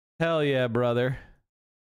Hell yeah, brother.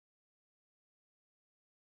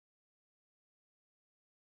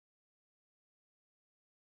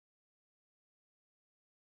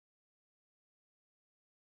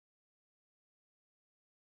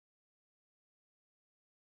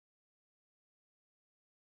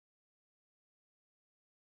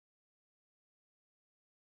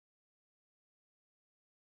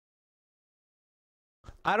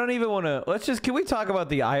 I don't even want to. Can we talk about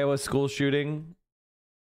the Iowa school shooting?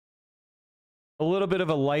 A little bit of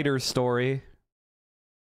a lighter story.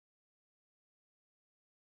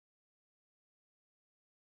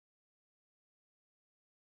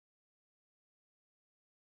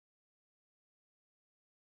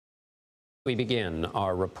 We begin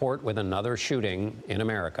our report with another shooting in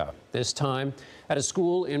America, this time at a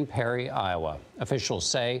school in Perry, Iowa. Officials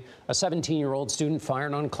say a 17-year-old student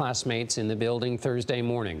fired on classmates in the building Thursday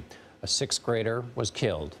morning. A sixth grader was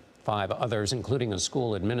killed. 5 others, including a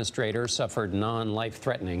school administrator, suffered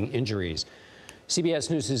non-life-threatening injuries.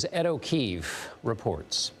 CBS News' Ed O'Keefe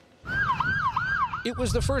reports. It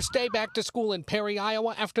was the first day back to school in Perry,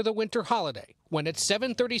 Iowa after the winter holiday, when at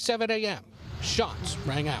 7:37 a.m., shots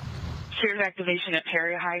rang out. Serious activation at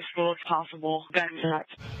Perry High School. It's possible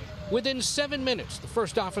gunshots. Within 7 minutes, the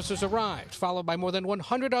first officers arrived, followed by more than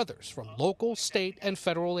 100 others from local, state, and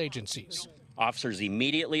federal agencies. Officers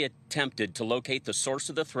immediately attempted to locate the source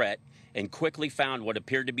of the threat and quickly found what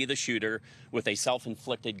appeared to be the shooter with a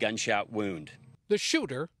self-inflicted gunshot wound. The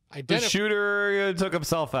shooter took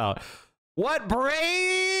himself out. What brave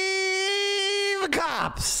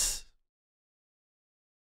cops!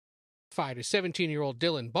 Fired a 17-year-old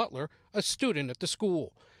Dylan Butler, a student at the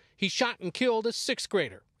school. He shot and killed a sixth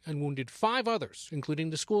grader and wounded 5 others,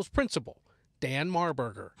 including the school's principal, Dan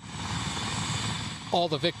Marburger. All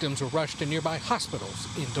the victims were rushed to nearby hospitals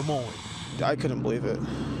in Des Moines. I couldn't believe it.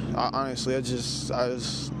 Honestly, I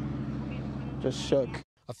was just shook.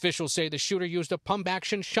 Officials say the shooter used a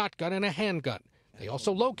pump-action shotgun and a handgun. They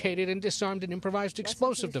also located and disarmed an improvised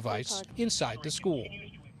explosive device inside the school.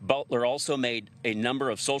 Butler also made a number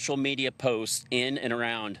of social media posts in and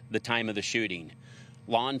around the time of the shooting.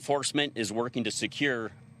 Law enforcement is working to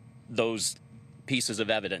secure those pieces of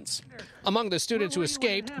evidence. Among the students who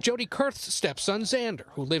escaped, Jody Kurth's stepson, Xander,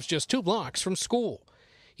 who lives just 2 blocks from school.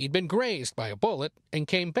 He'd been grazed by a bullet and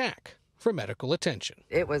came back for medical attention.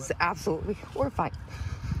 It was absolutely horrifying.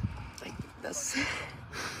 Like this,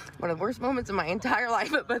 one of the worst moments of my entire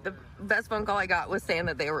life, but the best phone call I got was saying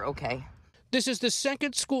that they were okay. This is the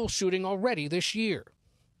second school shooting already this year.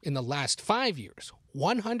 In the last 5 years,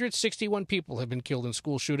 161 people have been killed in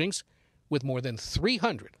school shootings, with more than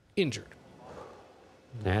 300 injured.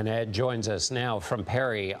 And Ed joins us now from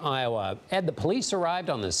Perry, Iowa. Ed, the police arrived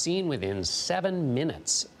on the scene within 7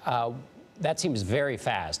 minutes. That seems very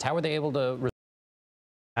fast. How were they able to...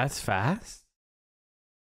 That's fast?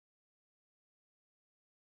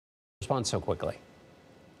 Respond so quickly?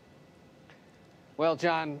 Well,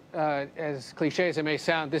 John, as cliche as it may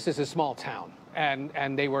sound, this is a small town,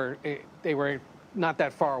 and they were not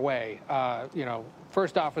that far away.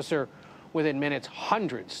 First officer within minutes,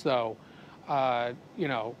 hundreds though,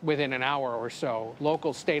 within an hour or so.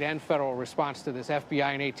 Local, state, and federal response to this,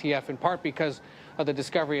 FBI and ATF, in part because of the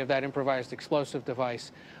discovery of that improvised explosive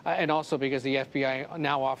device, and also because the FBI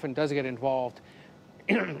now often does get involved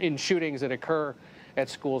in shootings that occur at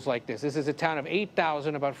schools like this. This is a town of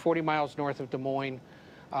 8,000, about 40 miles north of Des Moines,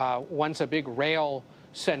 once a big rail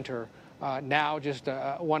center, now just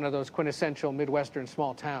one of those quintessential Midwestern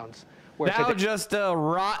small towns. Now just a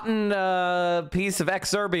rotten piece of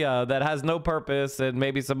exurbia that has no purpose, and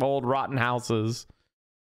maybe some old rotten houses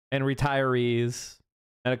and retirees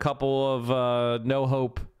and a couple of no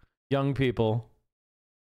hope young people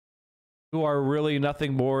who are really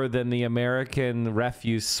nothing more than the American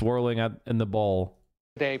refuse swirling in the bowl.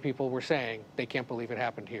 Today, people were saying they can't believe it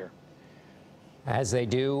happened here. As they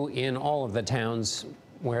do in all of the towns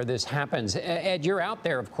where this happens. Ed, you're out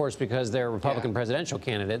there, of course, because they're Republican presidential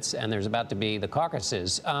candidates, and there's about to be the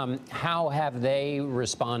caucuses. How have they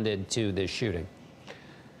responded to this shooting?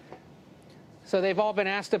 So they've all been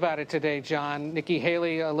asked about it today, John. Nikki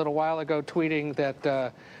Haley, a little while ago, tweeting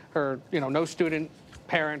that no student,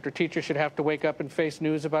 parent, or teacher should have to wake up and face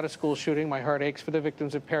news about a school shooting. My heart aches for the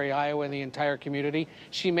victims of Perry, Iowa, and the entire community.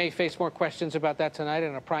 She may face more questions about that tonight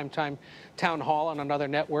in a primetime town hall on another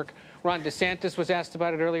network. Ron DeSantis was asked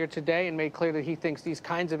about it earlier today and made clear that he thinks these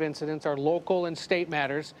kinds of incidents are local and state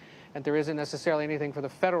matters, and there isn't necessarily anything for the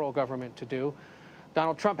federal government to do.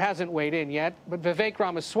 Donald Trump hasn't weighed in yet, but Vivek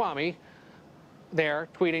Ramaswamy there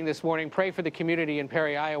tweeting this morning, pray for the community in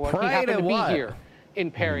Perry, Iowa. He happened to be here in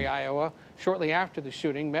Perry, Iowa, shortly after the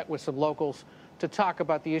shooting, met with some locals to talk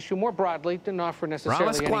about the issue more broadly, didn't offer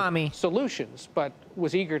necessarily any solutions, but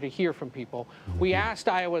was eager to hear from people. We asked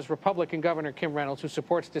Iowa's Republican Governor Kim Reynolds, who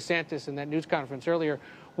supports DeSantis in that news conference earlier,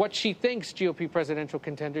 what she thinks GOP presidential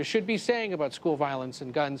contenders should be saying about school violence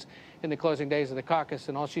and guns in the closing days of the caucus,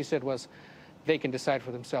 and all she said was, they can decide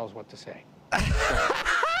for themselves what to say.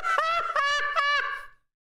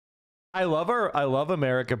 I love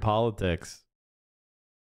American politics.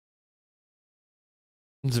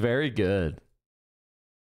 It's very good.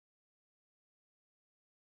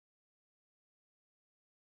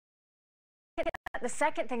 The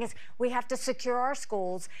second thing is we have to secure our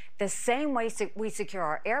schools the same way we secure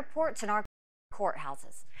our airports and our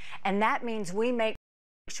courthouses. And that means we make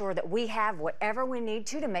sure that we have whatever we need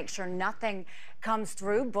to make sure nothing comes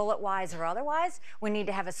through, bullet-wise or otherwise. We need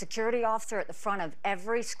to have a security officer at the front of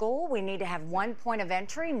every school. We need to have one point of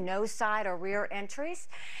entry, no side or rear entries.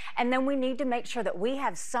 And then we need to make sure that we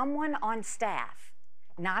have someone on staff,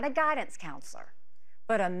 not a guidance counselor,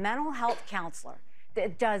 but a mental health counselor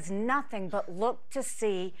that does nothing but look to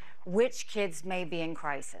see which kids may be in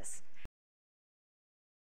crisis.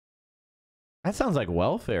 That sounds like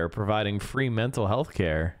welfare, providing free mental health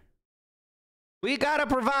care. We gotta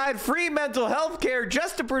provide free mental health care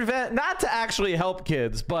just to prevent, not to actually help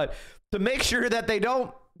kids, but to make sure that they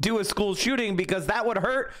don't do a school shooting, because that would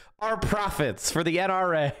hurt our profits for the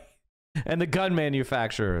NRA and the gun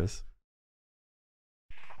manufacturers.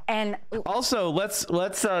 And also, let's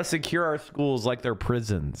secure our schools like they're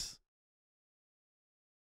prisons.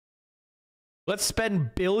 Let's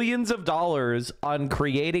spend billions of dollars on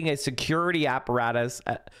creating a security apparatus.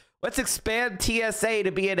 Let's expand TSA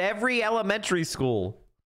to be in every elementary school.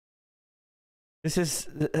 This is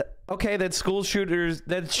okay. That school shooters,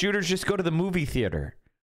 just go to the movie theater.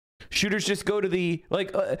 Shooters just go to the,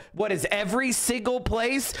 like, what is every single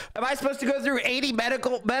place? Am I supposed to go through 80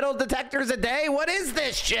 metal detectors a day? What is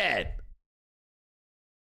this shit?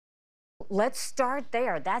 Let's start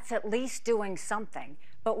there. That's at least doing something.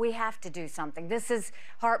 But we have to do something. This is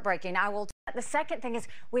heartbreaking. The second thing is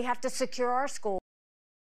we have to secure our schools.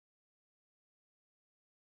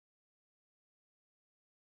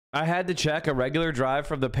 I had to check. A regular drive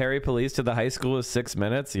from the Perry Police to the high school is 6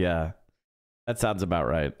 minutes. Yeah, that sounds about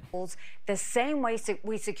right. The same way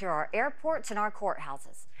we secure our airports and our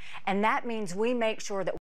courthouses. And that means we make sure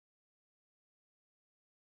that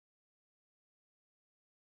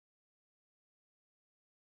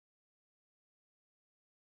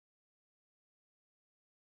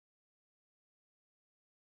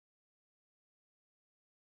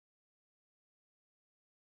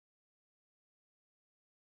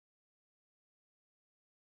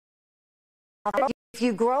if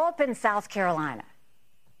you grow up in South Carolina,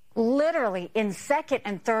 literally in second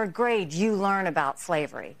and third grade, you learn about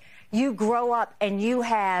slavery. You grow up and you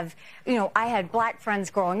have, I had black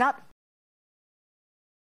friends growing up.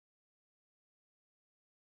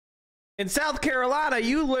 In South Carolina,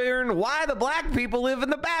 you learn why the black people live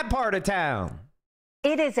in the bad part of town.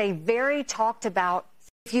 It is a very talked about,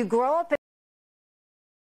 if you grow up in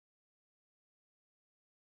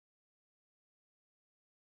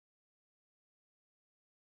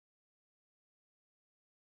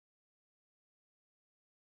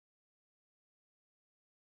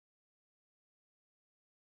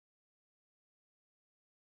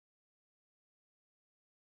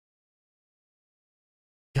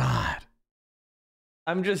God.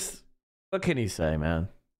 What can he say, man?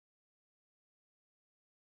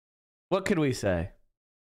 What can we say?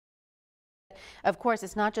 Of course,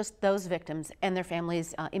 it's not just those victims and their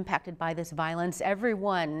families impacted by this violence.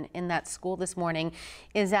 Everyone in that school this morning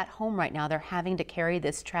is at home right now. They're having to carry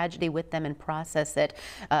this tragedy with them and process it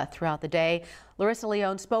throughout the day. Larissa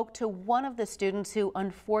Leone spoke to one of the students who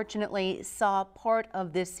unfortunately saw part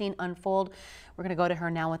of this scene unfold. We're going to go to her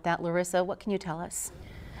now with that. Larissa, what can you tell us?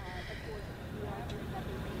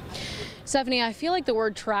 Stephanie, I feel like the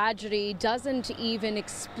word tragedy doesn't even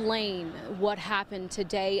explain what happened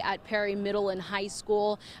today at Perry Middle and High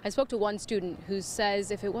School. I spoke to one student who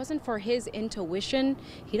says if it wasn't for his intuition,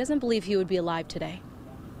 he doesn't believe he would be alive today.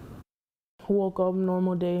 Woke up,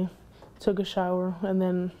 normal day, took a shower, and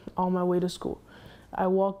then on my way to school. I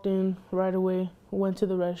walked in right away, went to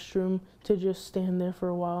the restroom to just stand there for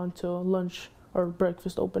a while until lunch or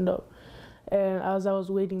breakfast opened up. And as I was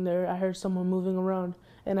waiting there, I heard someone moving around.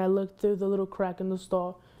 And I looked through the little crack in the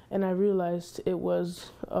stall, and I realized it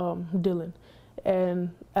was Dylan.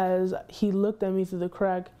 And as he looked at me through the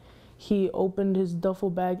crack, he opened his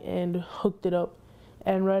duffel bag and hooked it up.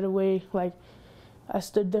 And right away, I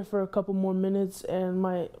stood there for a couple more minutes, and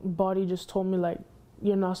my body just told me,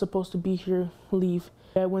 you're not supposed to be here, leave.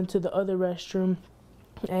 I went to the other restroom,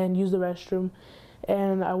 and used the restroom,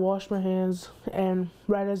 and I washed my hands, and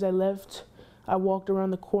right as I left, I walked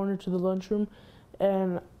around the corner to the lunchroom,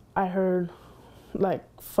 and I heard like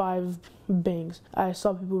 5 bangs. I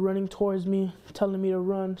saw people running towards me, telling me to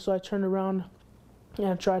run, so I turned around and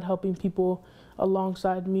I tried helping people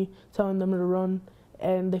alongside me, telling them to run,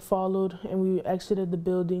 and they followed, and we exited the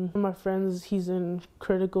building. My friend, he's in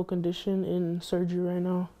critical condition in surgery right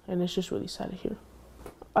now, and it's just really sad to hear.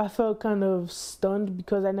 I felt kind of stunned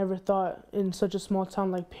because I never thought in such a small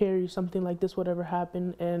town like Perry something like this would ever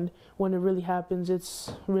happen, and when it really happens,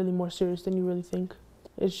 it's really more serious than you really think.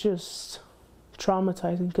 It's just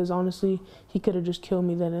traumatizing because honestly, he could have just killed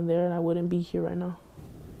me then and there and I wouldn't be here right now.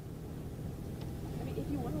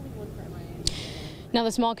 Now,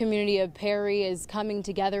 the small community of Perry is coming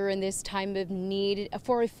together in this time of need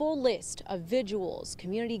for a full list of vigils,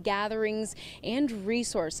 community gatherings, and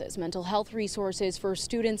resources, mental health resources for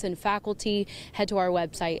students and faculty. Head to our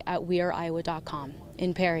website at weareiowa.com.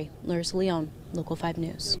 In Perry, Larissa Leone, Local 5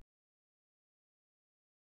 News.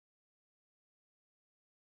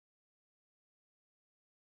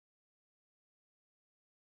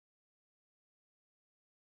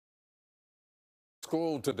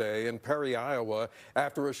 School today in Perry, Iowa,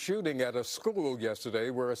 after a shooting at a school yesterday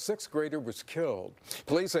where a 6th grader was killed.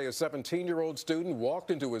 Police say a 17-year-old student walked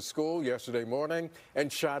into his school yesterday morning and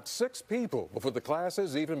shot 6 people before the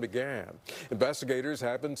classes even began. Investigators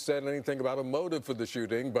haven't said anything about a motive for the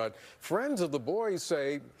shooting, but friends of the boy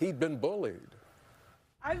say he'd been bullied.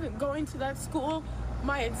 I've been going to that school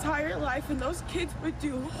my entire life, and those kids would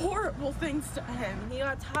do horrible things to him. He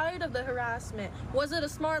got tired of the harassment. Was it a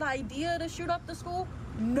smart idea to shoot up the school?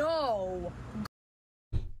 No.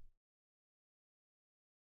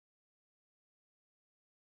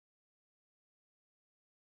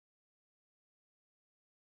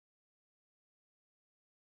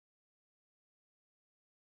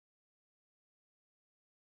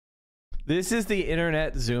 This is the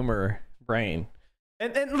internet Zoomer brain.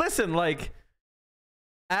 And listen, like,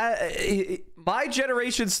 my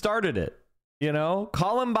generation started it, you know?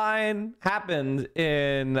 Columbine happened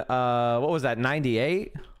in, what was that,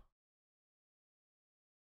 98?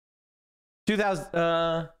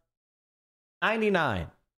 99.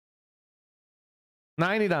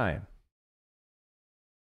 99.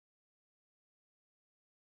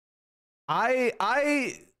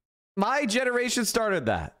 My generation started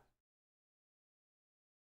that.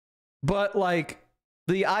 But, like,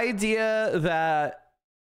 the idea that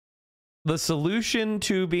the solution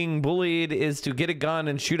to being bullied is to get a gun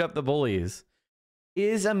and shoot up the bullies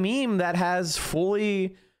is a meme that has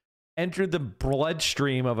fully entered the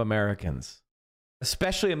bloodstream of Americans,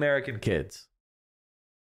 especially American kids.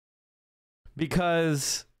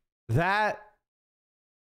 Because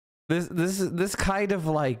this kind of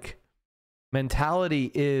like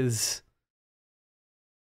mentality is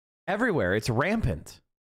everywhere. It's rampant.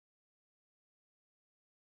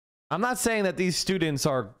 I'm not saying that these students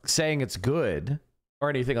are saying it's good or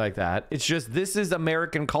anything like that. It's just this is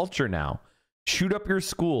American culture now. Shoot up your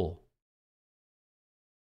school.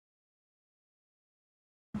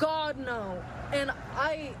 God, no. And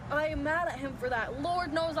I am mad at him for that.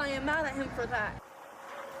 Lord knows I am mad at him for that.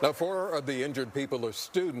 Now, 4 of the injured people are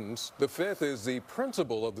students. The 5th is the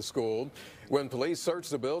principal of the school. When police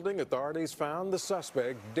searched the building, authorities found the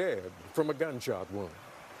suspect dead from a gunshot wound.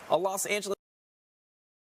 A Los Angeles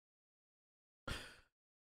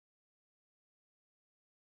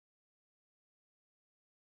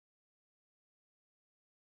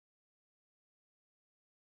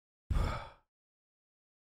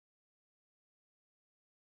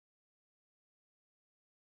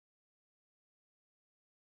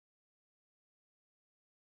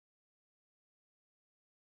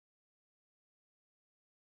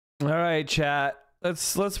All right, chat.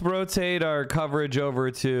 Let's rotate our coverage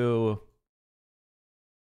over to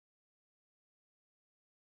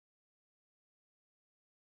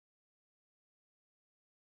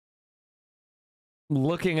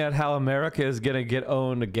looking at how America is going to get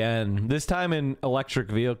owned again, this time in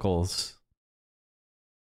electric vehicles.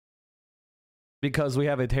 Because we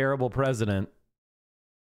have a terrible president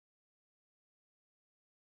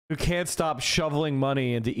who can't stop shoveling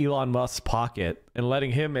money into Elon Musk's pocket and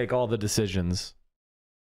letting him make all the decisions.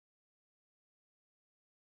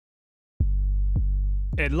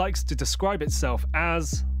 It likes to describe itself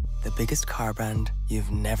as the biggest car brand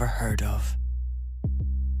you've never heard of.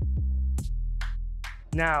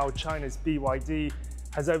 Now, China's BYD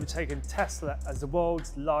has overtaken Tesla as the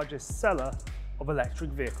world's largest seller of electric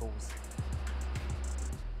vehicles.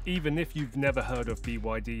 Even if you've never heard of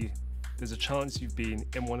BYD, there's a chance you've been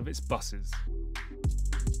in one of its buses.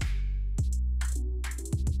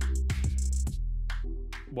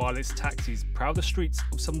 while its taxis prowl the streets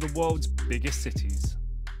of some of the world's biggest cities.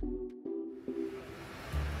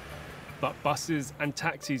 But buses and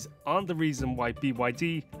taxis aren't the reason why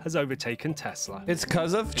BYD has overtaken Tesla. It's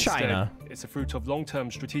because of China. Instead, it's a fruit of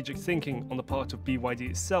long-term strategic thinking on the part of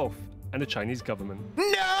BYD itself and the Chinese government.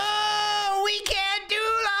 No, we can't do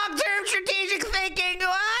long-term strategic thinking.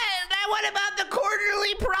 What about the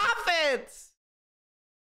quarterly profits?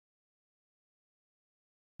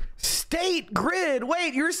 State grid.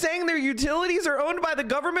 Wait, you're saying their utilities are owned by the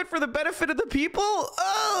government for the benefit of the people?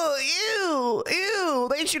 Oh, ew.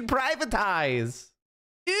 They should privatize.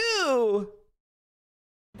 Ew.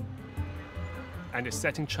 And it's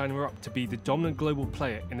setting China up to be the dominant global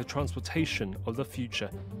player in the transportation of the future.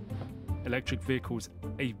 Electric vehicles,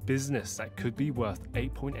 a business that could be worth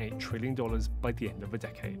 $8.8 trillion by the end of the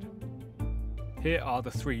decade. Here are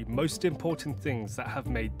the 3 most important things that have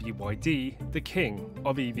made BYD the king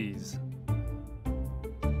of EVs.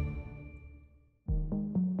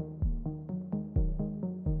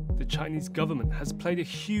 The Chinese government has played a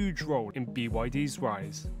huge role in BYD's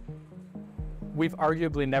rise. We've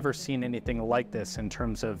arguably never seen anything like this in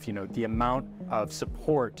terms of, the amount of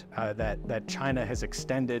support that China has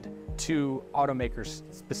extended to automakers,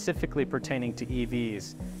 specifically pertaining to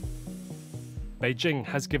EVs. Beijing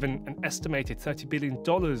has given an estimated $30 billion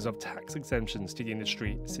of tax exemptions to the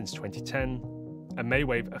industry since 2010 and may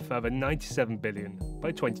waive a further $97 billion by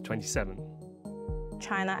 2027.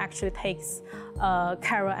 China actually takes a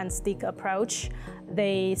carrot and stick approach.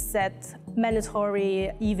 They set mandatory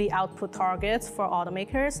EV output targets for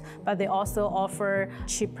automakers, but they also offer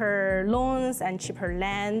cheaper loans and cheaper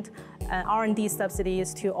land and R&D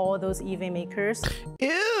subsidies to all those EV makers.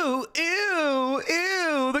 Ew, ew,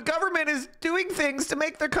 ew. The government is doing things to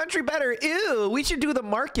make their country better. Ew, we should do the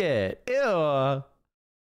market. Ew. Oh,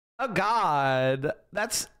 God.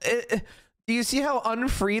 That's... do you see how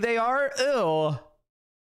unfree they are? Ew.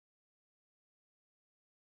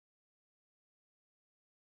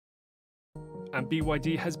 And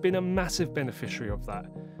BYD has been a massive beneficiary of that.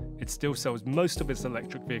 It still sells most of its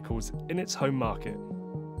electric vehicles in its home market.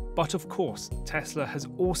 But of course, Tesla has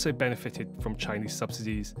also benefited from Chinese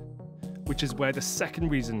subsidies, which is where the second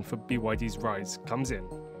reason for BYD's rise comes in.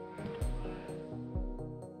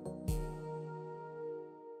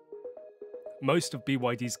 Most of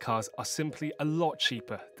BYD's cars are simply a lot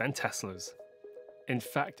cheaper than Tesla's. In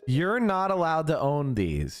fact, you're not allowed to own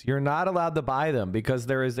these. You're not allowed to buy them because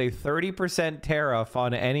there is a 30% tariff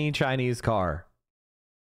on any Chinese car.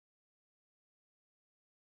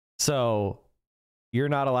 So you're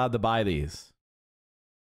not allowed to buy these.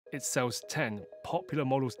 It sells 10 popular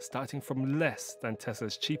models starting from less than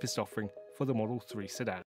Tesla's cheapest offering for the Model 3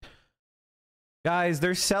 sedan. Guys,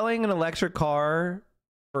 they're selling an electric car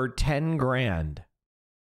for 10 grand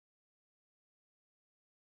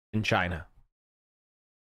in China.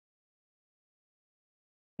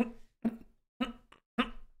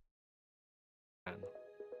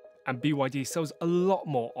 And BYD sells a lot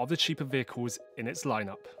more of the cheaper vehicles in its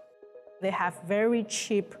lineup. They have very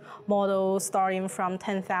cheap models starting from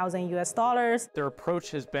 $10,000 US. Their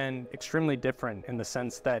approach has been extremely different in the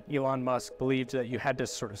sense that Elon Musk believed that you had to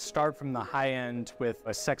sort of start from the high end with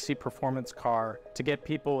a sexy performance car to get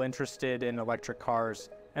people interested in electric cars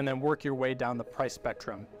and then work your way down the price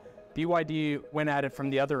spectrum. BYD went at it from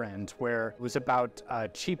the other end, where it was about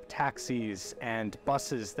cheap taxis and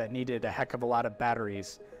buses that needed a heck of a lot of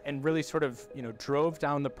batteries, and really sort of, drove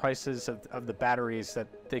down the prices of the batteries that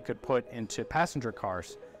they could put into passenger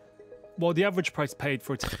cars. Well, the average price paid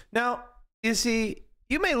for... Now, you see,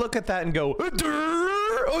 you may look at that and go,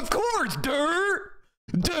 duh, of course,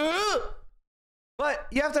 duh. But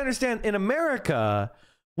you have to understand, in America,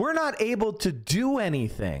 we're not able to do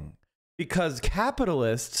anything because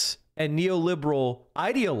capitalists and neoliberal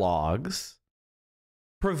ideologues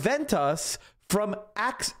prevent us from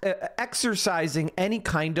exercising any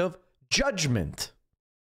kind of judgment.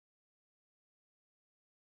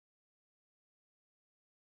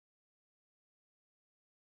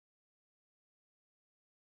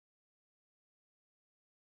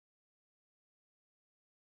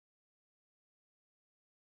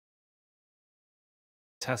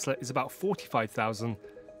 Tesla is about $45,000.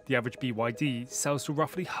 The average BYD sells for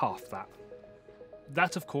roughly half that.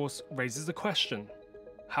 That, of course, raises the question: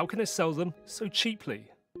 how can it sell them so cheaply?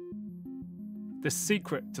 The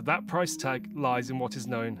secret to that price tag lies in what is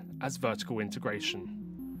known as vertical integration.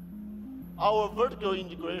 Our vertical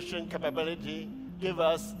integration capability gives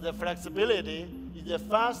us the flexibility in the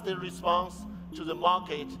fast response to the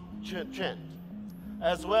market trend,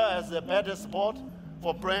 as well as the better support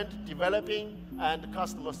for brand developing and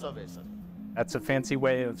customer service. That's a fancy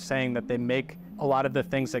way of saying that they make a lot of the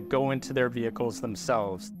things that go into their vehicles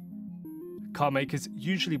themselves. Car makers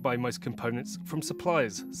usually buy most components from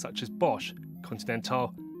suppliers such as Bosch,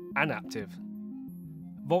 Continental, and Aptiv.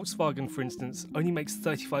 Volkswagen, for instance, only makes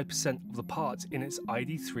 35% of the parts in its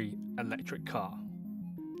ID.3 electric car.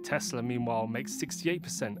 Tesla, meanwhile, makes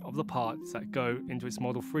 68% of the parts that go into its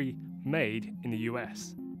Model 3 made in the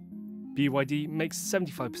US. BYD makes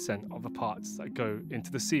 75% of the parts that go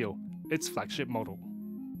into the Seal, its flagship model.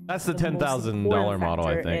 That's the $10,000 model,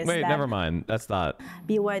 I think. Wait, never mind. That's not.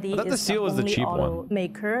 BYD the is Seal the is the only cheap one.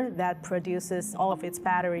 automaker that produces all of its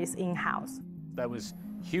batteries in-house. That was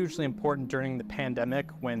hugely important during the pandemic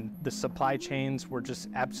when the supply chains were just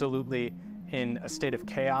absolutely in a state of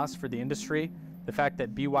chaos for the industry. The fact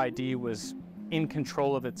that BYD was in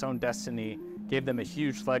control of its own destiny gave them a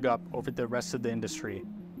huge leg up over the rest of the industry.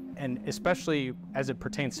 And especially as it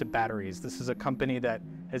pertains to batteries. This is a company that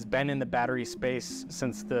has been in the battery space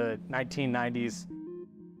since the 1990s.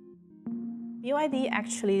 BYD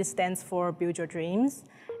actually stands for Build Your Dreams.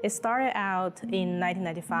 It started out in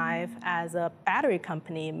 1995 as a battery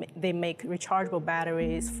company. They make rechargeable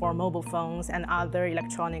batteries for mobile phones and other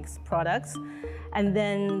electronics products. And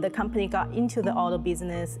then the company got into the auto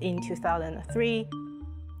business in 2003.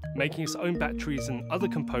 Making its own batteries and other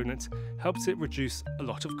components helps it reduce a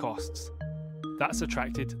lot of costs. That's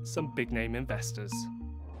attracted some big-name investors.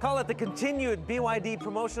 Call it the continued BYD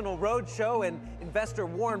promotional roadshow, and investor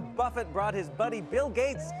Warren Buffett brought his buddy Bill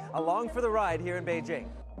Gates along for the ride here in Beijing.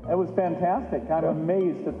 It was fantastic. I'm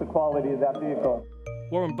amazed at the quality of that vehicle.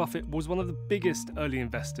 Warren Buffett was one of the biggest early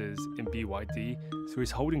investors in BYD through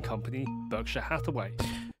his holding company, Berkshire Hathaway.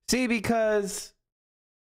 See, because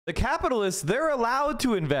the capitalists, they're allowed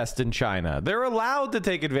to invest in China. They're allowed to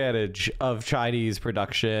take advantage of Chinese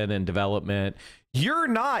production and development. You're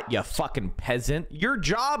not, you fucking peasant. Your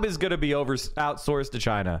job is going to be outsourced to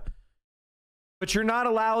China. But you're not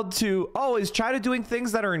allowed to, oh, is China doing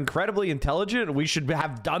things that are incredibly intelligent and we should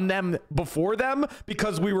have done them before them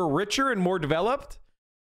because we were richer and more developed?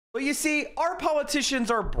 But you see, our politicians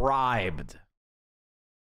are bribed.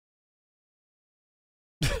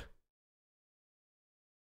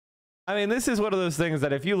 I mean, this is one of those things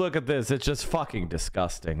that if you look at this, it's just fucking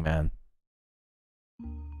disgusting, man.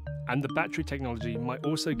 And the battery technology might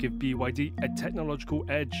also give BYD a technological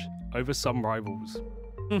edge over some rivals.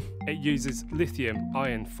 It uses lithium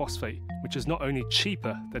iron phosphate, which is not only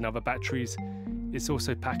cheaper than other batteries, it's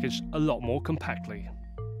also packaged a lot more compactly.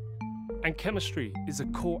 And chemistry is a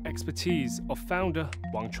core expertise of founder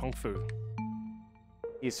Wang Chongfu.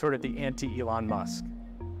 He's sort of the anti-Elon Musk.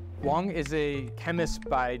 Wang is a chemist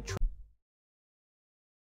by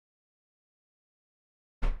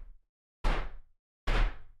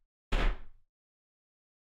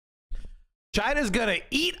China's gonna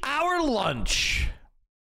eat our lunch.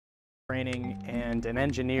 Training and an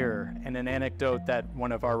engineer, and an anecdote that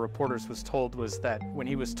one of our reporters was told was that when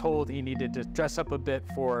he was told he needed to dress up a bit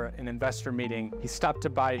for an investor meeting, he stopped to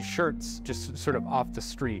buy shirts just sort of off the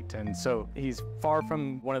street. And so he's far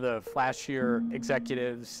from one of the flashier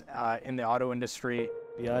executives in the auto industry.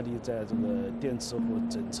 比亚迪在这个电池或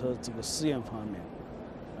整车这个试验方面，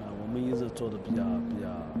我们一直做的比较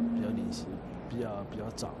领先，比较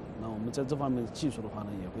早。那我们在这方面的技术的话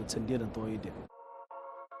呢，也会沉淀的多一点。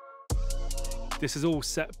 This has all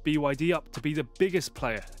set BYD up to be the biggest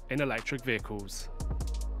player in electric vehicles.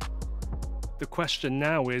 The question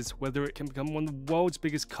now is whether it can become one of the world's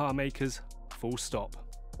biggest car makers, full stop.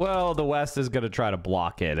 Well, the West is going to try to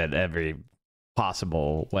block it in every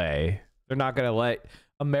possible way. They're not going to let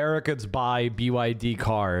Americans buy BYD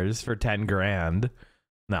cars for 10 grand.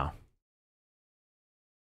 No.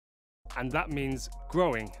 And that means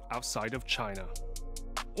growing outside of China.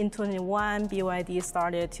 In 2021, BYD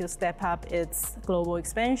started to step up its global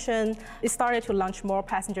expansion. It started to launch more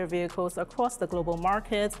passenger vehicles across the global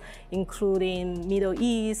markets, including Middle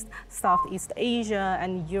East, Southeast Asia,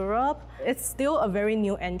 and Europe. It's still a very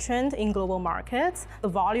new entrant in global markets. The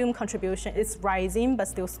volume contribution is rising, but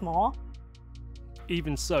still small.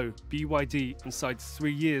 Even so, BYD inside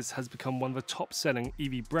 3 years has become one of the top-selling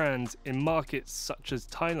EV brands in markets such as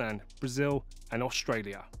Thailand, Brazil, and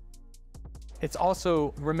Australia. It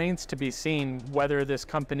also remains to be seen whether this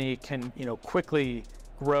company can, quickly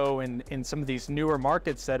grow in some of these newer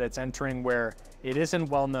markets that it's entering where it isn't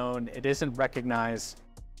well known, it isn't recognized.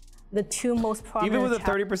 The two most prominent... Even with a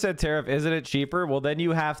 30% tariff, isn't it cheaper? Well, then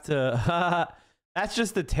you have to... That's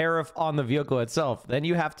just the tariff on the vehicle itself. Then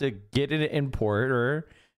you have to get an importer,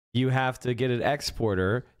 you have to get an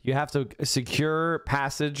exporter, you have to secure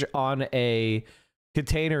passage on a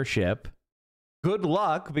container ship. Good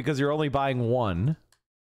luck, because you're only buying one.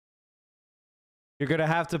 You're going to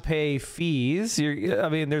have to pay fees. I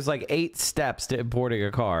mean, there's like 8 steps to importing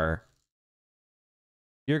a car.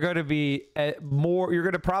 You're going to be you're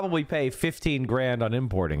going to probably pay 15 grand on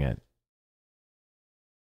importing it.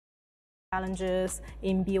 Challenges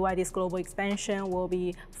in BYD's global expansion will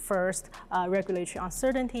be first, regulatory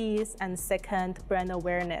uncertainties, and second, brand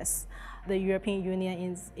awareness. The European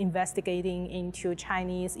Union is investigating into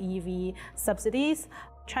Chinese EV subsidies.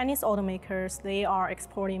 Chinese automakers, they are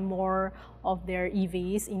exporting more of their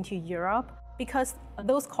EVs into Europe because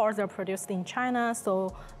those cars are produced in China,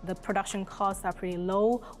 so the production costs are pretty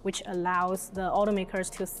low, which allows the automakers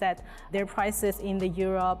to set their prices in the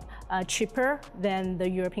Europe cheaper than the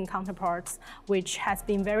European counterparts, which has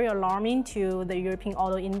been very alarming to the European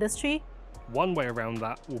auto industry. One way around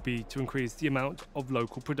that will be to increase the amount of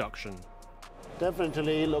local production.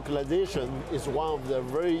 Definitely, localization is one of the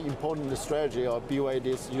very important strategy of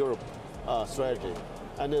BYD's Europe strategy.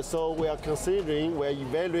 And so we're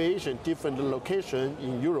evaluating different locations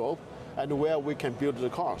in Europe and where we can build the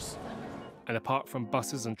cars. And apart from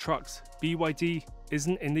buses and trucks, BYD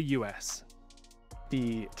isn't in the US.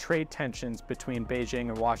 The trade tensions between Beijing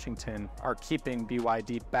and Washington are keeping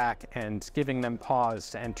BYD back and giving them pause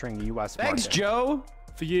to entering the US market. Thanks, Joe.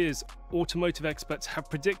 For years, automotive experts have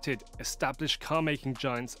predicted established car-making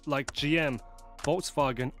giants like GM,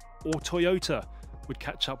 Volkswagen, or Toyota would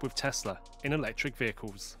catch up with Tesla in electric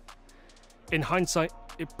vehicles. In hindsight,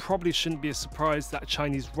 it probably shouldn't be a surprise that a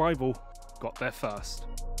Chinese rival got there first.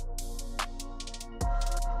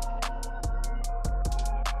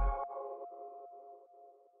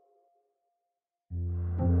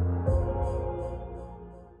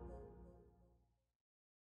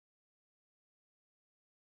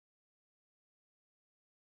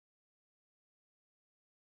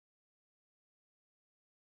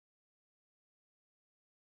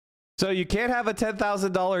 So you can't have a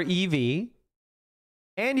 $10,000 EV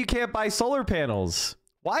and you can't buy solar panels.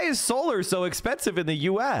 Why is solar so expensive in the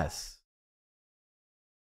US?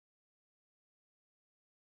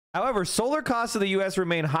 However, solar costs in the US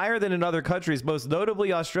remain higher than in other countries, most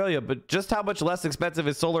notably Australia. But just how much less expensive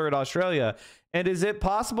is solar in Australia? And is it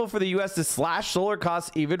possible for the US to slash solar costs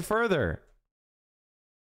even further?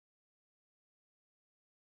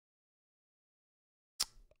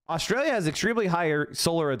 Australia has extremely higher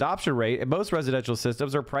solar adoption rate, and most residential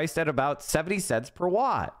systems are priced at about 70 cents per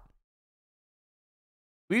watt.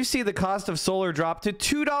 We've seen the cost of solar drop to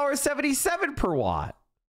 $2.77 per watt.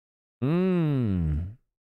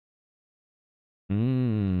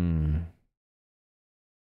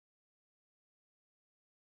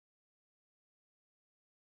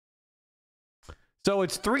 So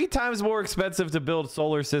it's 3 times more expensive to build a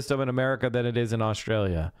solar system in America than it is in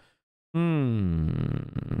Australia.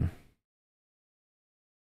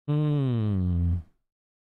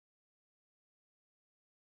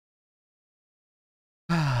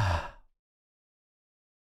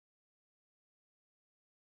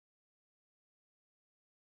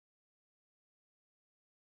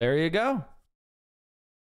 There you go.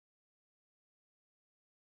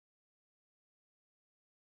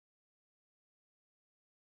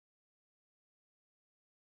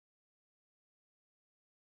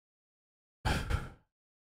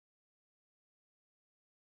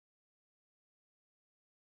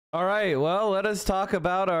 All right, well, let us talk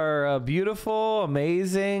about our beautiful,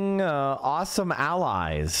 amazing, awesome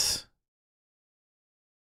allies.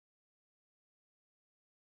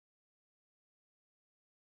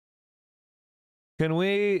 Can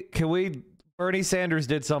we, Bernie Sanders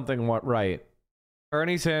did something right.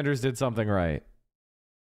 Bernie Sanders did something right.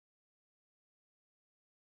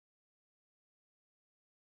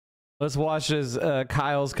 Let's watch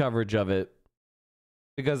Kyle's coverage of it.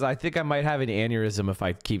 Because I think I might have an aneurysm if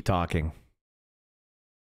I keep talking.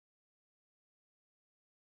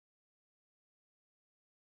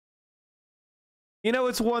 You know,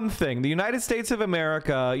 it's one thing. The United States of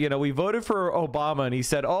America, you know, we voted for Obama and he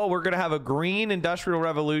said, oh, we're going to have a green industrial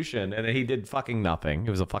revolution. And then he did fucking nothing.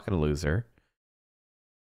 He was a fucking loser.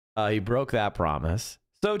 He broke that promise.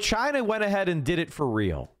 So China went ahead and did it for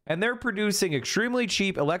real. And they're producing extremely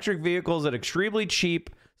cheap electric vehicles and extremely cheap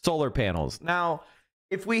solar panels. Now,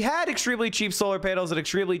 if we had extremely cheap solar panels and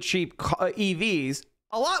extremely cheap EVs,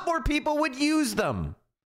 a lot more people would use them.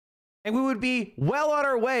 And we would be well on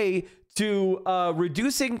our way to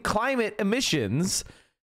reducing climate emissions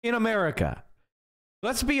in America.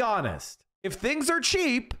 Let's be honest. If things are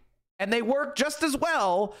cheap and they work just as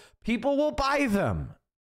well, people will buy them.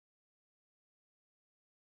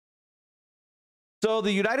 So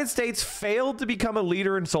the United States failed to become a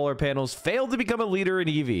leader in solar panels, failed to become a leader in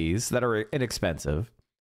EVs that are inexpensive.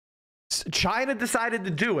 China decided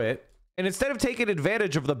to do it, And instead of taking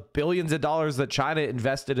advantage of the billions of dollars that China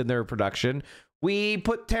invested in their production, we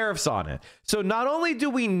put tariffs on it. So not only do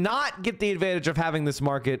we not get the advantage of having this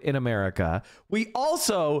market in America, we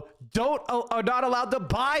also are not allowed to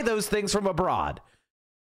buy those things from abroad.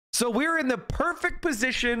 So we're in the perfect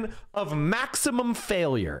position of maximum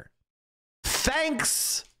failure.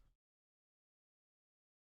 Thanks.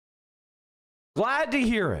 Glad to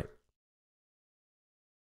hear it.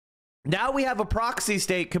 Now we have a proxy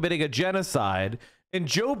state committing a genocide, and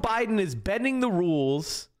Joe Biden is bending the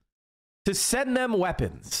rules to send them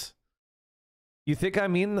weapons. You think I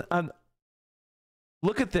mean?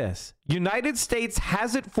 Look at this. United States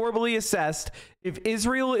hasn't formally assessed if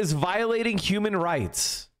Israel is violating human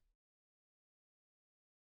rights.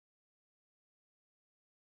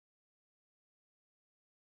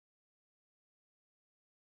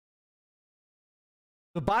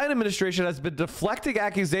 The Biden administration has been deflecting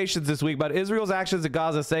accusations this week about Israel's actions in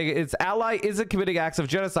Gaza, saying its ally isn't committing acts of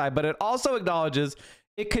genocide, but it also acknowledges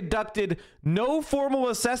it conducted no formal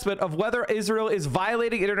assessment of whether Israel is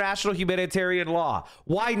violating international humanitarian law.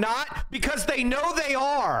 Why not? Because they know they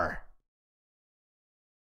are.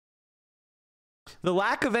 The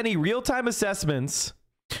lack of any real-time assessments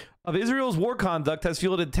of Israel's war conduct has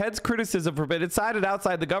fueled intense criticism from inside and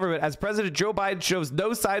outside the government, as President Joe Biden shows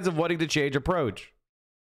no signs of wanting to change approach.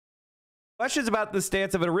 Questions about the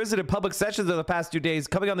stance have arisen in public sessions over the past 2 days,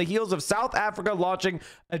 coming on the heels of South Africa launching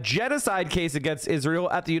a genocide case against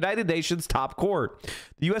Israel at the United Nations top court.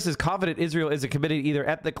 The U.S. is confident Israel isn't committing either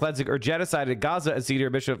ethnic cleansing or genocide in Gaza, a senior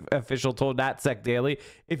mission official told NatSec Daily.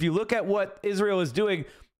 If you look at what Israel is doing,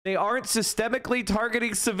 they aren't systemically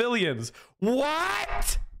targeting civilians.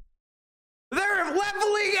 What? They're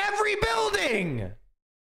leveling every building.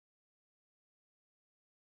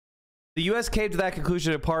 The U.S. came to that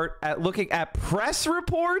conclusion in part at looking at press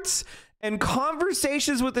reports and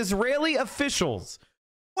conversations with Israeli officials.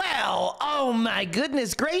 Well, oh my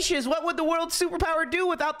goodness gracious, what would the world superpower do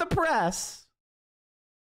without the press?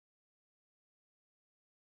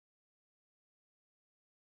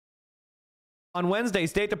 On Wednesday,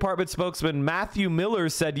 State Department spokesman Matthew Miller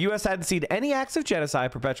said U.S. hadn't seen any acts of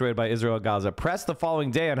genocide perpetrated by Israel in Gaza. Pressed the following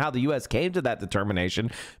day on how the U.S. came to that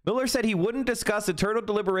determination, Miller said he wouldn't discuss internal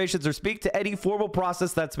deliberations or speak to any formal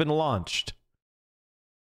process that's been launched.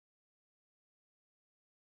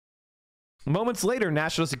 Moments later,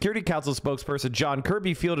 National Security Council spokesperson John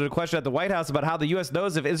Kirby fielded a question at the White House about how the U.S.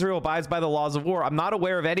 knows if Israel abides by the laws of war. I'm not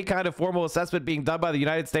aware of any kind of formal assessment being done by the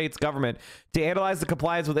United States government to analyze the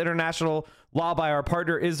compliance with international law by our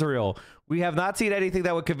partner Israel. We have not seen anything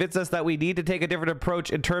that would convince us that we need to take a different approach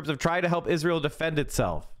in terms of trying to help Israel defend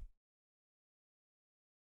itself.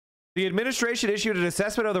 The administration issued an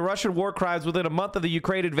assessment of the Russian war crimes within a month of the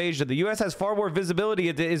Ukraine invasion. The U.S. has far more visibility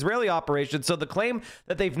into Israeli operations, so the claim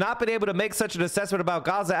that they've not been able to make such an assessment about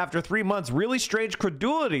Gaza after 3 months, really strange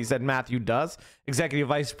credulity, said Matthew Duss, Executive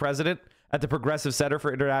Vice President at the Progressive Center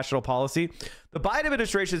for International Policy. The Biden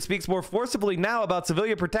administration speaks more forcibly now about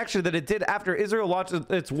civilian protection than it did after Israel launched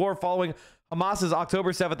its war following Hamas's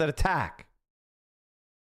October 7th attack.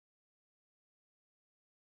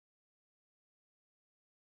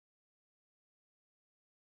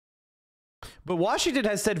 But Washington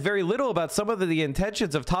has said very little about some of the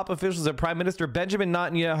intentions of top officials of Prime Minister Benjamin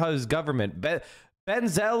Netanyahu's government.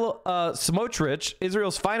 Bezalel Smotrich,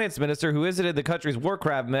 Israel's finance minister, who visited the country's war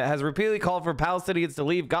cabinet, has repeatedly called for Palestinians to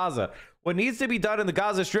leave Gaza. What needs to be done in the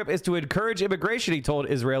Gaza Strip is to encourage immigration, he told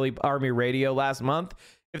Israeli Army Radio last month.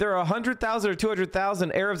 If there are 100,000 or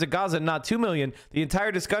 200,000 Arabs in Gaza, not 2 million, the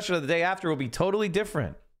entire discussion of the day after will be totally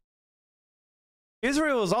different.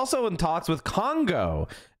 Israel is also in talks with Congo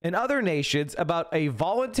and other nations about a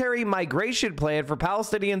voluntary migration plan for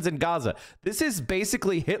Palestinians in Gaza. This is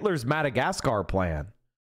basically Hitler's Madagascar plan.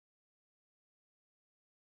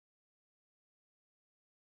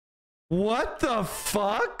 What the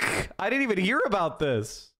fuck? I didn't even hear about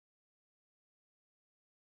this.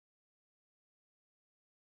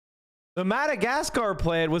 The Madagascar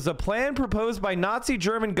plan was a plan proposed by Nazi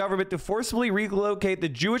German government to forcibly relocate the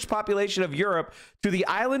Jewish population of Europe to the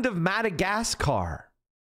island of Madagascar.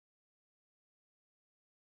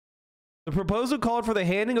 The proposal called for the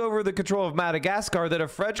handing over of the control of Madagascar, then a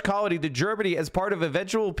French colony, to Germany as part of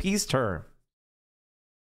eventual peace term.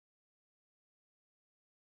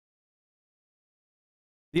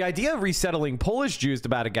 The idea of resettling Polish Jews to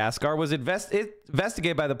Madagascar was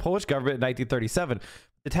investigated by the Polish government in 1937.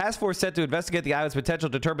 The task force set to investigate the island's potential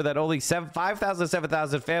determined that only 5,000 to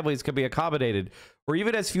 7,000 families could be accommodated, or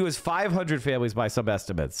even as few as 500 families by some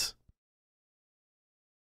estimates.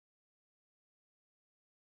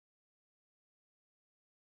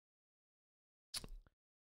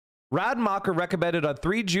 Rademacher recommended on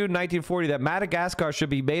 3 June 1940 that Madagascar should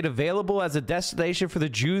be made available as a destination for the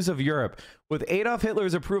Jews of Europe. With Adolf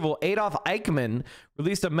Hitler's approval, Adolf Eichmann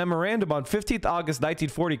released a memorandum on 15th August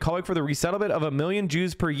 1940 calling for the resettlement of 1 million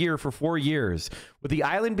Jews per year for 4 years, with the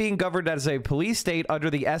island being governed as a police state under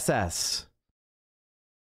the SS.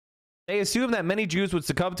 They assumed that many Jews would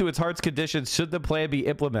succumb to its heart's conditions should the plan be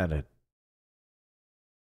implemented.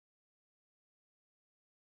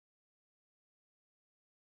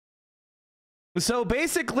 So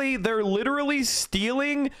basically, they're literally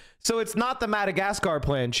stealing. So it's not the Madagascar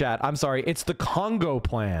plan, chat. I'm sorry. It's the Congo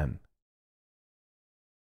plan.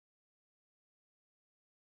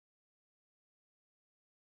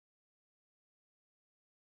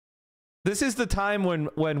 This is the time when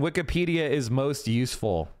Wikipedia is most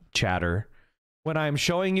useful, chatter. When I'm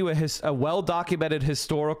showing you a well-documented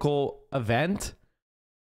historical event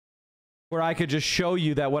where I could just show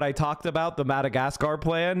you that what I talked about, the Madagascar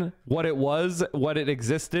plan, what it was, what it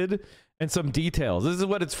existed, and some details. This is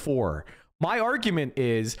what it's for. My argument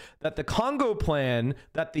is that the Congo plan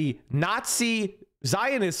that the Nazi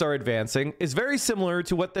Zionists are advancing is very similar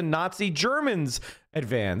to what the Nazi Germans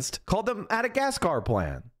advanced, called the Madagascar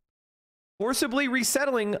plan. Forcibly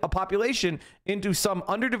resettling a population into some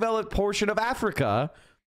underdeveloped portion of Africa.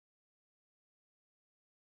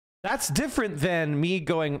 That's different than me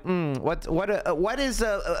going, what is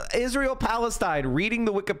Israel-Palestine, reading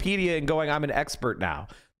the Wikipedia and going, I'm an expert now.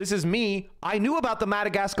 This is me. I knew about the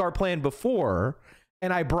Madagascar plan before,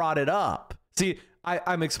 and I brought it up. See,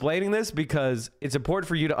 I'm explaining this because it's important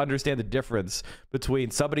for you to understand the difference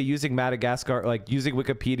between somebody using Madagascar, like using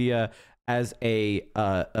Wikipedia as a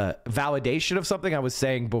validation of something I was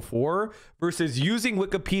saying before, versus using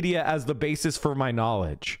Wikipedia as the basis for my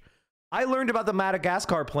knowledge. I learned about the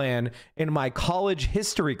Madagascar plan in my college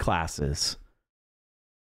history classes.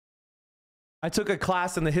 I took a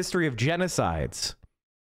class in the history of genocides.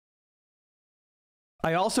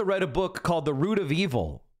 I also read a book called The Root of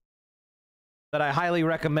Evil that I highly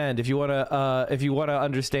recommend if you want to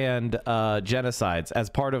understand genocides as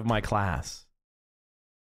part of my class.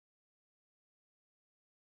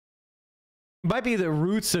 It might be The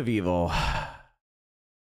Roots of Evil.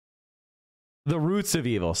 The Roots of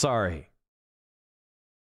Evil, sorry.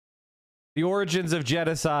 The origins of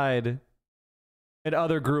genocide and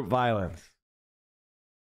other group violence.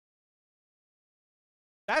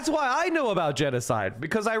 That's why I know about genocide,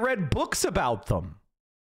 because I read books about them.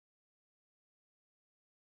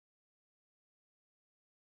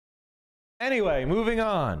 Anyway, moving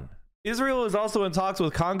on. Israel is also in talks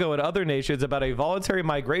with Congo and other nations about a voluntary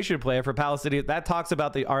migration plan for Palestinians. That talks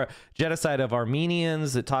about the genocide of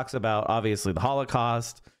Armenians. It talks about, obviously, the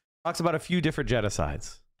Holocaust. It talks about a few different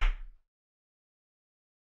genocides.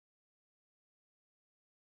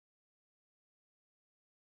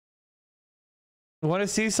 Want to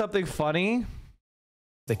see something funny?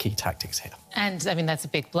 The key tactics here. And, I mean, that's a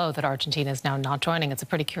big blow that Argentina is now not joining. It's a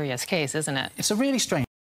pretty curious case, isn't it? It's a really strange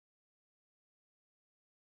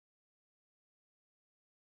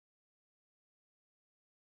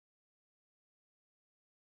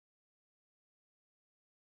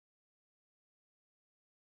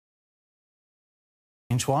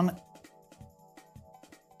one.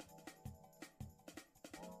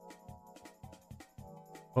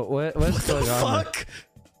 What's going on? Fuck?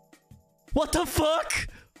 What the fuck?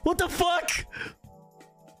 What the fuck?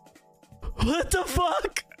 What the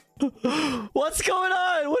fuck? What's going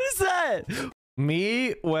on? What is that?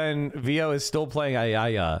 Me when Vio is still playing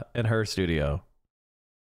Ayaya in her studio.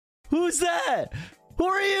 Who's that? Who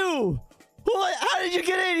are you? What? How did you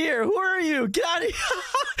get in here? Who are you? Get out of here!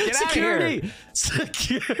 Get Security! Out of here.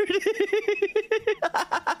 Security!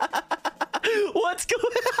 What's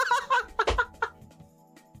going on?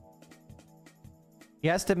 He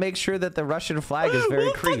has to make sure that the Russian flag is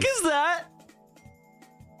very creased. What the fuck is that?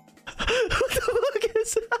 What the fuck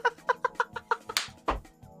is that?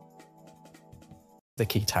 The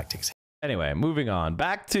key tactics. Anyway, moving on.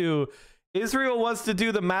 Back to Israel wants to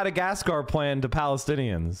do the Madagascar plan to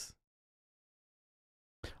Palestinians.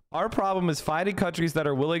 Our problem is finding countries that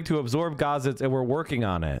are willing to absorb Gazans, and we're working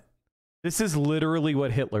on it. This is literally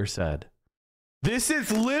what Hitler said. This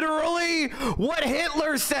is literally what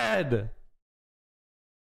Hitler said.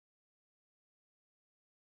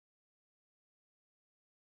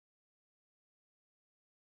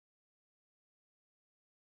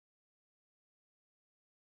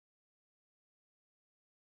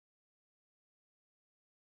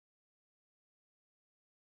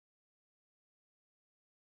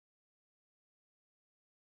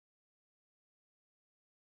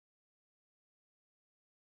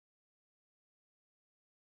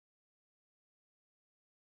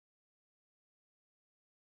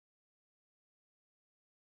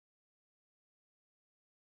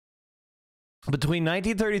 Between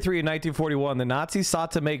 1933 and 1941, the Nazis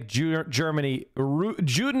sought to make Germany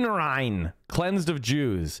Judenrein, cleansed of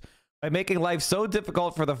Jews, by making life so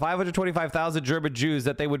difficult for the 525,000 German Jews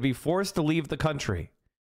that they would be forced to leave the country.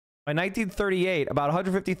 By 1938, about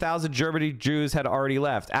 150,000 German Jews had already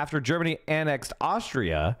left. After Germany annexed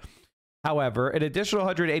Austria, however, an additional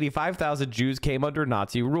 185,000 Jews came under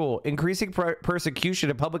Nazi rule. Increasing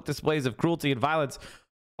persecution and public displays of cruelty and violence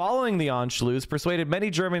following the Anschluss persuaded many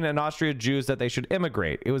German and Austrian Jews that they should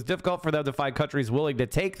immigrate. It was difficult for them to find countries willing to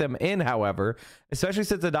take them in, however, especially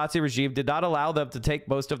since the Nazi regime did not allow them to take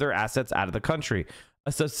most of their assets out of the country.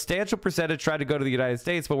 A substantial percentage tried to go to the United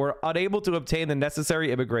States, but were unable to obtain the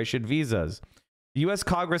necessary immigration visas. The U.S.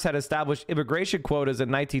 Congress had established immigration quotas in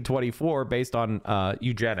 1924 based on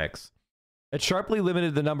eugenics. It sharply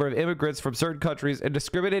limited the number of immigrants from certain countries and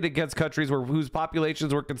discriminated against countries whose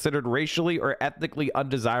populations were considered racially or ethnically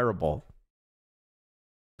undesirable.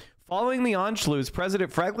 Following the Anschluss,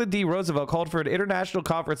 President Franklin D. Roosevelt called for an international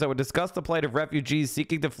conference that would discuss the plight of refugees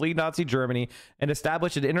seeking to flee Nazi Germany and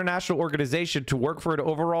establish an international organization to work for an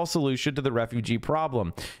overall solution to the refugee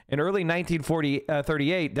problem. In early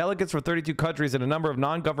 1938, delegates from 32 countries and a number of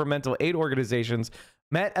non-governmental aid organizations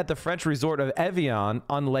met at the French resort of Evian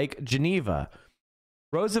on Lake Geneva.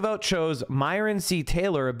 Roosevelt chose Myron C.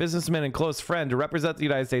 Taylor, a businessman and close friend, to represent the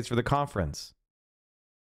United States for the conference.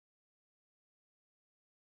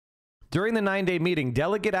 During the 9-day meeting,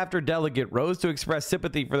 delegate after delegate rose to express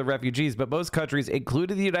sympathy for the refugees, but most countries,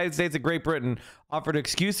 including the United States and Great Britain, offered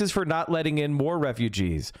excuses for not letting in more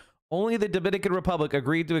refugees. Only the Dominican Republic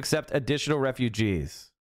agreed to accept additional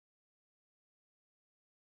refugees.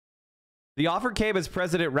 The offer came as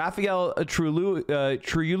President Rafael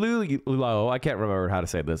Trujillo, I can't remember how to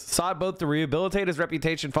say this, sought both to rehabilitate his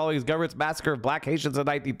reputation following his government's massacre of black Haitians in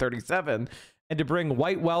 1937 and to bring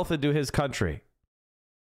white wealth into his country.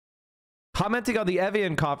 Commenting on the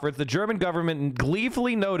Evian conference, the German government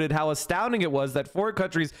gleefully noted how astounding it was that foreign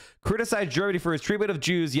countries criticized Germany for its treatment of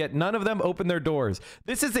Jews, yet none of them opened their doors.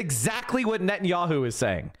 This is exactly what Netanyahu is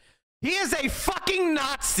saying. He is a fucking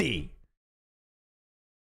Nazi.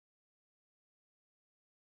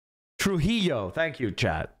 Trujillo, thank you,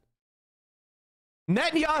 chat.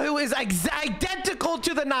 Netanyahu is identical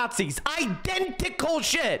to the Nazis. Identical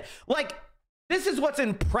shit. Like, this is what's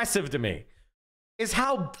impressive to me, is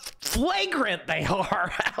how flagrant they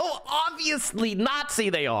are, how obviously Nazi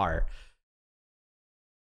they are.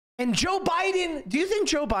 And Joe Biden, do you think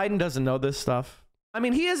Joe Biden doesn't know this stuff? I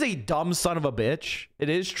mean, he is a dumb son of a bitch. It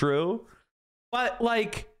is true. But,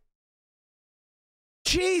 like,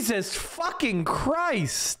 Jesus fucking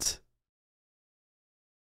Christ.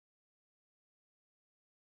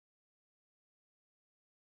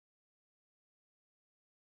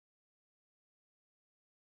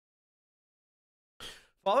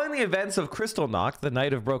 Following the events of Kristallnacht, the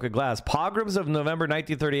night of broken glass, pogroms of November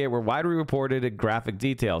 1938 were widely reported in graphic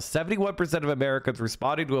detail. 71% of Americans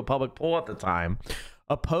responding to a public poll at the time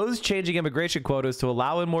opposed changing immigration quotas to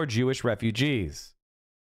allow in more Jewish refugees.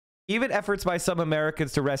 Even efforts by some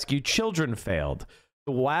Americans to rescue children failed.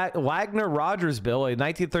 The Wagner-Rogers bill, a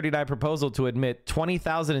 1939 proposal to admit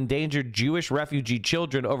 20,000 endangered Jewish refugee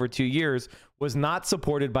children over 2 years, was not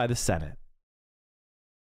supported by the Senate.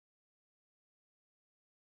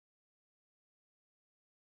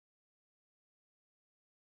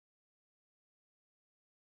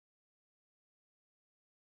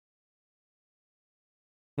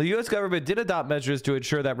 The U.S. government did adopt measures to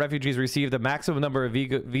ensure that refugees received the maximum number of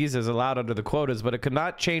visas allowed under the quotas, but it could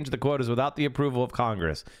not change the quotas without the approval of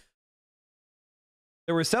Congress.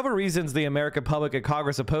 There were several reasons the American public and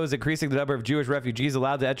Congress opposed increasing the number of Jewish refugees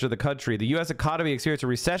allowed to enter the country. The U.S. economy experienced a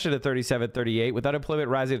recession in 37-38, with unemployment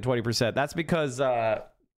rising to 20%. That's because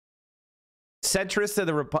centrists in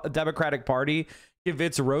the Democratic Party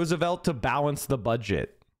convinced Roosevelt to balance the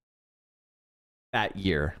budget that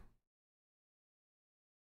year.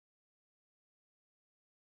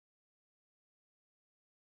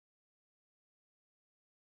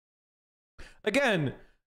 Again,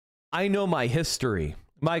 I know my history.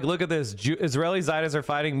 Mike, look at this. Israeli Zionists are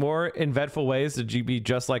finding more inventful ways to be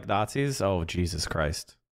just like Nazis. Oh, Jesus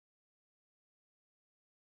Christ.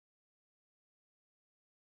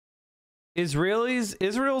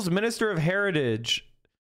 Israel's Minister of Heritage,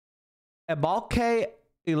 Emalke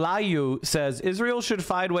Eliyahu, says Israel should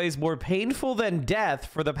find ways more painful than death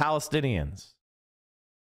for the Palestinians.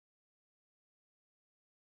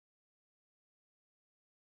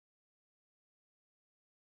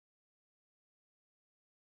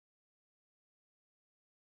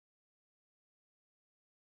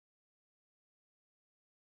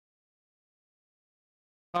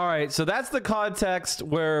 All right, so that's the context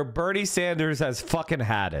where Bernie Sanders has fucking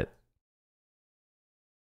had it.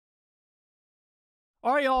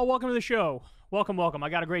 All right, y'all, welcome to the show. Welcome, welcome. I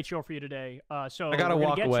got a great show for you today. So I gotta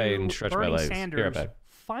walk away and stretch my legs. Bernie Sanders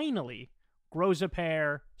finally grows a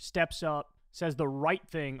pair, steps up, says the right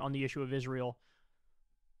thing on the issue of Israel.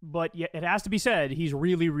 But yet it has to be said, he's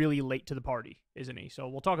really, really late to the party, isn't he? So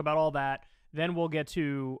we'll talk about all that. Then we'll get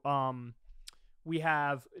to... we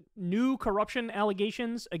have new corruption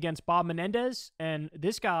allegations against Bob Menendez, and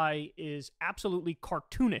this guy is absolutely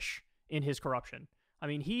cartoonish in his corruption. I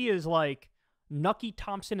mean, he is like Nucky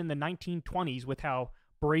Thompson in the 1920s with how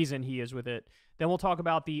brazen he is with it. Then we'll talk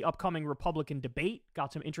about the upcoming Republican debate.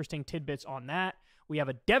 Got some interesting tidbits on that. We have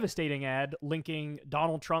a devastating ad linking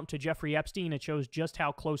Donald Trump to Jeffrey Epstein. It shows just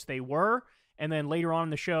how close they were. And then later on in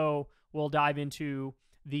the show, we'll dive into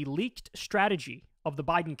the leaked strategy of the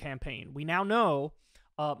Biden campaign. We now know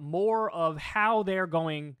more of how they're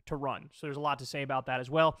going to run. So there's a lot to say about that as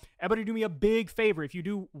well. Everybody do me a big favor. If you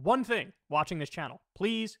do one thing watching this channel,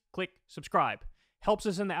 please click subscribe. Helps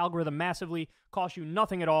us in the algorithm massively. Costs you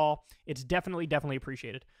nothing at all. It's definitely, definitely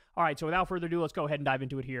appreciated. All right, so without further ado, let's go ahead and dive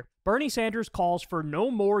into it here. Bernie Sanders calls for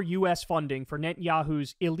no more U.S. funding for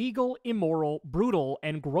Netanyahu's illegal, immoral, brutal,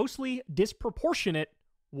 and grossly disproportionate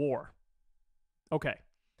war. Okay.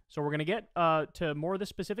 So we're going to get to more of the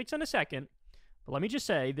specifics in a second. But let me just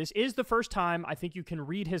say, this is the first time I think you can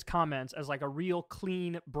read his comments as like a real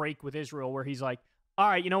clean break with Israel where he's like, all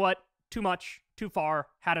right, you know what? Too much, too far,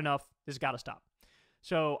 had enough. This has got to stop.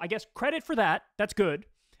 So I guess credit for that. That's good.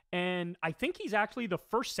 And I think he's actually the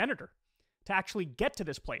first senator to actually get to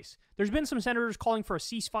this place. There's been some senators calling for a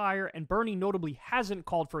ceasefire, and Bernie notably hasn't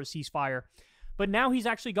called for a ceasefire. But now he's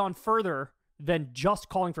actually gone further than just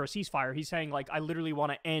calling for a ceasefire. He's saying, like, I literally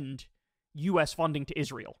want to end U.S. funding to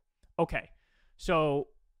Israel. Okay, so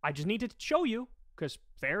I just need to show you, because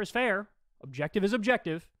fair is fair, objective is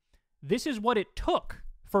objective. This is what it took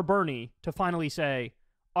for Bernie to finally say,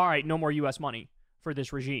 all right, no more U.S. money for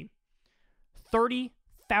this regime.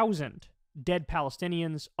 30,000 dead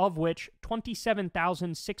Palestinians, of which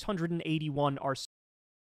 27,681 are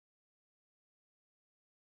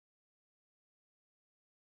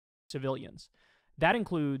civilians. That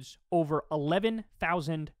includes over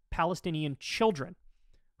 11,000 Palestinian children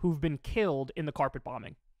who've been killed in the carpet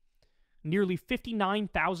bombing. Nearly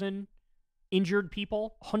 59,000 injured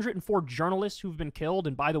people, 104 journalists who've been killed,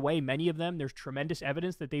 and by the way, many of them, there's tremendous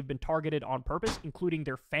evidence that they've been targeted on purpose, including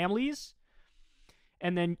their families.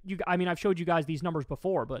 And then, I've showed you guys these numbers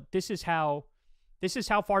before, but this is how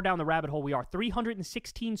far down the rabbit hole we are.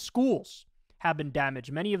 316 schools have been damaged,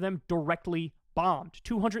 many of them directly bombed.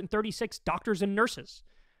 236 doctors and nurses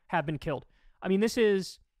have been killed. I mean,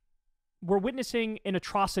 we're witnessing an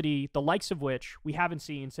atrocity, the likes of which we haven't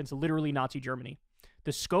seen since literally Nazi Germany.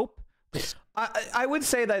 The scope. I would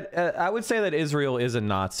say that Israel is a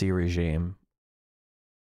Nazi regime.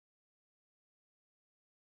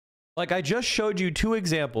 Like, I just showed you two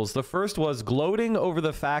examples. The first was gloating over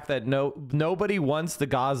the fact that nobody wants the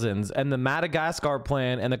Gazans, and the Madagascar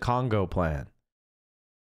plan and the Congo plan.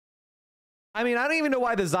 I mean, I don't even know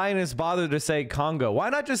why the Zionists bothered to say Congo. Why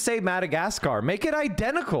not just say Madagascar? Make it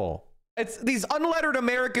identical. It's these unlettered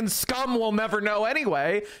American scum will never know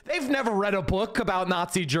anyway. They've never read a book about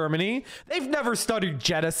Nazi Germany. They've never studied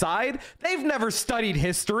genocide. They've never studied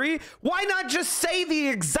history. Why not just say the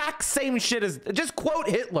exact same shit as, just quote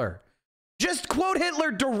Hitler. Just quote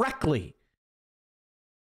Hitler directly.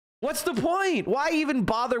 What's the point? Why even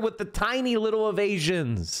bother with the tiny little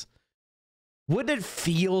evasions? Wouldn't it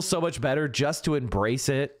feel so much better just to embrace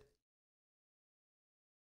it?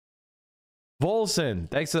 Volson,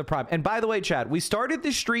 thanks for the prime. And by the way, chat, we started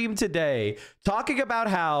the stream today talking about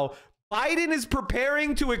how Biden is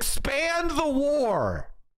preparing to expand the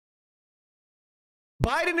war.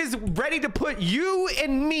 Biden is ready to put you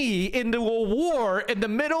and me into a war in the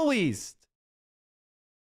Middle East.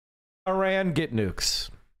 Iran, get nukes.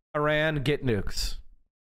 Iran, get nukes.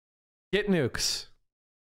 Get nukes.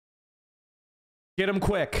 Get them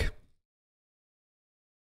quick.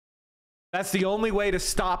 That's the only way to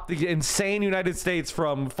stop the insane United States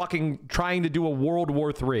from fucking trying to do a World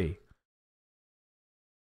War III.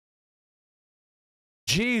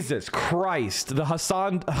 Jesus Christ, the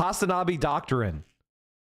Hasanabi Doctrine.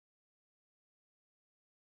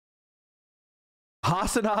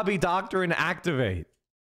 Hasanabi Doctrine activate.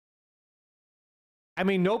 I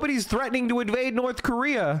mean, nobody's threatening to invade North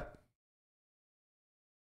Korea.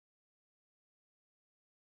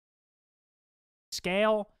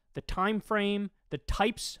 Scale, the time frame, the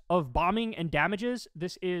types of bombing and damages,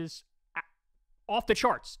 this is off the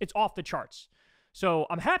charts. It's off the charts. So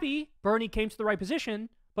I'm happy Bernie came to the right position,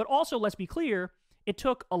 But also, let's be clear, it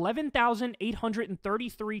took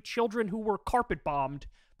 11,833 children who were carpet bombed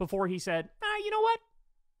before he said, you know what?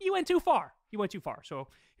 You went too far. You went too far. So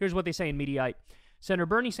here's what they say in Mediaite. Senator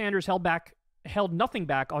Bernie Sanders held nothing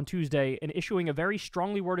back on Tuesday in issuing a very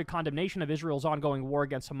strongly worded condemnation of Israel's ongoing war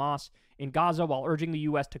against Hamas in Gaza while urging the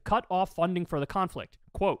U.S. to cut off funding for the conflict.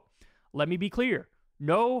 Quote, "Let me be clear.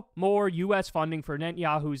 No more U.S. funding for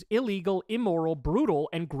Netanyahu's illegal, immoral, brutal,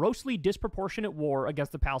 and grossly disproportionate war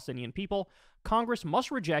against the Palestinian people. Congress must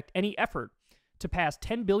reject any effort to pass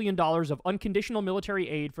 $10 billion of unconditional military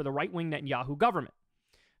aid for the right-wing Netanyahu government."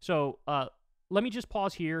 So let me just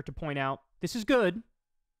pause here to point out, this is good.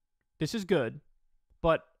 This is good.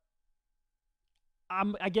 But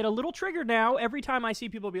I get a little triggered now every time I see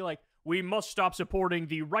people be like, we must stop supporting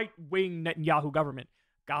the right-wing Netanyahu government.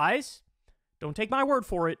 Guys, don't take my word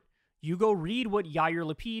for it. You go read what Yair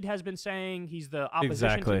Lapid has been saying. He's the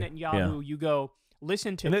opposition to Netanyahu. Yeah. You go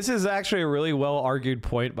listen to... And this is actually a really well-argued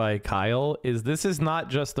point by Kyle, is this is not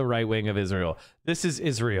just the right wing of Israel. This is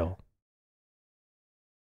Israel.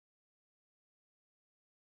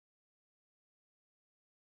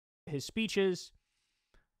 His speeches,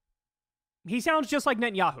 he sounds just like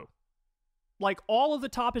Netanyahu. Like, all of the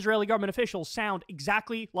top Israeli government officials sound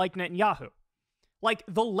exactly like Netanyahu. Like,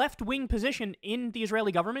 the left-wing position in the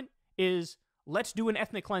Israeli government is, let's do an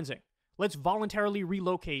ethnic cleansing. Let's voluntarily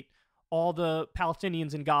relocate all the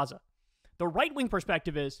Palestinians in Gaza. The right-wing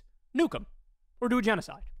perspective is, nuke them or do a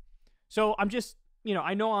genocide. So I'm just,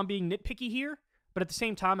 I know I'm being nitpicky here, but at the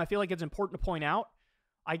same time, I feel like it's important to point out,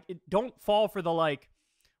 don't fall for the, like,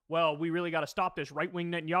 well, we really got to stop this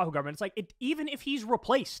right-wing Netanyahu government. It's like, even if he's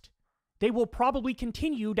replaced, they will probably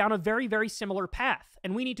continue down a very, very similar path.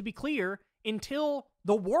 And we need to be clear, until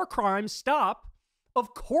the war crimes stop,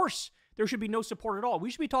 of course there should be no support at all.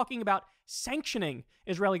 We should be talking about sanctioning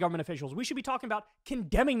Israeli government officials. We should be talking about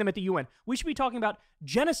condemning them at the UN. We should be talking about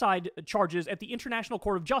genocide charges at the International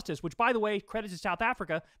Court of Justice, which, by the way, credit to South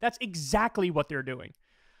Africa, that's exactly what they're doing.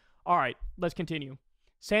 All right, let's continue.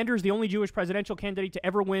 Sanders, the only Jewish presidential candidate to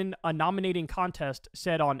ever win a nominating contest,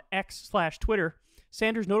 said on X/Twitter,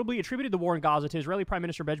 Sanders notably attributed the war in Gaza to Israeli Prime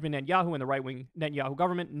Minister Benjamin Netanyahu and the right-wing Netanyahu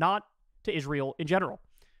government, not to Israel in general.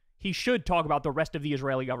 He should talk about the rest of the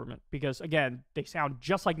Israeli government because, again, they sound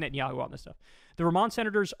just like Netanyahu on this stuff. The Vermont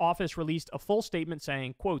senator's office released a full statement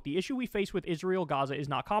saying, quote, "The issue we face with Israel-Gaza is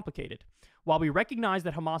not complicated. While we recognize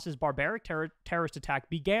that Hamas's barbaric terrorist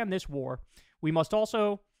attack began this war, we must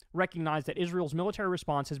also recognize that Israel's military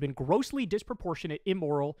response has been grossly disproportionate,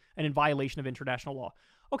 immoral, and in violation of international law."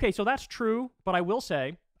 Okay, so that's true, but I will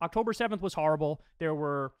say October 7th was horrible. There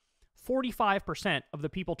were 45% of the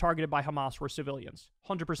people targeted by Hamas were civilians.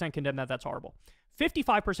 100% condemn that. That's horrible.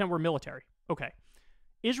 55% were military. Okay.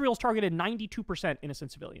 Israel's targeted 92%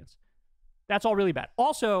 innocent civilians. That's all really bad.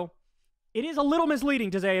 Also, it is a little misleading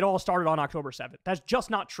to say it all started on October 7th. That's just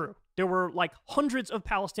not true. There were like hundreds of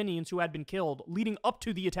Palestinians who had been killed leading up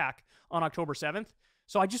to the attack on October 7th.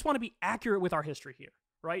 So I just want to be accurate with our history here,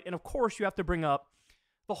 right? And of course, you have to bring up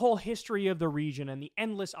the whole history of the region and the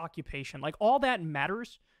endless occupation. Like, all that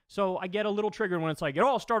matters. So I get a little triggered when it's like, it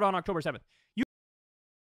all started on October 7th.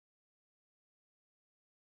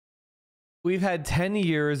 We've had 10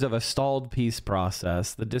 years of a stalled peace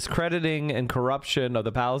process, the discrediting and corruption of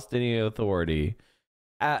the Palestinian Authority,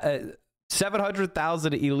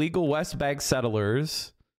 700,000 illegal West Bank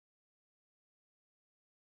settlers,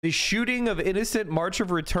 the shooting of innocent March of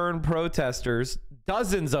Return protesters,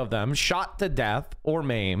 dozens of them shot to death or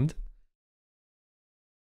maimed.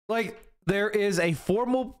 Like, there is a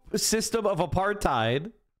formal system of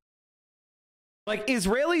apartheid. Like,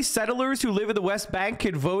 Israeli settlers who live in the West Bank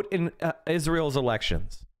can vote in Israel's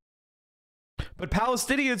elections. But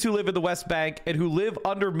Palestinians who live in the West Bank and who live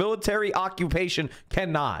under military occupation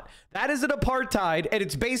cannot. That is an apartheid, and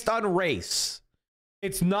it's based on race.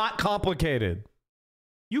 It's not complicated.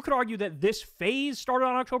 You could argue that this phase started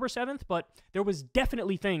on October 7th, but there was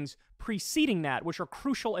definitely things preceding that, which are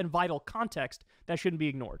crucial and vital context that shouldn't be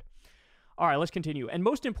ignored. All right, let's continue. And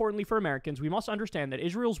most importantly for Americans, we must understand that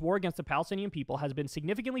Israel's war against the Palestinian people has been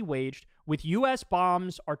significantly waged with U.S.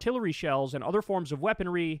 bombs, artillery shells, and other forms of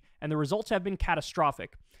weaponry, and the results have been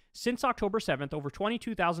catastrophic. Since October 7th, over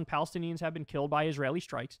 22,000 Palestinians have been killed by Israeli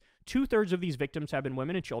strikes. 2/3 of these victims have been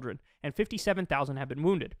women and children, and 57,000 have been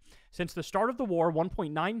wounded. Since the start of the war,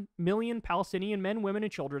 1.9 million Palestinian men, women,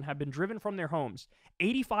 and children have been driven from their homes.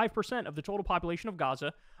 85% of the total population of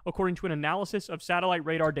Gaza, according to an analysis of satellite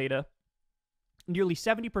radar data. Nearly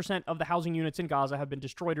 70% of the housing units in Gaza have been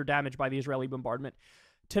destroyed or damaged by the Israeli bombardment.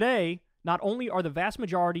 Today, not only are the vast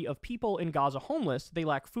majority of people in Gaza homeless, they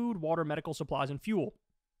lack food, water, medical supplies, and fuel.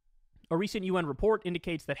 A recent UN report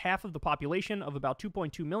indicates that half of the population of about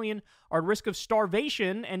 2.2 million are at risk of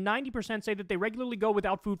starvation, and 90% say that they regularly go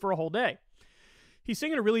without food for a whole day. He's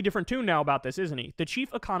singing a really different tune now about this, isn't he? The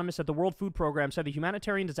chief economist at the World Food Program said the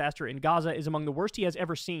humanitarian disaster in Gaza is among the worst he has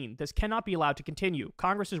ever seen. This cannot be allowed to continue.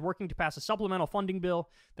 Congress is working to pass a supplemental funding bill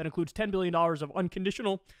that includes $10 billion of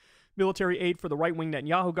unconditional military aid for the right-wing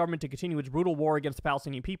Netanyahu government to continue its brutal war against the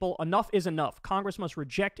Palestinian people. Enough is enough. Congress must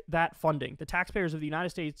reject that funding. The taxpayers of the United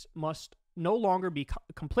States must no longer be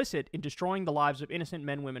complicit in destroying the lives of innocent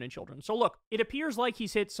men, women, and children. So look, it appears like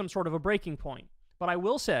he's hit some sort of a breaking point. But I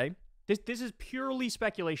will say, this is purely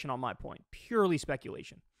speculation on my point. Purely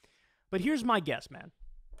speculation. But here's my guess, man.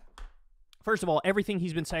 First of all, everything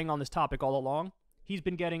he's been saying on this topic all along, he's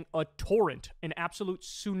been getting a torrent, an absolute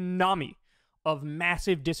tsunami of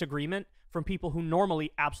massive disagreement from people who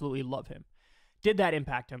normally absolutely love him. Did that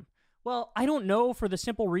impact him? Well, I don't know, for the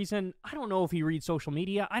simple reason, I don't know if he reads social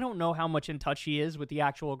media. I don't know how much in touch he is with the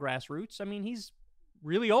actual grassroots. I mean, he's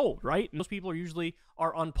really old, right? Most people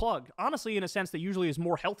are unplugged. Honestly, in a sense that usually is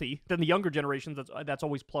more healthy than the younger generation that's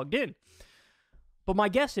always plugged in. But my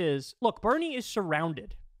guess is, look, Bernie is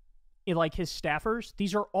surrounded in, like, his staffers.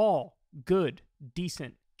 These are all good,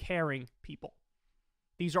 decent, caring people.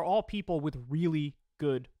 These are all people with really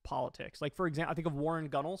good politics. Like, for example, I think of Warren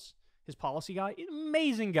Gunnels, his policy guy,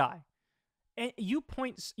 amazing guy. And you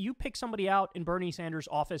pick somebody out in Bernie Sanders'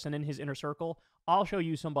 office and in his inner circle, I'll show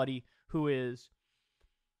you somebody who is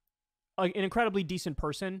an incredibly decent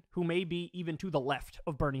person who may be even to the left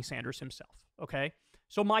of Bernie Sanders himself, okay?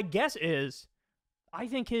 So my guess is, I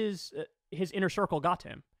think his inner circle got to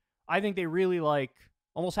him. I think they really, like,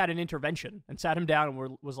 almost had an intervention and sat him down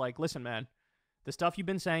and was like, listen, man, the stuff you've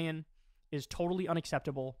been saying is totally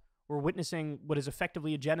unacceptable. We're witnessing what is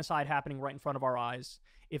effectively a genocide happening right in front of our eyes.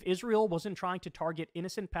 If Israel wasn't trying to target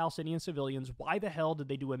innocent Palestinian civilians, why the hell did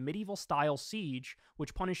they do a medieval-style siege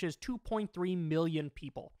which punishes 2.3 million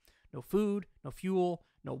people? No food, no fuel,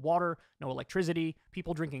 no water, no electricity,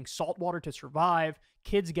 people drinking salt water to survive,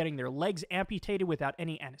 kids getting their legs amputated without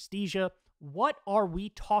any anesthesia. What are we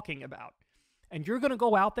talking about? And you're going to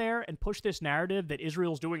go out there and push this narrative that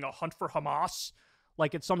Israel's doing a hunt for Hamas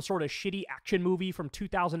like it's some sort of shitty action movie from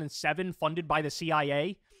 2007 funded by the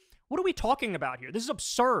CIA? What are we talking about here? This is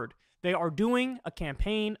absurd. They are doing a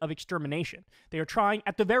campaign of extermination. They are trying,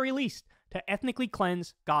 at the very least, to ethnically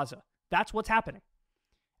cleanse Gaza. That's what's happening.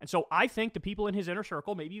 And so I think the people in his inner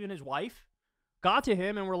circle, maybe even his wife, got to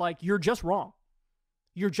him and were like, you're just wrong.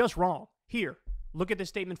 You're just wrong. Here, look at this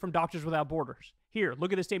statement from Doctors Without Borders. Here,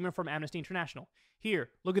 look at this statement from Amnesty International. Here,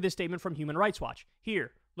 look at this statement from Human Rights Watch.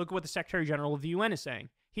 Here, look at what the Secretary General of the UN is saying.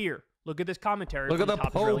 Here, look at this commentary from the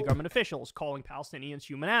top Israeli government officials calling Palestinians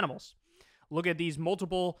human animals. Look at these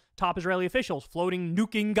multiple top Israeli officials floating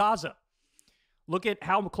nuking Gaza. Look at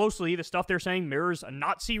how closely the stuff they're saying mirrors a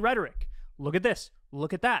Nazi rhetoric. Look at this.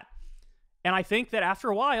 Look at that. And I think that after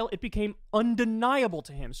a while, it became undeniable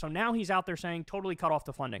to him. So now he's out there saying, totally cut off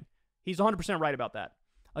the funding. He's 100% right about that.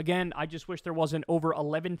 Again, I just wish there wasn't over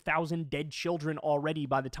 11,000 dead children already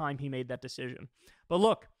by the time he made that decision. But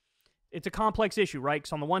look, it's a complex issue, right?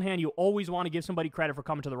 Because on the one hand, you always want to give somebody credit for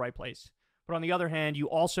coming to the right place. But on the other hand, you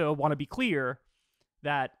also want to be clear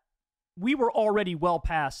that we were already well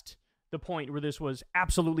past the point where this was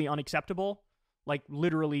absolutely unacceptable, like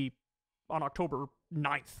literally on October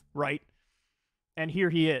 9th, right? And here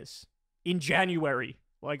he is in January.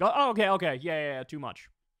 Like, oh, okay, yeah, too much.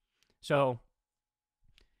 So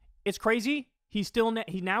it's crazy. He's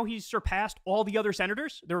surpassed all the other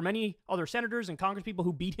senators. There were many other senators and congresspeople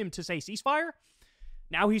who beat him to say ceasefire.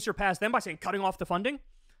 Now he surpassed them by saying cutting off the funding.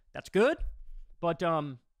 That's good. But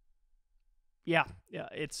yeah,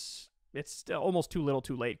 it's almost too little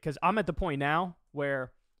too late, because I'm at the point now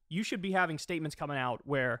where you should be having statements coming out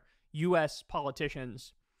where U.S.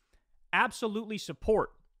 politicians absolutely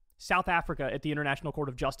support South Africa at the International Court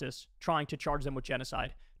of Justice trying to charge them with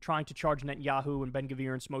genocide, trying to charge Netanyahu and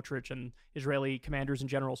Ben-Gvir and Smotrich and Israeli commanders and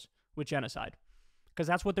generals with genocide, because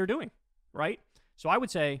that's what they're doing, right? So I would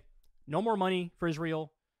say no more money for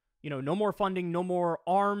Israel, no more funding, no more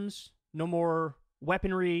arms, no more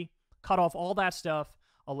weaponry, cut off all that stuff,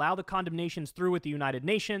 allow the condemnations through with the United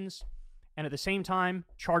Nations, and at the same time,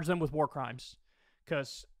 charge them with war crimes.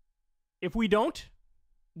 Because if we don't,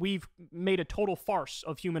 we've made a total farce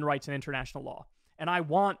of human rights and international law. And I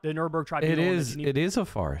want the Nuremberg Tribunal. It is a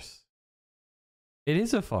farce. It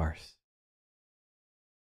is a farce.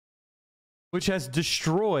 Which has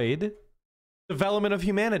destroyed development of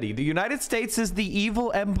humanity. The United States is the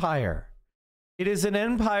evil empire. It is an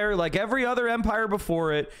empire like every other empire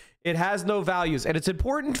before it. It has no values. And it's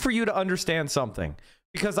important for you to understand something.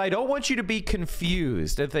 Because I don't want you to be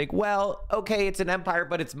confused and think, well, okay, it's an empire,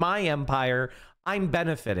 but it's my empire. I'm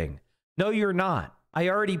benefiting. No, you're not. I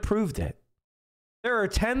already proved it. There are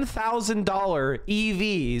 $10,000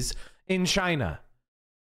 EVs in China.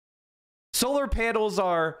 Solar panels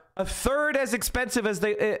are a third as expensive as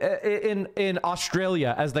they in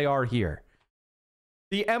Australia as they are here.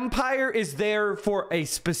 The empire is there for a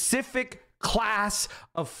specific class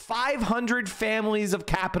of 500 families of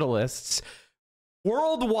capitalists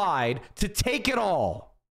worldwide to take it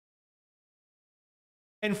all.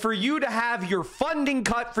 And for you to have your funding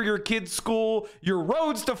cut for your kids' school, your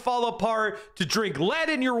roads to fall apart, to drink lead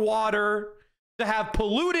in your water, to have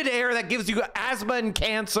polluted air that gives you asthma and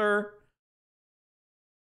cancer,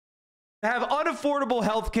 to have unaffordable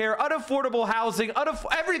health care, unaffordable housing,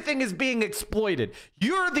 everything is being exploited.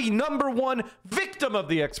 You're the number one victim of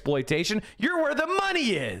the exploitation. You're where the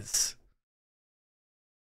money is.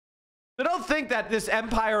 So don't think that this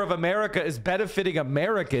empire of America is benefiting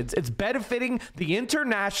Americans. It's benefiting the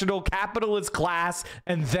international capitalist class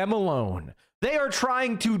and them alone. They are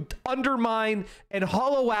trying to undermine and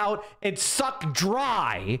hollow out and suck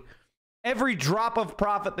dry every drop of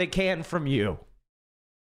profit they can from you.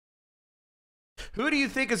 Who do you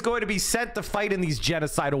think is going to be sent to fight in these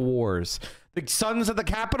genocidal wars? The sons of the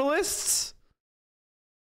capitalists?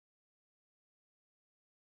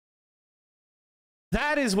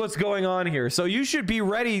 That is what's going on here. So you should be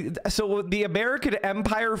ready. So the American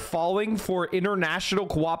empire falling for international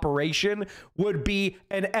cooperation would be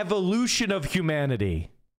an evolution of humanity.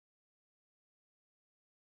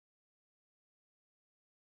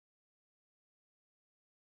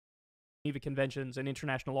 Geneva Conventions and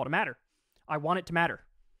international law to matter. I want it to matter.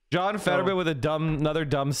 John Fetterman with another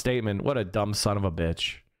dumb statement. What a dumb son of a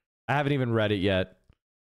bitch. I haven't even read it yet.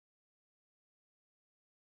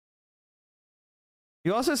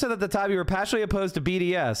 You also said at the time you were passionately opposed to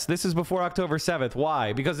BDS. This is before October 7th.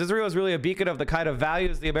 Why? Because Israel is really a beacon of the kind of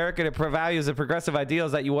values, the American values and progressive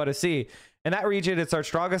ideals that you want to see. In that region, it's our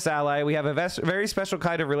strongest ally. We have a very special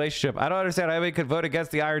kind of relationship. I don't understand how anybody could vote against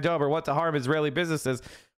the Iron Dome or want to harm Israeli businesses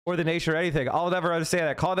or the nation or anything. I'll never understand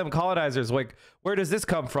that. Call them colonizers. Like, where does this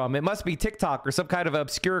come from? It must be TikTok or some kind of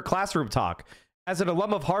obscure classroom talk. As an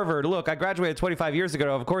alum of Harvard, look, I graduated 25 years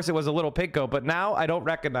ago. Of course, it was a little pinko, but now I don't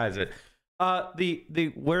recognize it.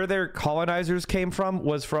 Where their colonizers came from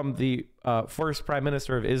was from the first prime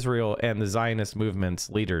minister of Israel and the Zionist movement's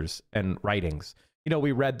leaders and writings. You know,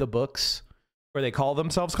 we read the books where they call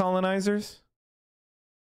themselves colonizers.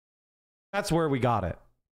 That's where we got it.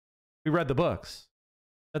 We read the books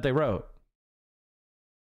that they wrote.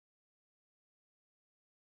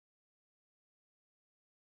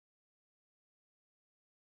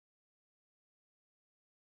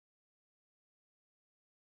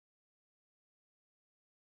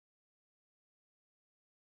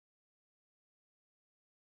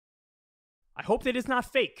 I hope that it's not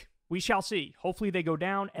fake. We shall see. Hopefully they go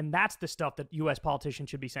down, and that's the stuff that U.S. politicians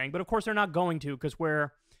should be saying. But of course they're not going to, because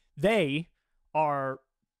where they are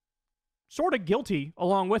sort of guilty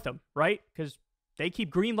along with them, right? Because they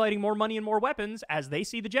keep greenlighting more money and more weapons as they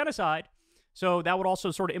see the genocide. So that would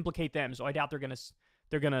also sort of implicate them. So I doubt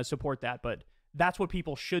they're gonna support that. But that's what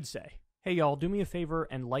people should say. Hey y'all, do me a favor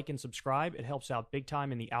and like and subscribe. It helps out big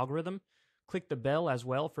time in the algorithm. Click the bell as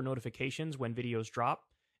well for notifications when videos drop.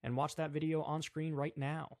 And watch that video on screen right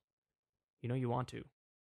now. You know you want to.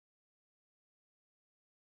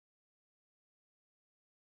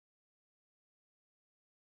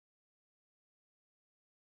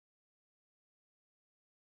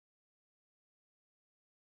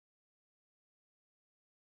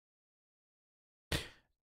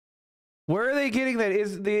 Where are they getting that?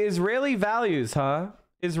 Is the Israeli values, huh?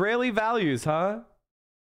 Israeli values, huh?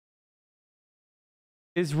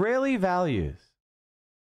 Israeli values.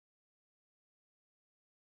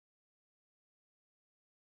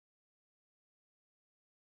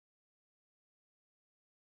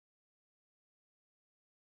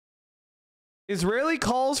 Israeli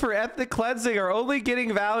calls for ethnic cleansing are only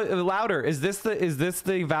getting louder. Is this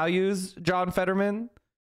the values, John Fetterman?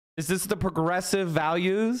 Is this the progressive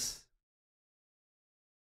values?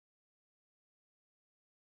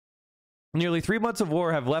 Nearly 3 months of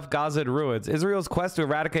war have left Gaza in ruins. Israel's quest to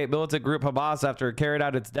eradicate militant group Hamas after it carried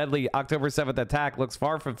out its deadly October 7th attack looks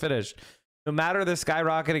far from finished. No matter the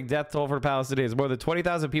skyrocketing death toll for Palestinians, more than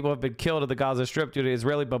 20,000 people have been killed in the Gaza Strip due to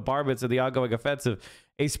Israeli bombardments and the ongoing offensive.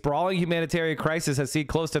 A sprawling humanitarian crisis has seen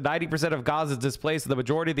close to 90% of Gaza displaced, and the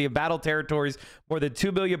majority of the embattled territories, more than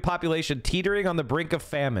 2 million population, teetering on the brink of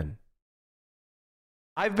famine.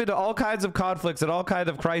 I've been to all kinds of conflicts and all kinds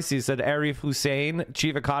of crises, said Arif Hussein,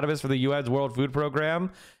 chief economist for the UN's World Food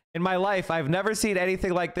Program. In my life, I've never seen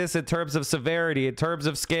anything like this in terms of severity, in terms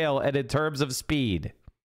of scale, and in terms of speed.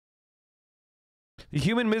 The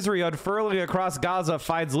human misery unfurling across Gaza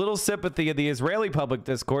finds little sympathy in the Israeli public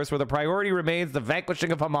discourse, where the priority remains the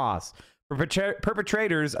vanquishing of Hamas,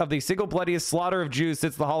 perpetrators of the single bloodiest slaughter of Jews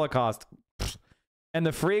since the Holocaust, and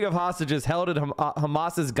the freeing of hostages held in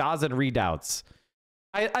Hamas's Gazan redoubts.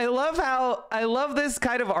 I love this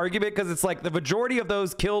kind of argument because it's like the majority of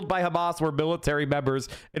those killed by Hamas were military members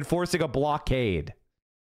enforcing a blockade.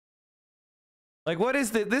 Like, what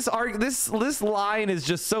is this line is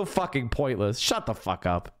just so fucking pointless. Shut the fuck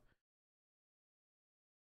up.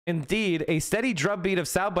 Indeed, a steady drumbeat of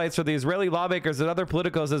soundbites from the Israeli lawmakers and other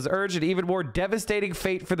politicos has urged an even more devastating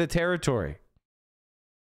fate for the territory.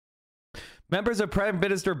 Members of Prime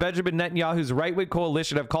Minister Benjamin Netanyahu's right-wing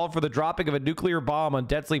coalition have called for the dropping of a nuclear bomb on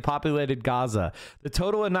densely populated Gaza, the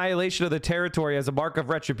total annihilation of the territory as a mark of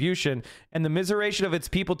retribution, and the miseration of its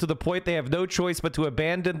people to the point they have no choice but to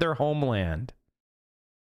abandon their homeland.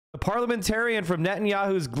 The parliamentarian from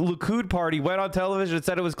Netanyahu's Likud party went on television and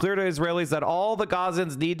said it was clear to Israelis that all the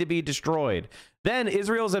Gazans need to be destroyed. Then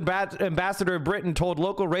Israel's ambassador in Britain told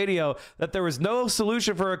local radio that there was no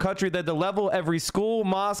solution for a country than to level every school,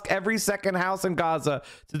 mosque, every second house in Gaza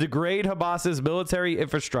to degrade Hamas's military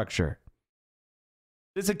infrastructure.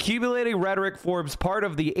 This accumulating rhetoric forms part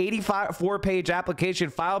of the 84-page application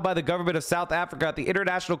filed by the government of South Africa at the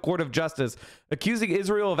International Court of Justice, accusing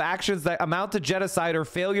Israel of actions that amount to genocide or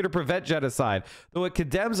failure to prevent genocide. Though it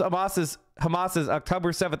condemns Hamas's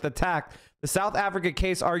October 7th attack, the South African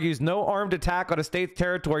case argues no armed attack on a state's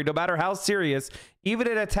territory, no matter how serious, even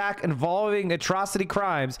an attack involving atrocity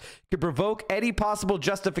crimes, could provoke any possible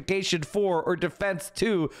justification for or defense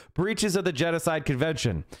to breaches of the Genocide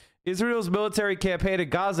Convention. Israel's military campaign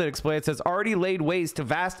in Gaza, it explains, has already laid waste to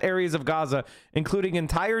vast areas of Gaza, including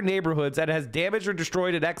entire neighborhoods, and has damaged or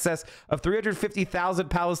destroyed in excess of 350,000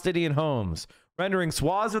 Palestinian homes, rendering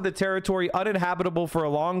swaths of the territory uninhabitable for a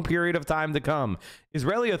long period of time to come.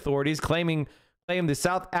 Israeli authorities claim the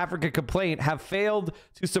South African complaint have failed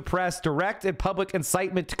to suppress direct and public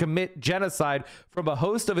incitement to commit genocide from a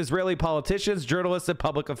host of Israeli politicians, journalists, and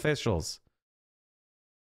public officials.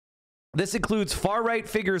 This includes far-right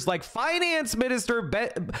figures like Finance Minister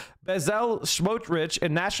Bezalel Smotrich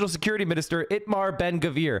and National Security Minister Itamar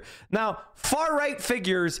Ben-Gvir. Now, far-right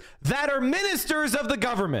figures that are ministers of the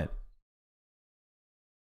government.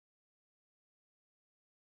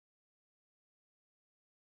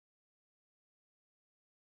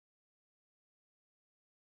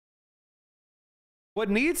 What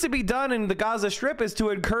needs to be done in the Gaza Strip is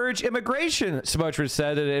to encourage immigration, Smotrich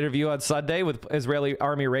said in an interview on Sunday with Israeli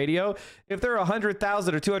Army Radio. If there are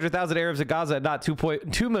 100,000 or 200,000 Arabs in Gaza and not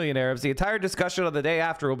 2.2 million Arabs, the entire discussion on the day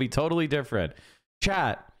after will be totally different.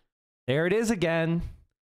 Chat, there it is again.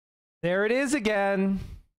 There it is again.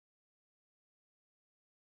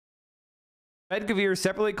 Ben-Gvir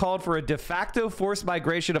separately called for a de facto forced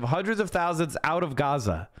migration of hundreds of thousands out of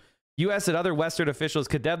Gaza. U.S. and other Western officials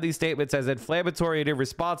condemned these statements as inflammatory and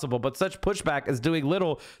irresponsible, but such pushback is doing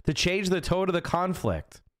little to change the tone of the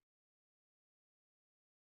conflict.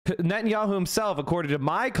 Netanyahu himself, according to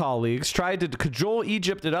my colleagues, tried to cajole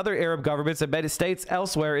Egypt and other Arab governments and many states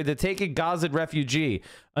elsewhere into taking Gazan refugee,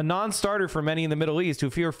 a non-starter for many in the Middle East who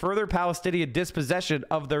fear further Palestinian dispossession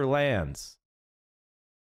of their lands.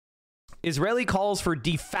 Israeli calls for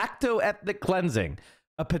de facto ethnic cleansing.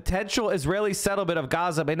 A potential Israeli settlement of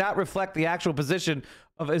Gaza may not reflect the actual position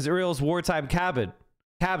of Israel's wartime cabinet.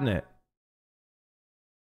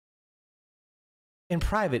 In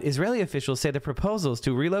private, Israeli officials say the proposals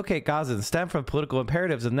to relocate Gaza stem from political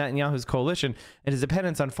imperatives of Netanyahu's coalition and his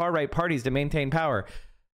dependence on far-right parties to maintain power.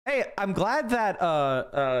 Hey, I'm glad that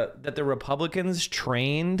that the Republicans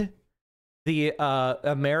trained the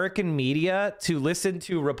American media to listen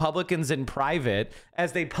to Republicans in private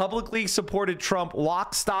as they publicly supported Trump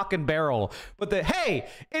lock, stock, and barrel. But hey,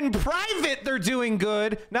 in private, they're doing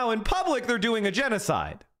good. Now in public, they're doing a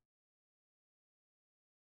genocide.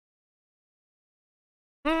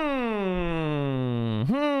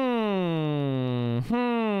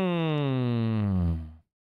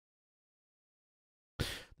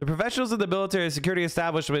 The professionals of the military and security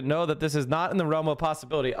establishment know that this is not in the realm of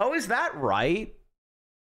possibility. Oh, is that right?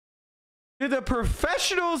 Do the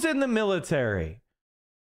professionals in the military?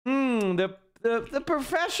 The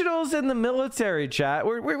professionals in the military, chat.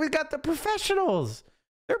 We got the professionals.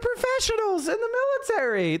 They're professionals in the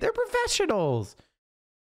military. They're professionals.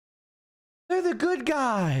 They're the good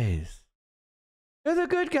guys. They're the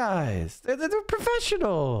good guys. They're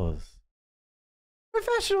professionals.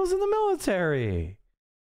 Professionals in the military.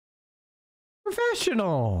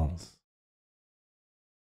 Professionals.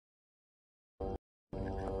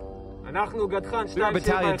 We are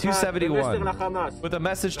Battalion 271 with a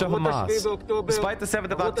message to Hamas. Despite the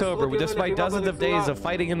 7th of October, despite dozens of days of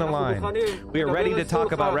fighting in the line, we are ready to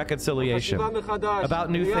talk about reconciliation, about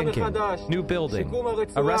new thinking, new building,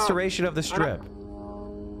 a restoration of the Strip.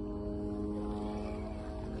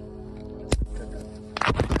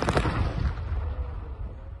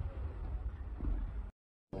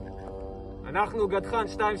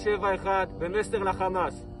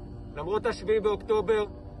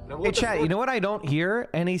 Hey chat, you know what I don't hear?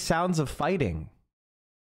 Any sounds of fighting.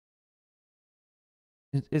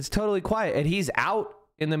 It's totally quiet, and he's out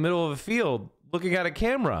in the middle of a field looking at a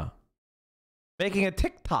camera, making a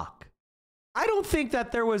TikTok. I don't think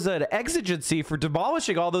that there was an exigency for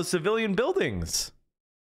demolishing all those civilian buildings.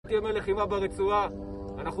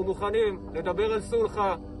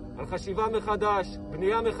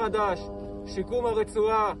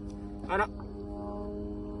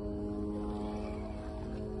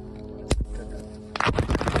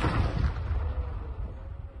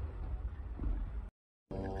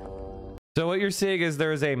 So what you're seeing is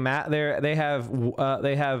there's a they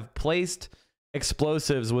have placed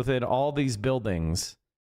explosives within all these buildings.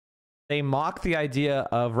 They mock the idea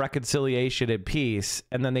of reconciliation and peace,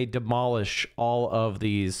 and then they demolish all of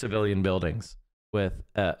these civilian buildings with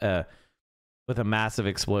a massive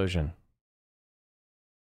explosion.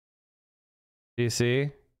 Do you see?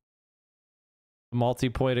 A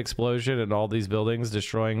multi-point explosion in all these buildings,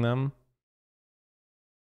 destroying them.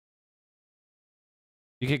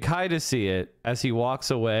 You can kind of see it as he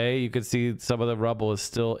walks away. You can see some of the rubble is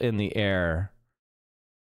still in the air.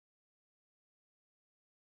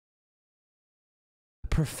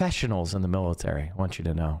 Professionals in the military, I want you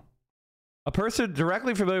to know. A person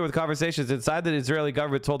directly familiar with conversations inside the Israeli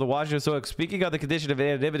government told the Washington Post, speaking of the condition of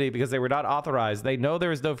anonymity because they were not authorized, they know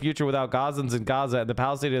there is no future without Gazans in Gaza, and the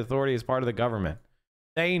Palestinian Authority is part of the government.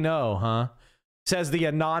 They know, huh? Says the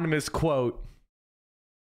anonymous quote.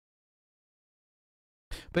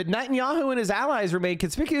 But Netanyahu and his allies remain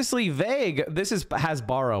conspicuously vague. This is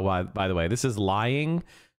Hasbara, by the way. This is lying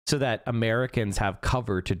so that Americans have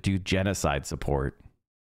cover to do genocide support.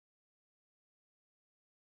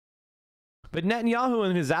 But Netanyahu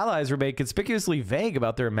and his allies remain conspicuously vague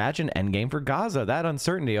about their imagined endgame for Gaza. That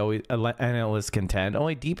uncertainty, always, analysts contend,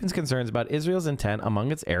 only deepens concerns about Israel's intent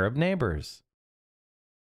among its Arab neighbors,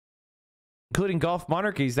 including Gulf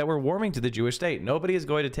monarchies that were warming to the Jewish state. Nobody is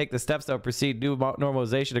going to take the steps that will precede new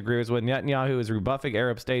normalization agreements when Netanyahu is rebuffing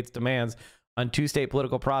Arab states' demands on two-state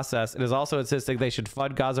political process. It is also insisting they should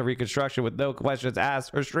fund Gaza reconstruction with no questions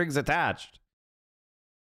asked or strings attached.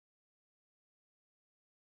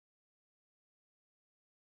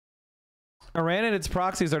 Iran and its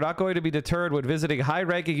proxies are not going to be deterred when visiting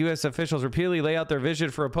high-ranking U.S. officials repeatedly lay out their vision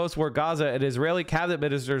for a post-war Gaza, and Israeli cabinet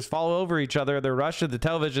ministers fall over each other in their rush to the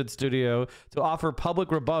television studio to offer public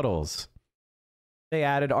rebuttals. They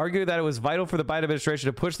added, arguing that it was vital for the Biden administration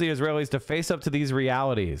to push the Israelis to face up to these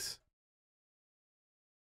realities.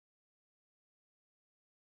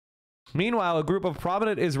 Meanwhile, a group of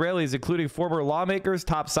prominent Israelis, including former lawmakers,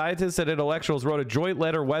 top scientists, and intellectuals, wrote a joint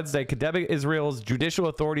letter Wednesday condemning Israel's judicial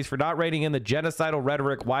authorities for not reining in the genocidal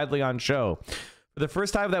rhetoric widely on show. For the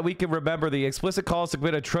first time that we can remember, the explicit calls to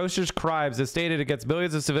commit atrocious crimes as stated against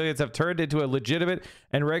millions of civilians have turned into a legitimate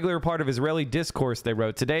and regular part of Israeli discourse, they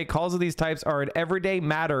wrote. Today, calls of these types are an everyday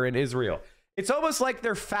matter in Israel. It's almost like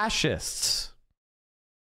they're fascists.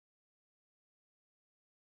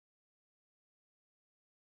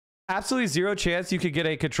 Absolutely zero chance you could get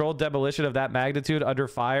a controlled demolition of that magnitude under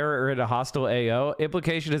fire or in a hostile AO.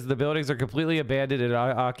 Implication is the buildings are completely abandoned and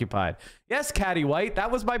unoccupied. Yes, Caddy White, that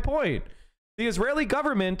was my point. The Israeli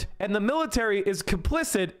government and the military is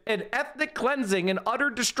complicit in ethnic cleansing and utter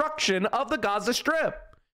destruction of the Gaza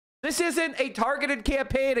Strip. This isn't a targeted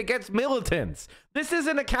campaign against militants. This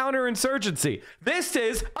isn't a counterinsurgency. This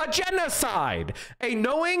is a genocide, a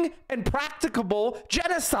knowing and practicable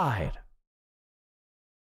genocide.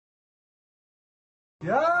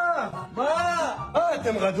 יא, מה?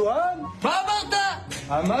 אתם רדואן? מה אמרת?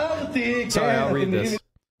 אמרתי, Sorry, I'll read this.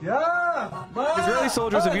 Israeli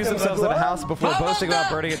soldiers abuse themselves in a house before boasting about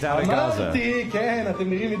burning it down in Gaza. כן, אתם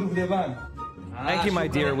נראים מדובדבן. Thank you, my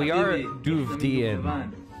dear. We are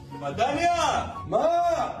Duvdian.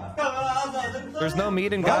 There's no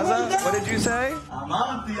meat in Gaza? What did you say?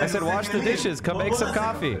 I said wash the dishes. Come make some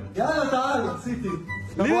coffee.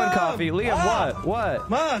 Come on, coffee. Liam, what?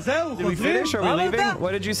 Did we finish? Are we leaving?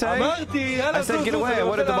 What did you say? I said get away. I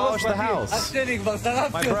want to demolish the house.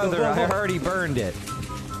 My brother, I already burned it.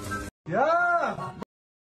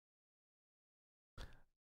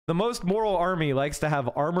 The most moral army likes to have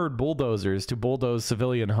armored bulldozers to bulldoze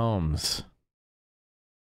civilian homes.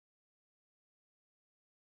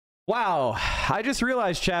 Wow, I just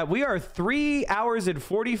realized, chat, we are 3 hours and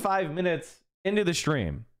 45 minutes into the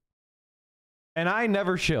stream. And I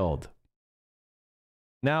never chilled.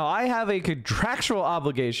 Now, I have a contractual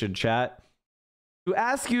obligation, chat, to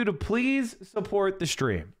ask you to please support the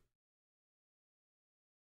stream.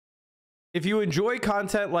 If you enjoy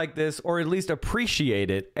content like this, or at least appreciate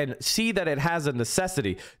it and see that it has a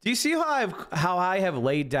necessity. Do you see how I have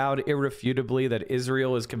laid down irrefutably that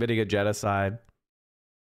Israel is committing a genocide?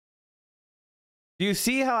 Do you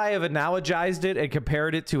see how I have analogized it and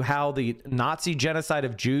compared it to how the Nazi genocide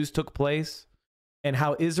of Jews took place? And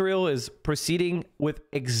how Israel is proceeding with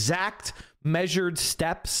exact measured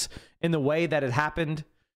steps in the way that it happened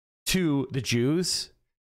to the Jews?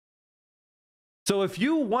 So if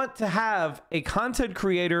you want to have a content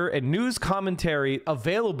creator and news commentary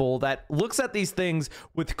available that looks at these things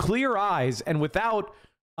with clear eyes and without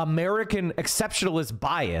American exceptionalist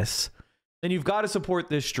bias, then you've got to support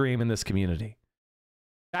this stream and this community.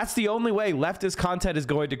 That's the only way leftist content is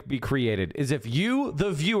going to be created, is if you,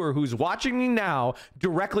 the viewer who's watching me now,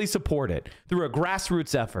 directly support it through a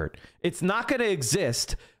grassroots effort. It's not going to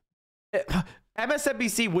exist.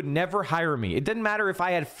 MSNBC would never hire me. It didn't matter if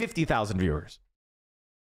I had 50,000 viewers.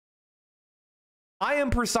 I am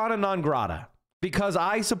persona non grata because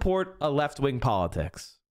I support a left-wing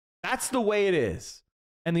politics. That's the way it is.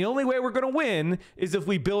 And the only way we're going to win is if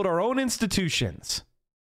we build our own institutions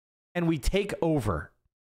and we take over.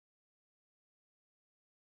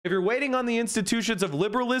 If you're waiting on the institutions of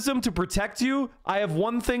liberalism to protect you, I have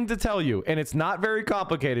one thing to tell you, and it's not very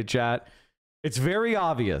complicated, chat. It's very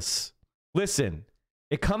obvious. Listen,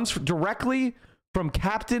 it comes directly from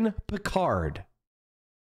Captain Picard.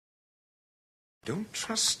 Don't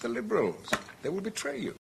trust the liberals. They will betray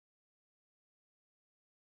you.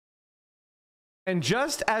 And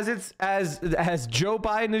just as as Joe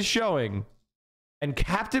Biden is showing, and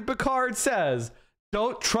Captain Picard says,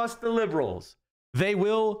 don't trust the liberals. They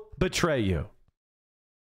will betray you.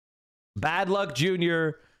 Bad Luck Jr.,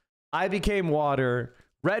 I Became Water,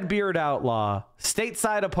 Redbeard Outlaw,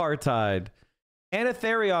 Stateside Apartheid, Anna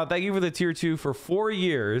Therion, thank you for the tier 2 for 4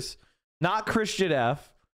 years. Not Christian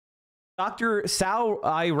F. Dr. Sal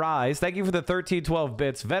I Rise, thank you for the 1312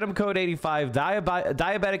 bits. Venom Code 85,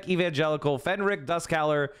 Diabetic Evangelical, Fenric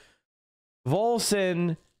Duskhaller,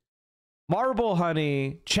 Volson, Marble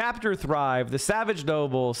Honey, Chapter Thrive, The Savage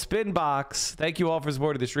Noble, Spinbox. Thank you all for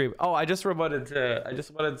supporting the stream. Oh, I just wanted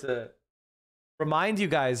to remind you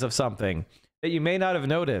guys of something that you may not have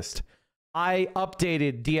noticed. I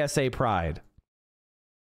updated DSA Pride.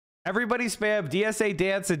 Everybody spam DSA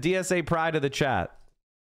Dance and DSA Pride in the chat.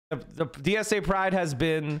 The DSA Pride has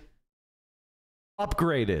been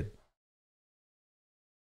upgraded.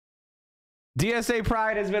 DSA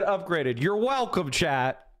Pride has been upgraded. You're welcome,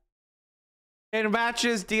 chat. In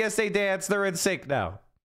matches, DSA Dance, they're in sync now.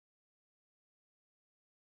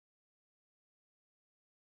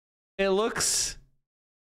 It looks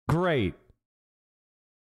great.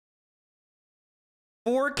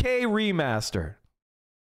 4K remaster.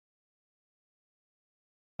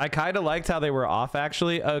 I kind of liked how they were off,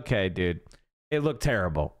 actually. Okay, dude. It looked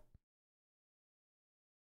terrible.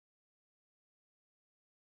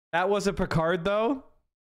 That wasn't Picard, though?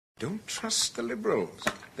 Don't trust the liberals.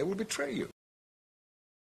 They will betray you.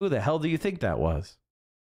 Who the hell do you think that was?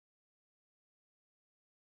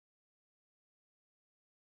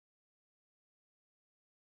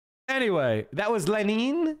 Anyway, that was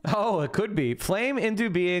Lenin. Oh, it could be. Flame into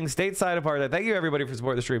being, Stateside Apart. Thank you, everybody, for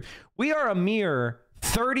supporting the stream. We are a mere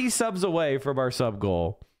 30 subs away from our sub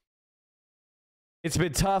goal. It's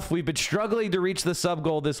been tough. We've been struggling to reach the sub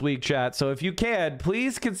goal this week, chat. So if you can,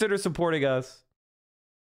 please consider supporting us.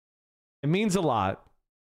 It means a lot.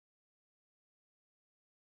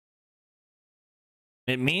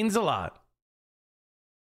 It means a lot.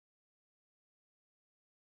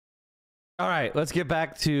 All right, let's get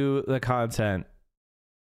back to the content.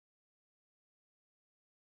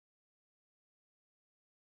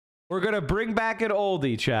 We're going to bring back an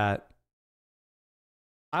oldie, chat.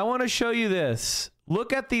 I want to show you this.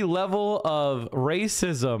 Look at the level of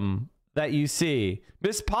racism that you see.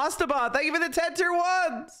 Miss Pastabot, thank you for the 10 tier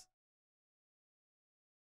 1s.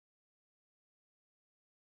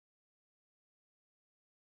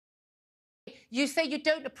 You say you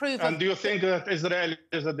don't approve And of... do you think that Israel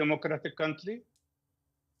is a democratic country?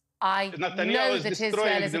 I Netanyahu know is that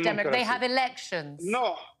destroying Israel is a democracy. They democracy. have elections.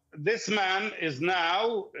 No, this man is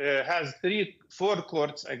now has 4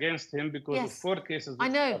 courts against him because of Yes. 4 cases of I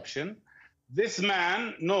know. corruption. This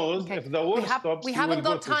man knows if the war stops, we haven't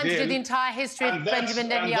got time to do the entire history of Benjamin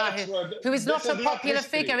Netanyahu, who is not a popular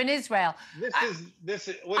figure in Israel.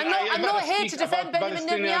 I'm not here to defend Benjamin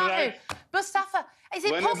Netanyahu. Mustafa, is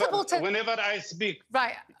it possible to... Whenever I speak...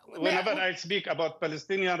 Right. Whenever I speak about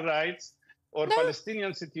Palestinian rights or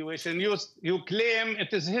Palestinian situation, you claim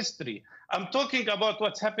it is history. I'm talking about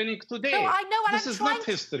what's happening today. No, I know, and this is not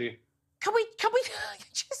history. Can we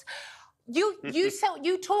just...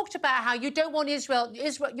 You talked about how you don't want Israel.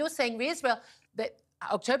 You're saying Israel, that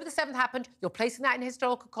October the 7th happened. You're placing that in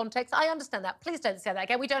historical context. I understand that. Please don't say that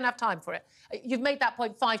again. We don't have time for it. You've made that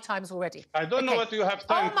point 5 times already. I don't know what you have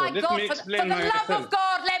time for. Oh my God! For the love of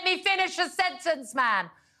God, let me finish a sentence, man.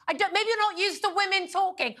 Maybe you're not used to women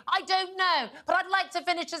talking. I don't know, but I'd like to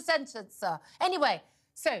finish a sentence, sir. Anyway.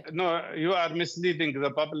 So, no, you are misleading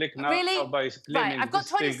the public now by claiming I've got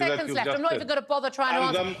 20 seconds left. I'm not even going to bother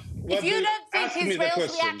trying to answer. If you don't think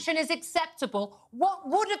Israel's reaction is acceptable, what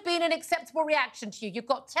would have been an acceptable reaction to you? You've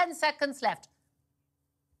got 10 seconds left.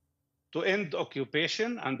 To end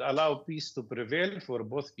occupation and allow peace to prevail for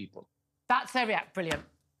both people. That's their reaction. Brilliant.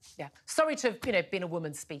 Yeah. Sorry to have been a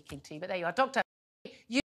woman speaking to you, but there you are, Doctor.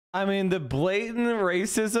 I mean, the blatant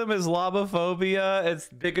racism, Islamophobia, it's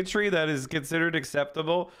bigotry that is considered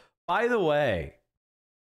acceptable. By the way,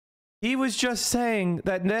 he was just saying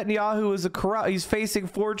that Netanyahu is he's facing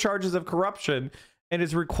 4 charges of corruption and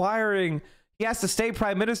is requiring he has to stay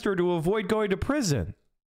prime minister to avoid going to prison.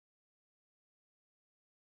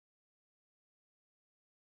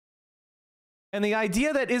 And the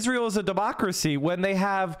idea that Israel is a democracy when they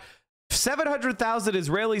have 700,000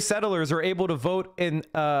 Israeli settlers are able to vote in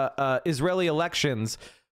Israeli elections,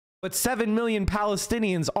 but 7 million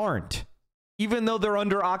Palestinians aren't, even though they're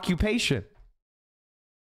under occupation.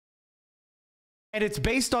 And it's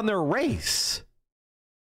based on their race.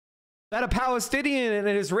 That a Palestinian and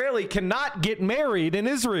an Israeli cannot get married in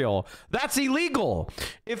Israel. That's illegal.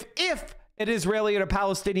 If an Israeli and a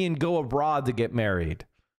Palestinian go abroad to get married,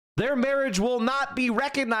 their marriage will not be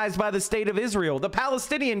recognized by the state of Israel. The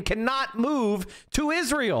Palestinian cannot move to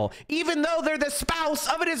Israel, even though they're the spouse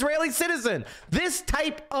of an Israeli citizen. This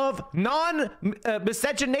type of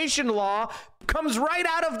non-miscegenation law comes right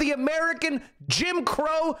out of the American Jim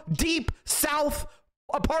Crow Deep South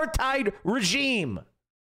apartheid regime.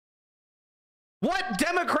 What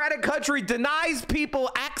democratic country denies people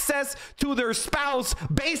access to their spouse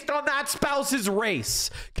based on that spouse's race?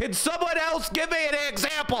 Can someone else give me an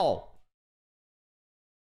example?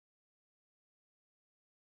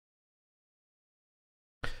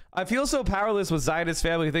 I feel so powerless with Zionist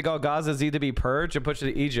family who think all Gazans need to be purged and pushed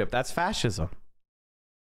to Egypt. That's fascism.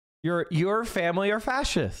 Your family are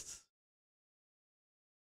fascists.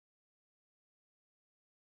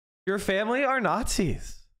 Your family are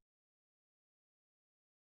Nazis.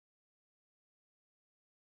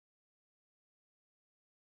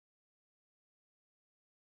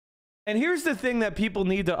 And here's the thing that people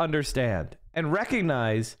need to understand and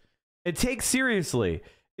recognize and take seriously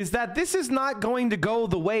is that this is not going to go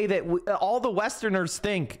the way that all the Westerners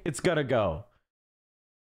think it's going to go.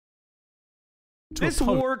 This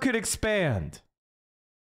war could expand.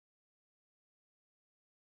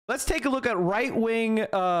 Let's take a look at right-wing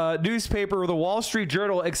newspaper, the Wall Street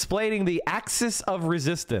Journal, explaining the axis of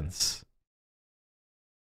resistance.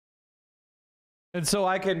 And so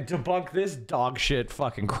I can debunk this dog shit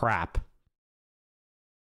fucking crap.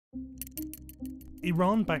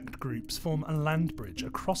 Iran-backed groups form a land bridge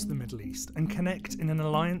across the Middle East and connect in an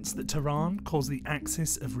alliance that Tehran calls the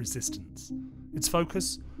Axis of Resistance. Its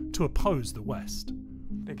focus? To oppose the West.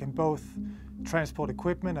 They can both transport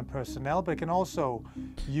equipment and personnel, but it can also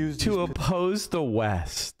use... To oppose the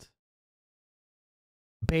West.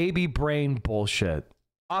 Baby brain bullshit.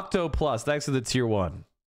 Octo Plus, thanks to the tier 1.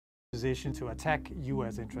 Position to attack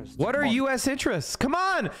U.S. interests. What are U.S. interests? Come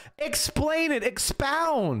on, explain it,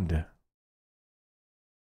 expound.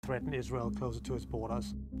 Threaten Israel closer to its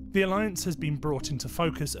borders. The alliance has been brought into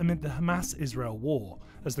focus amid the Hamas-Israel war,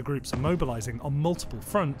 as the groups are mobilizing on multiple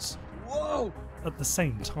fronts at the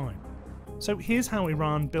same time. So here's how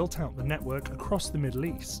Iran built out the network across the Middle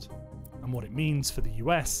East, and what it means for the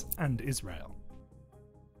US and Israel.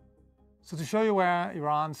 So to show you where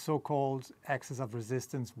Iran's so-called axis of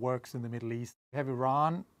resistance works in the Middle East, we have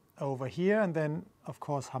Iran over here, and then, of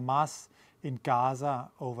course, Hamas in Gaza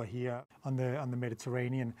over here on the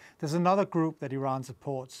Mediterranean. There's another group that Iran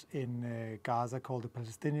supports in Gaza called the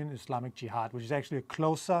Palestinian Islamic Jihad, which is actually a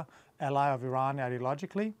closer ally of Iran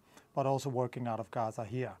ideologically, but also working out of Gaza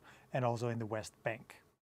here and also in the West Bank.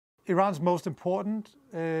 Iran's most important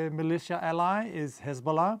militia ally is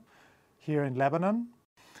Hezbollah here in Lebanon.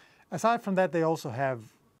 Aside from that, they also have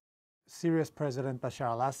Syria's President Bashar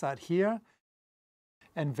al-Assad here,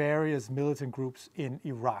 and various militant groups in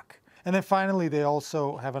Iraq. And then finally, they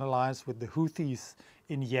also have an alliance with the Houthis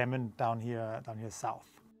in Yemen down here south.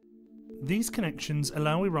 These connections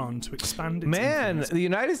allow Iran to expand its Man, influence. the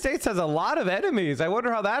United States has a lot of enemies. I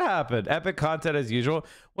wonder how that happened. Epic content as usual.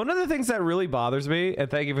 One of the things that really bothers me,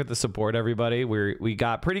 and thank you for the support, everybody. We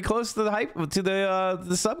got pretty close to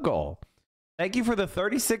the sub goal. Thank you for the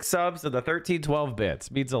 36 subs and the 1312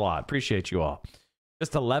 bits. Means a lot. Appreciate you all.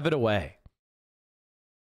 Just 11 away.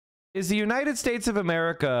 Is the United States of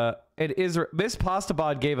America and Israel? Miss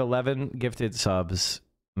Pastabod gave 11 gifted subs,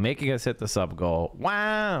 making us hit the sub goal.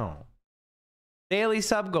 Wow. Daily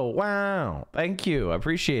sub goal. Wow. Thank you. I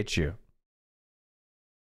appreciate you.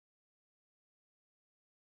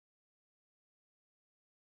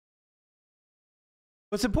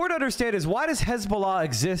 What's important to understand is, why does Hezbollah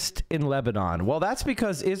exist in Lebanon? Well, that's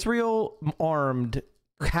because Israel armed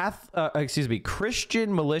Christian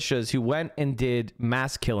militias who went and did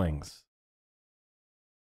mass killings.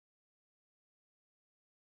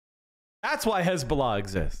 That's why Hezbollah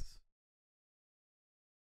exists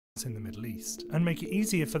In the Middle East, and make it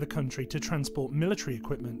easier for the country to transport military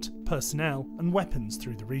equipment, personnel, and weapons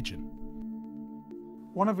through the region.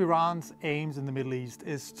 One of Iran's aims in the Middle East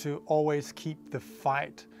is to always keep the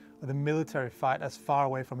fight, or the military fight, as far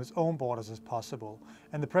away from its own borders as possible.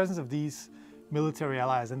 And the presence of these military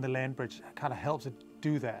allies in the land bridge kind of helps it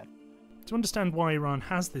do that. To understand why Iran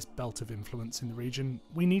has this belt of influence in the region,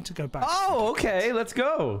 we need to go back. Oh, okay, let's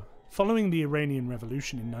go. Following the Iranian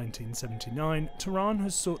Revolution in 1979, Tehran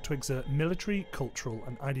has sought to exert military, cultural,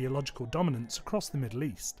 and ideological dominance across the Middle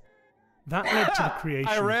East. That led to the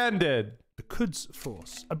creation Iran did. The Quds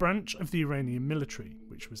Force, a branch of the Iranian military,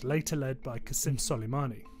 which was later led by Qasem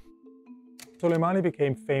Soleimani. Soleimani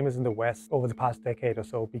became famous in the West over the past decade or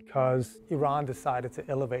so because Iran decided to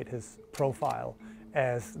elevate his profile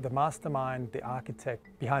as the mastermind, the architect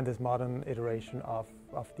behind this modern iteration of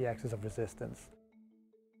the Axis of Resistance.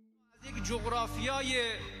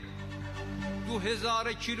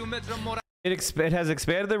 It has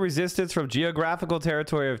expanded the resistance from geographical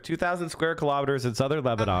territory of 2,000 square kilometers in southern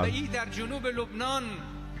Lebanon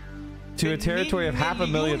to a territory of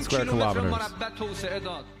 500,000 square kilometers.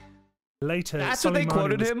 Later, that's what they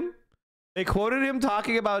quoted him. They quoted him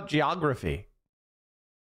talking about geography.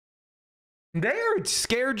 They are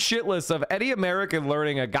scared shitless of any American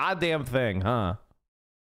learning a goddamn thing, huh?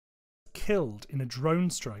 Killed in a drone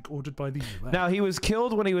strike ordered by the US. Now, he was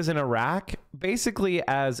killed when he was in Iraq, basically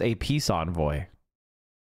as a peace envoy.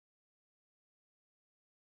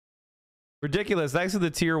 Ridiculous. Thanks for the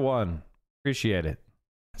tier 1. Appreciate it.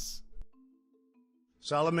 Yes.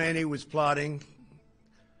 Soleimani was plotting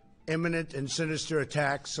imminent and sinister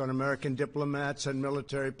attacks on American diplomats and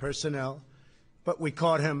military personnel, but we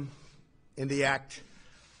caught him in the act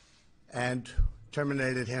and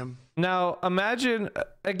terminated him. Now, imagine,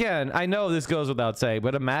 again, I know this goes without saying,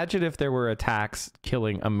 but imagine if there were attacks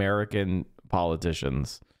killing American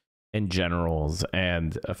politicians and generals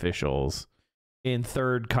and officials in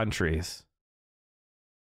third countries.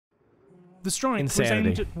 The strike Insanity.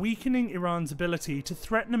 was aimed at weakening Iran's ability to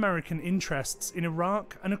threaten American interests in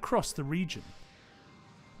Iraq and across the region.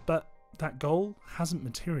 But that goal hasn't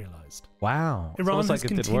materialized. Wow. Iran has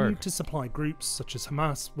continued to supply groups such as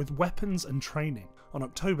Hamas with weapons and training. On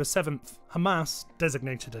October 7th, Hamas,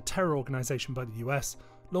 designated a terror organization by the US,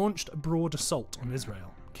 launched a broad assault on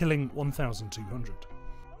Israel, killing 1,200.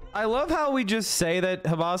 I love how we just say that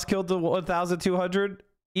Hamas killed the 1,200.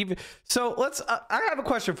 So let's, I have a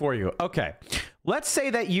question for you. Okay. Let's say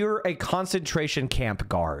that you're a concentration camp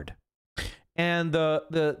guard and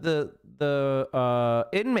the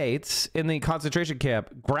inmates in the concentration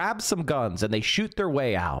camp grab some guns and they shoot their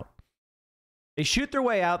way out. They shoot their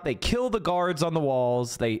way out. They kill the guards on the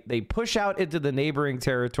walls. They push out into the neighboring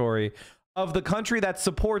territory of the country that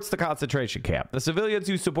supports the concentration camp, the civilians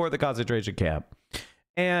who support the concentration camp.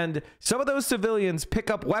 And some of those civilians pick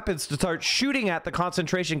up weapons to start shooting at the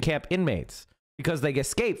concentration camp inmates because they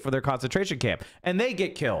escape for their concentration camp and they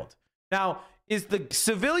get killed. Now, is the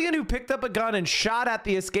civilian who picked up a gun and shot at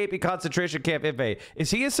the escaping concentration camp inmate,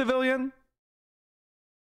 is he a civilian?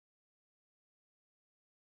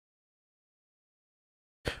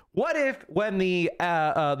 What if when the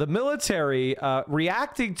military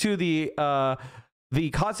reacting to the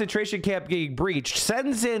concentration camp getting breached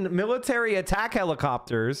sends in military attack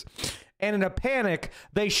helicopters and in a panic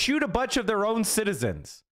they shoot a bunch of their own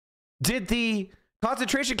citizens? Did the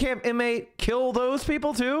concentration camp inmate kill those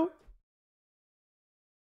people too?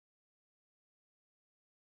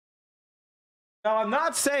 Now, I'm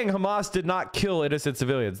not saying Hamas did not kill innocent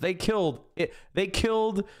civilians. They killed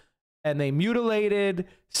and they mutilated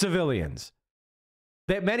civilians.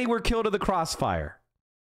 That many were killed in the crossfire.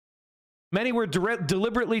 Many were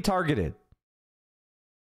deliberately targeted.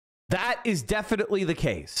 That is definitely the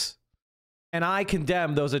case. And I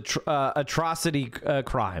condemn those atrocity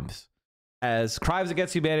crimes as crimes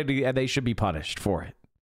against humanity, and they should be punished for it.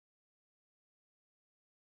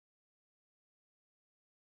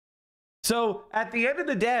 So at the end of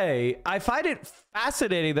the day, I find it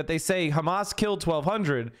fascinating that they say Hamas killed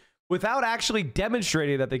 1,200 without actually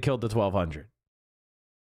demonstrating that they killed the 1,200.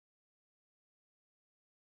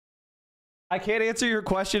 I can't answer your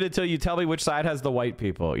question until you tell me which side has the white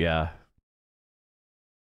people. Yeah.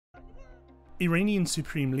 Iranian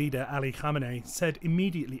Supreme Leader Ali Khamenei said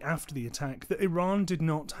immediately after the attack that Iran did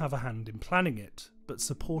not have a hand in planning it, but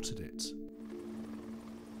supported it.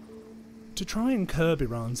 To try and curb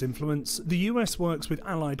Iran's influence, the US works with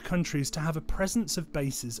allied countries to have a presence of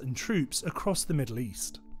bases and troops across the Middle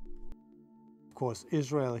East. Of course,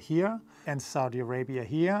 Israel here and Saudi Arabia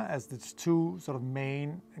here as the two sort of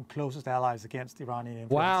main and closest allies against Iranian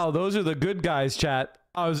influence. Wow, those are the good guys, chat.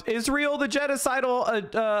 Is Israel the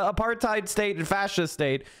genocidal apartheid state and fascist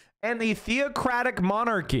state, and the theocratic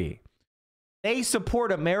monarchy? They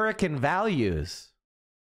support American values.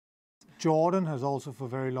 Jordan has also for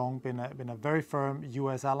very long been a very firm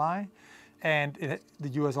US ally, and the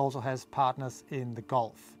US also has partners in the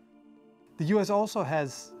Gulf. The US also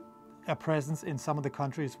has a presence in some of the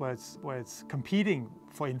countries where it's competing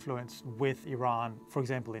for influence with Iran, for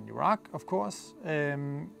example in Iraq, of course,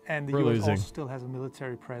 and the US also still has a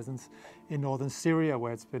military presence in northern Syria,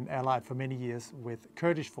 where it's been allied for many years with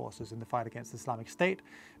Kurdish forces in the fight against Islamic State,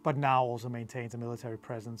 but now also maintains a military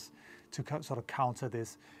presence to sort of counter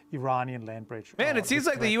this Iranian land bridge. Man, it seems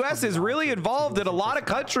like the US is really involved in a lot of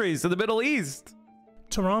countries in the Middle East.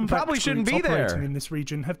 Tehran probably shouldn't be operating there in this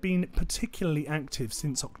region have been particularly active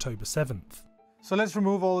since October 7th. So let's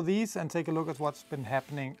remove all of these and take a look at what's been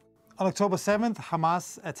happening. On October 7th,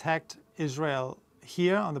 Hamas attacked Israel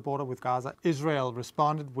here on the border with Gaza. Israel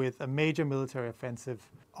responded with a major military offensive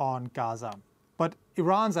on Gaza. But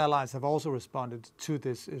Iran's allies have also responded to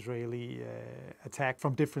this Israeli attack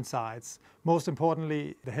from different sides. Most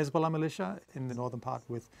importantly, the Hezbollah militia in the northern part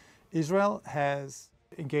with Israel has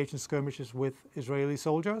engaged in skirmishes with Israeli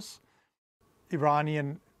soldiers.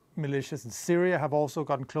 Iranian militias in Syria have also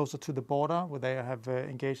gotten closer to the border, where they have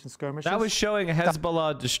engaged in skirmishes. That was showing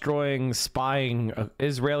Hezbollah destroying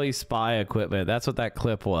Israeli spy equipment. That's what that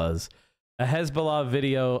clip was. A Hezbollah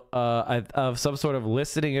video of some sort of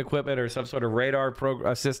listening equipment or some sort of radar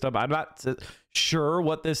system. I'm not sure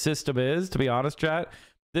what this system is, to be honest, chat.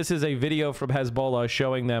 This is a video from Hezbollah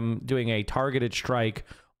showing them doing a targeted strike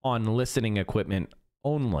on listening equipment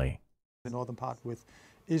only. The northern part with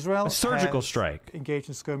Israel. A surgical strike. Engaged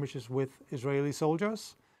in skirmishes with Israeli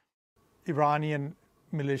soldiers. Iranian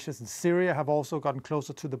militias in Syria have also gotten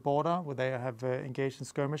closer to the border, where they have engaged in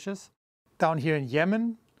skirmishes. Down here in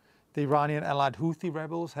Yemen, the Iranian allied Houthi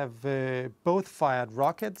rebels have both fired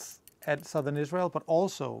rockets at southern Israel, but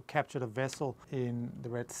also captured a vessel in the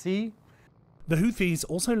Red Sea. The Houthis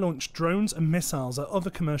also launched drones and missiles at other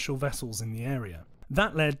commercial vessels in the area.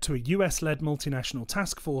 That led to a US-led multinational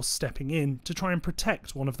task force stepping in to try and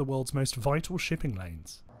protect one of the world's most vital shipping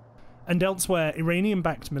lanes. And elsewhere,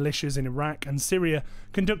 Iranian-backed militias in Iraq and Syria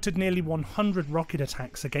conducted nearly 100 rocket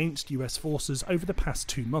attacks against US forces over the past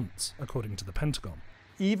 2 months, according to the Pentagon.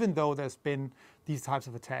 Even though there's been these types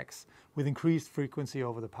of attacks with increased frequency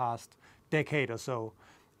over the past decade or so,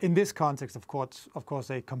 in this context, of course,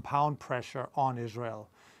 they compound pressure on Israel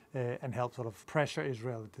and help sort of pressure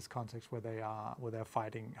Israel in this context where they're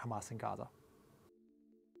fighting Hamas in Gaza.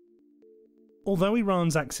 Although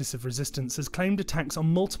Iran's axis of resistance has claimed attacks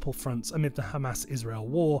on multiple fronts amid the Hamas-Israel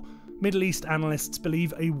war, Middle East analysts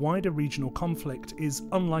believe a wider regional conflict is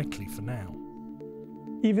unlikely for now.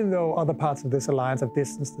 Even though other parts of this alliance have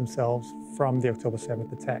distanced themselves from the October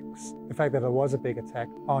 7th attacks, the fact that there was a big attack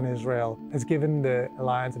on Israel has given the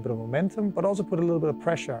alliance a bit of momentum, but also put a little bit of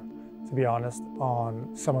pressure, to be honest,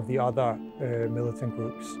 on some of the other militant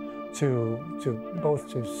groups to both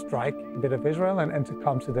strike a bit of Israel and to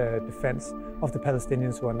come to the defense of the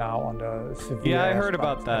Palestinians who are now under severe. Yeah, I heard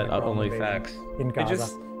about that. Only facts in Gaza.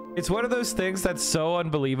 It's one of those things that's so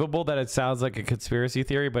unbelievable that it sounds like a conspiracy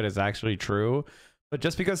theory, but it's actually true. But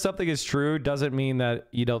just because something is true doesn't mean that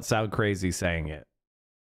you don't sound crazy saying it.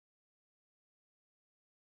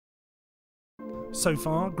 So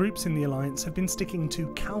far, groups in the alliance have been sticking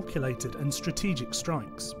to calculated and strategic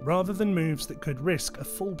strikes, rather than moves that could risk a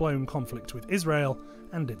full-blown conflict with Israel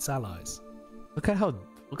and its allies. Look at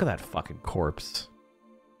that fucking corpse.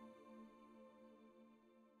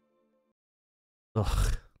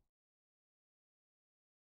 Ugh.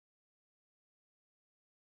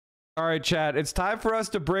 All right, chat. It's time for us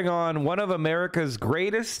to bring on one of America's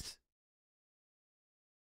greatest.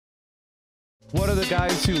 One of the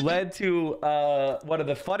guys who led to one of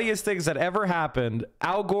the funniest things that ever happened.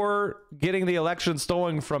 Al Gore getting the election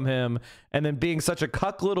stolen from him and then being such a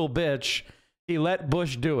cuck little bitch, he let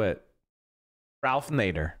Bush do it. Ralph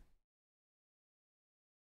Nader.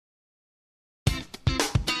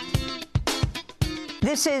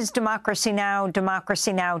 This is Democracy Now!,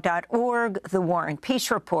 democracynow.org, The War and Peace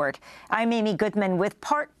Report. I'm Amy Goodman with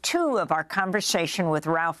part 2 of our conversation with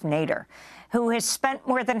Ralph Nader, who has spent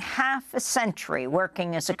more than half a century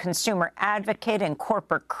working as a consumer advocate and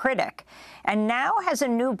corporate critic, and now has a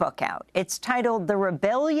new book out. It's titled The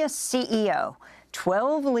Rebellious CEO,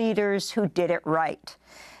 12 Leaders Who Did It Right.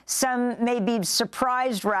 Some may be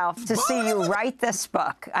surprised, Ralph, to see you write this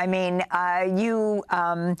book. I mean, you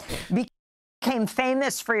became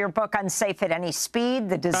famous for your book Unsafe at Any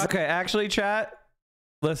Speed. Okay, actually, chat,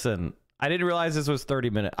 listen, I didn't realize this was 30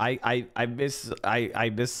 minutes. I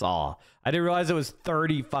missaw. I didn't realize it was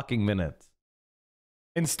 30 fucking minutes.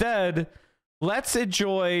 Instead, let's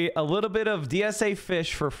enjoy a little bit of DSA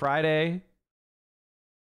Fish for Friday.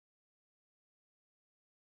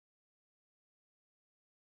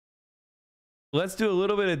 Let's do a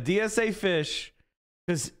little bit of DSA Fish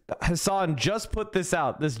because Hassan just put this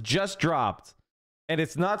out. This just dropped. And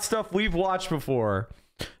it's not stuff we've watched before.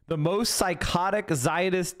 The most psychotic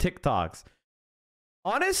Zionist TikToks.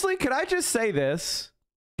 Honestly, can I just say this?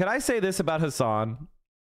 Can I say this about Hassan?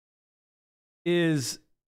 Is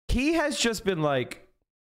he has just been like,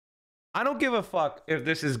 I don't give a fuck if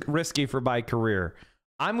this is risky for my career.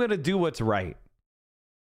 I'm going to do what's right.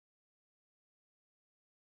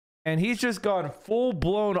 And he's just gone full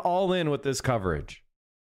blown all in with this coverage.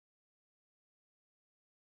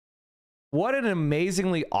 What an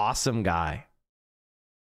amazingly awesome guy.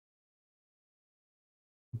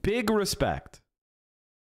 Big respect.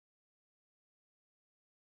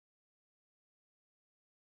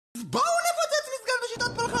 בואו נפוצץ מסגל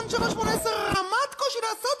בשיטת פלחן 718 רמת קושי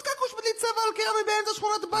לעשות קקוש בלי צבע על קרמי באמצע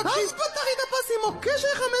שכונת בקשי אז פתח את הפס עם מוקש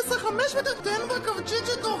 15 ותתן בקבצ'יט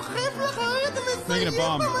שדוחף לך את מסיים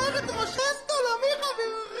במערכת משנת עולמי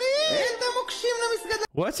חברי את המוקשים למסגד.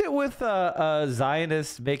 What's it with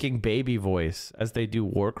Zionists making baby voice as they do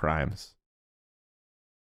war crimes?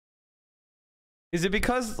 Is it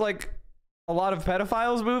because like a lot of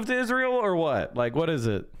pedophiles moved to Israel or what? Like what is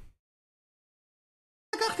it?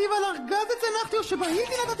 לקחתי ועל ארגז הצנחתי או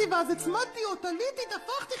שבהיתי נתתי ואז הצמדתי או תליתי,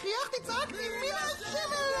 תפחתי, חייכתי, צעקתי מי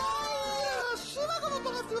השם אליי? השם הגמות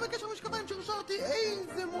פרסתי בבקש המשקפיים שרשרתי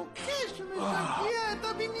איזה מוקש משגע את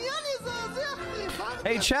הבניין יזעזע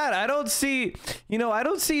Hey chat, I don't see, I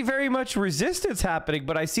don't see very much resistance happening,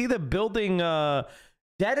 but I see the building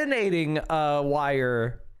detonating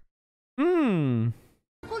wire.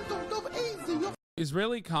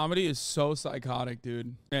 Israeli comedy is so psychotic,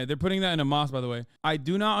 dude. Yeah, they're putting that in a mosque, by the way. I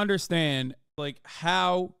do not understand, like,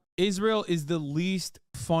 how Israel is the least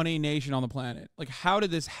funny nation on the planet. Like, how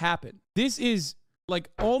did this happen? This is, like,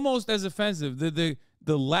 almost as offensive. The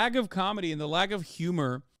lack of comedy and the lack of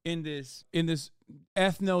humor in this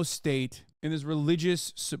ethno-state, in this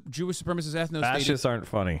religious, Jewish supremacist ethno-state. Fascists aren't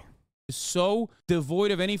funny. Is so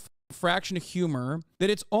devoid of any fraction of humor that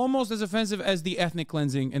it's almost as offensive as the ethnic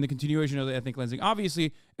cleansing and the continuation of the ethnic cleansing.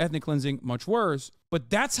 Obviously, ethnic cleansing much worse, but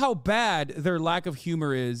that's how bad their lack of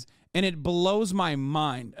humor is, and it blows my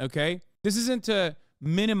mind, okay? This isn't to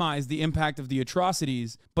minimize the impact of the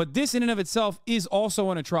atrocities, but this in and of itself is also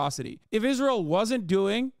an atrocity. If Israel wasn't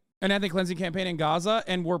doing an ethnic cleansing campaign in Gaza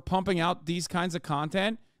and we're pumping out these kinds of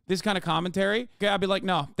content, this kind of commentary, okay, I'd be like,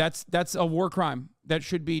 no, that's a war crime that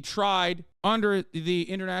should be tried under the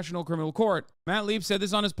International Criminal Court. Matt Leaf said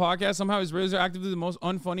this on his podcast. Somehow Israelis are actively the most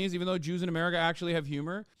unfunniest, even though Jews in America actually have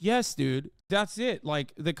humor. Yes, dude, that's it.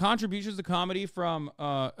 Like the contributions to comedy from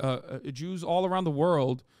Jews all around the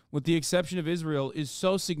world, with the exception of Israel, is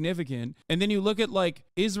so significant. And then you look at like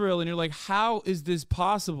Israel and you're like, how is this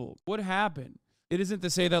possible? What happened? It isn't to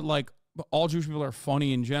say that like all Jewish people are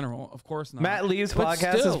funny in general. Of course not. Matt Lee's But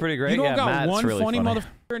podcast still, is pretty great. You don't Yeah, got Matt's one really funny funny.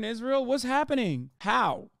 motherfucker in Israel? What's happening?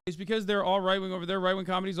 How? It's because they're all right-wing over there. Right-wing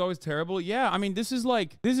comedy is always terrible. Yeah, I mean, this is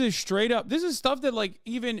straight up. This is stuff that like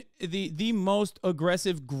even the most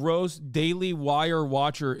aggressive, gross Daily Wire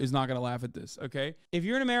watcher is not going to laugh at this, okay? If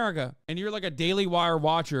you're in America and you're like a Daily Wire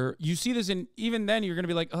watcher, you see this and even then you're going to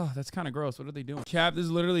be like, oh, that's kind of gross. What are they doing? Cap, this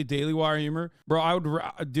is literally Daily Wire humor. Bro,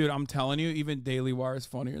 dude, I'm telling you, even Daily Wire is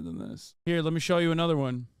funnier than this. Here, let me show you another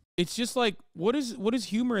one. It's just like, what is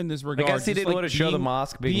humor in this regard? I guess he Just didn't like want to show the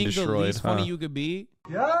mosque being the destroyed. least funny huh? you could be.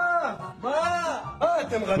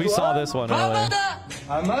 We saw this one earlier.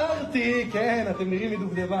 אמרתי, כן, אתם נראים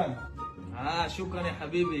מדובדבן. שוקרן יא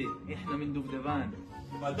חביבי, איחנה מן דובדבן.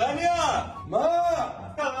 מדניה! מה?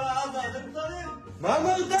 מה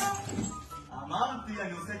אמרת? אמרתי,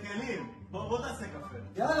 אני עושה כלים. בוא תעשה קפה.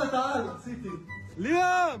 יאללה, תעל, עשיתי.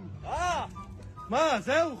 ליאם! מה,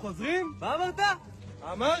 זהו, חוזרים? מה אמרת?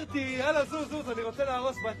 אמרתי, יאללה, זוז, אני רוצה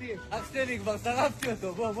להרוס בתים. אח שלי, כבר שרפתי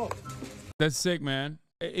אותו, בוא. That's sick, man.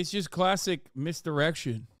 It's just classic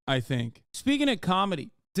misdirection, I think. Speaking of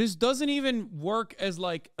comedy, this doesn't even work as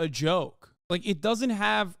like a joke. Like, it doesn't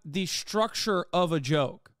have the structure of a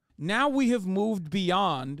joke. Now we have moved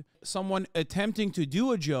beyond someone attempting to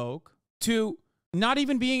do a joke to not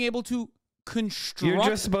even being able to construct. You're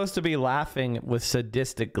just supposed to be laughing with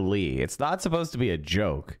sadistic glee. It's not supposed to be a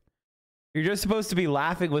joke. You're just supposed to be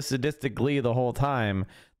laughing with sadistic glee the whole time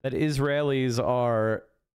that Israelis are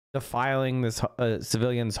defiling this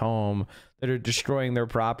civilian's home, that are destroying their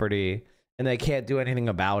property, and they can't do anything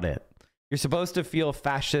about it. You're supposed to feel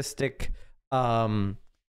fascistic, the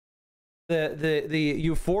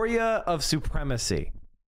euphoria of supremacy.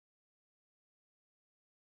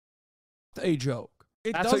 A joke.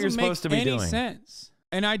 It That's doesn't what you're supposed to be make any doing. sense.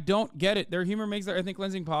 And I don't get it. Their humor makes their ethnic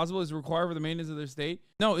cleansing possible is required for the maintenance of their state.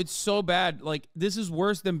 No, it's so bad. Like, this is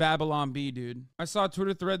worse than Babylon B, dude. I saw a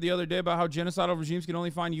Twitter thread the other day about how genocidal regimes can only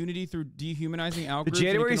find unity through dehumanizing outgroups. The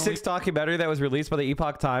January 6th documentary that was released by the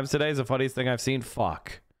Epoch Times today is the funniest thing I've seen.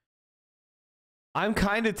 Fuck. I'm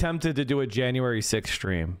kind of tempted to do a January 6th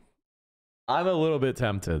stream. I'm a little bit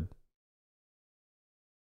tempted.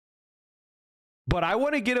 But I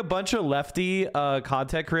want to get a bunch of lefty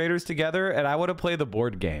content creators together, and I want to play the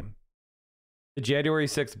board game. The January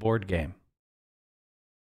 6th board game.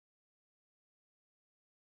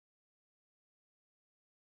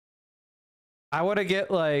 I want to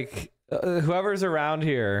get, like, whoever's around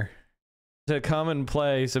here to come and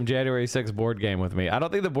play some January 6th board game with me. I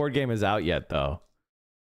don't think the board game is out yet, though.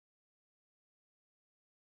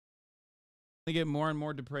 They get more and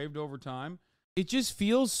more depraved over time. It just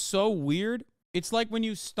feels so weird. It's like when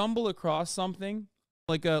you stumble across something,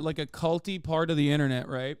 like a culty part of the internet,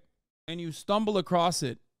 right? And you stumble across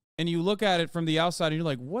it, and you look at it from the outside, and you're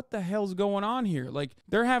like, what the hell's going on here? Like,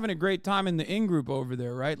 they're having a great time in the in-group over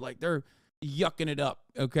there, right? Like, they're yucking it up,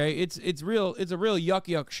 okay? It's a real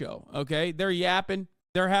yuck show, okay? They're yapping.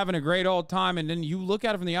 They're having a great old time, and then you look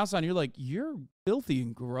at it from the outside, and you're like, you're filthy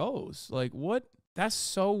and gross. Like, what? That's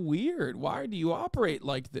so weird. Why do you operate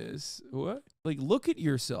like this? What? Like, look at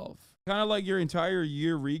yourself. Kind of like your entire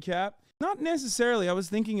year recap. Not necessarily. I was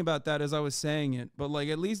thinking about that as I was saying it, but like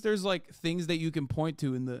at least there's like things that you can point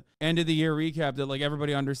to in the end of the year recap that like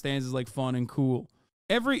everybody understands is like fun and cool.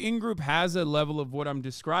 Every in-group has a level of what I'm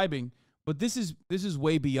describing, but this is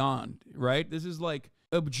way beyond, right? This is like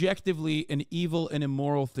objectively an evil and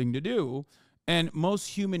immoral thing to do, and most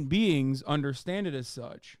human beings understand it as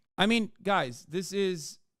such. I mean, guys, this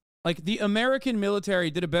is like the American military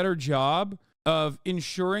did a better job of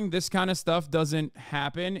ensuring this kind of stuff doesn't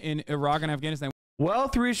happen in Iraq and Afghanistan.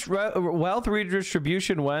 Wealth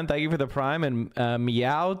redistribution one. Thank you for the prime. And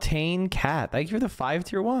Meow Tane Cat. Thank you for the 5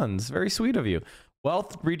 tier 1s. Very sweet of you.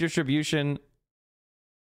 Wealth redistribution.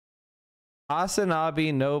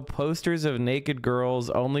 Asanabi, no posters of naked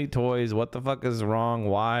girls, only toys. What the fuck is wrong?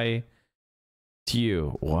 Why to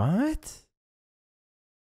you? What?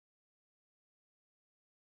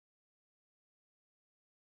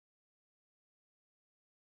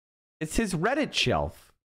 It's his Reddit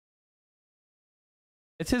shelf.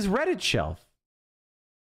 It's his Reddit shelf.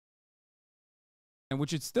 And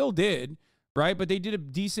which it still did, right? But they did a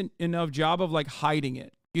decent enough job of like hiding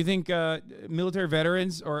it. You think military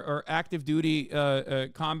veterans or active duty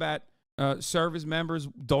combat service members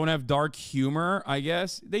don't have dark humor? I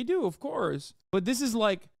guess they do, of course. But this is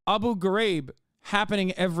like Abu Ghraib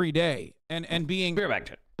happening every day and being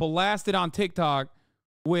blasted on TikTok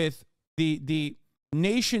with the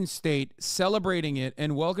nation state celebrating it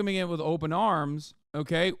and welcoming it with open arms,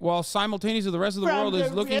 okay, while simultaneously the rest of the world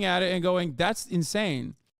is looking at it and going, that's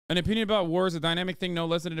insane. An opinion about war is a dynamic thing, no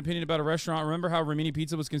less than an opinion about a restaurant. Remember how Rimini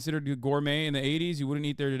Pizza was considered gourmet in the 80s? You wouldn't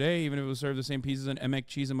eat there today, even if it was served the same pizzas and emek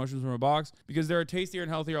cheese and mushrooms from a box, because there are tastier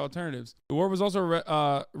and healthier alternatives. The war was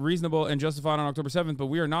also reasonable and justified on October 7th, but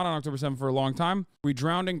we are not on October 7th for a long time. We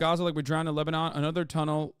drowned in Gaza like we drowned in Lebanon. Another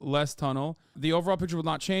tunnel, less tunnel. The overall picture will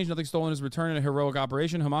not change. Nothing stolen is returned in a heroic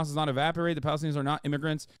operation. Hamas does not evaporate. The Palestinians are not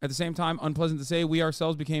immigrants. At the same time, unpleasant to say, we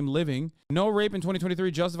ourselves became living. No rape in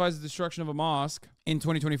 2023 justifies the destruction of a mosque. in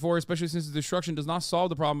 2024, especially since the destruction does not solve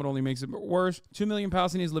the problem, it only makes it worse. 2 million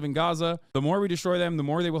Palestinians live in Gaza. The more we destroy them, the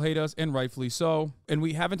more they will hate us, and rightfully so. And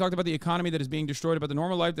we haven't talked about the economy that is being destroyed, about the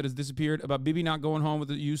normal life that has disappeared, about Bibi not going home with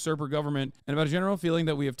the usurper government, and about a general feeling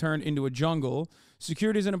that we have turned into a jungle.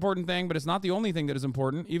 Security is an important thing, but it's not the only thing that is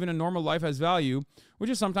important. Even a normal life has value,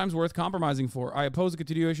 which is sometimes worth compromising for. I oppose the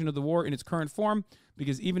continuation of the war in its current form,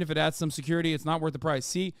 because even if it adds some security, it's not worth the price.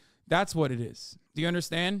 See, that's what it is. Do you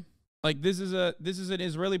understand? Like, this is an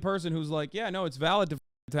Israeli person who's like, yeah, no, it's valid to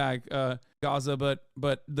attack Gaza,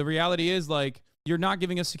 but the reality is, like, you're not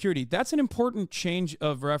giving us security. That's an important change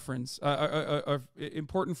of reference,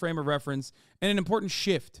 important frame of reference, and an important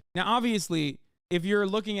shift. Now, obviously, if you're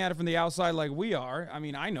looking at it from the outside like we are, I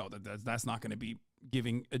mean, I know that that's not going to be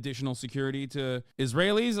giving additional security to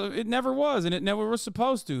Israelis. It never was, and it never was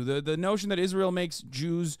supposed to. The notion that Israel makes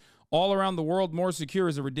Jews all around the world more secure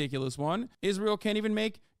is a ridiculous one. Israel can't even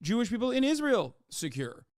make Jewish people in Israel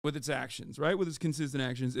secure with its actions, right? With its consistent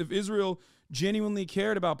actions. If Israel genuinely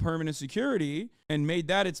cared about permanent security and made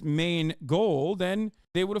that its main goal, then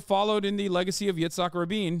they would have followed in the legacy of Yitzhak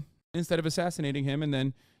Rabin instead of assassinating him and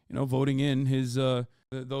then, you know, voting in his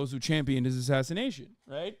those who championed his assassination,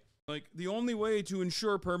 right? Like, the only way to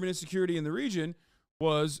ensure permanent security in the region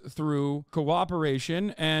was through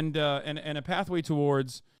cooperation and a pathway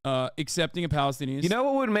towards accepting a Palestinians. You know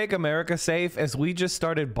what would make America safe? Is we just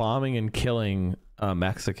started bombing and killing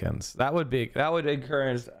Mexicans. That would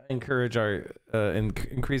encourage our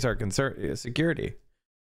increase our security.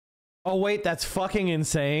 Oh wait, that's fucking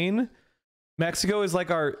insane. Mexico is like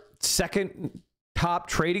our second top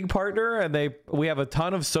trading partner, and we have a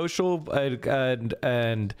ton of social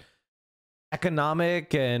and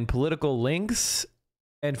economic and political links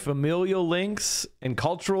and familial links and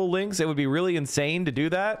cultural links. It would be really insane to do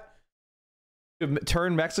that, to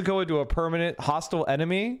turn Mexico into a permanent hostile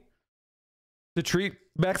enemy, to treat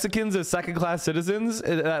Mexicans as second-class citizens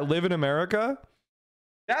that live in America.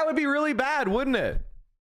 That would be really bad, wouldn't it?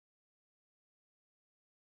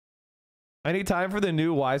 Any time for the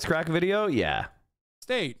new Wisecrack video? Yeah.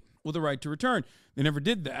 State with the right to return. They never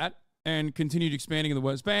did that and continued expanding in the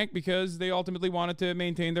West Bank because they ultimately wanted to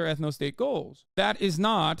maintain their ethno-state goals. That is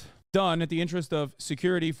not done at the interest of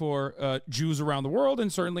security for Jews around the world,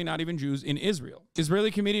 and certainly not even Jews in Israel. Israeli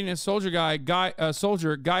comedian and soldier Guy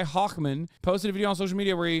Hochman posted a video on social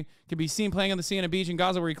media where he can be seen playing on the sea on a beach in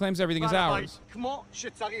Gaza where he claims everything is ours. כמו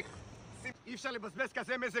שצריך. אי אפשר לבזבז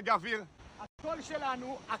כזה מזג אוויר. הכל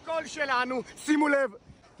שלנו, הכל שלנו. שימו לב,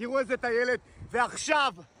 תראו איזה טיילת.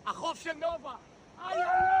 ועכשיו, החוף של נובה.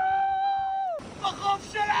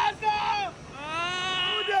 בחוף של עזה!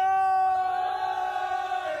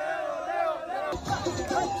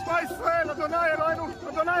 שמע ישראל, אדוני אלוהינו,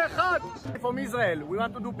 אדוני אחד. From Israel, we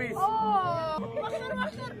want to do peace.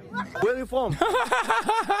 Where are you from?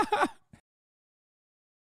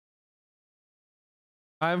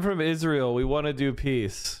 I'm from Israel. We want to do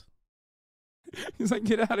peace. He's like,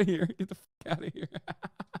 get out of here. Get the fuck out of here.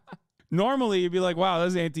 Normally, you'd be like, wow,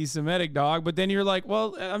 that's anti-Semitic, dog. But then you're like,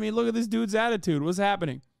 well, I mean, look at this dude's attitude. What's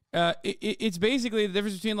happening? It's basically the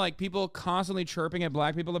difference between, like, people constantly chirping at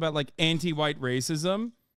black people about, like, anti-white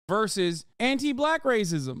racism versus anti-black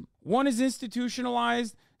racism. One is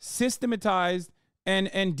institutionalized, systematized,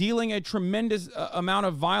 and dealing a tremendous amount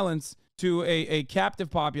of violence to a captive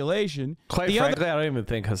population. Quite frankly, I don't even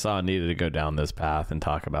think Hassan needed to go down this path and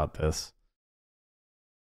talk about this.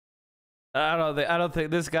 I don't think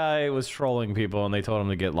this guy was trolling people and they told him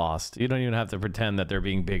to get lost. You don't even have to pretend that they're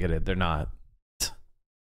being bigoted. They're not.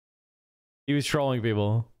 He was trolling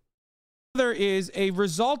people. There is a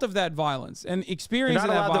result of that violence and experience of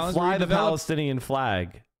that violence. You're not allowed to fly the Palestinian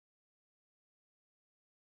flag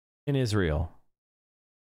in Israel.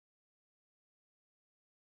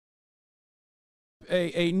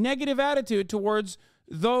 A negative attitude towards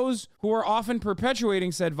those who are often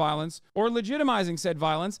perpetuating said violence or legitimizing said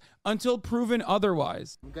violence until proven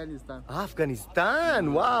otherwise. Afghanistan.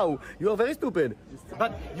 Afghanistan? Wow, you are very stupid.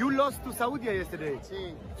 But you lost to Saudi yesterday.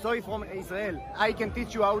 Sorry, from Israel. I can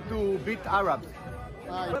teach you how to beat Arabs.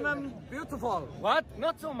 Women beautiful. What?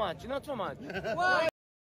 Not so much, not so much. Why?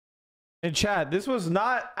 In chat, this was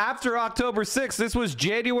not after October 6th. This was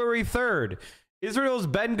January 3rd. Israel's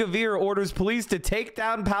Ben-Gvir orders police to take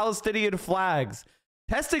down Palestinian flags,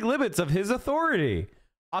 testing limits of his authority.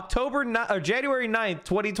 January 9th,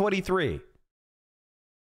 2023.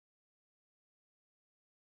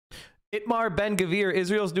 Itamar Ben-Gvir,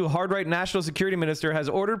 Israel's new hard-right national security minister, has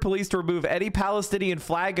ordered police to remove any Palestinian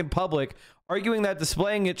flag in public, arguing that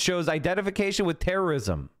displaying it shows identification with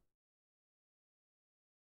terrorism.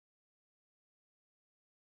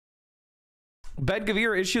 Ben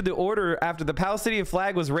Gvir issued the order after the Palestinian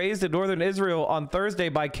flag was raised in northern Israel on Thursday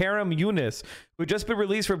by Karim Yunus, who had just been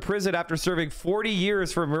released from prison after serving 40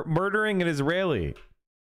 years for murdering an Israeli.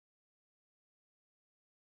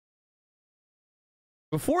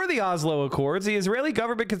 Before the Oslo Accords, the Israeli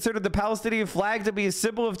government considered the Palestinian flag to be a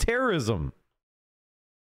symbol of terrorism.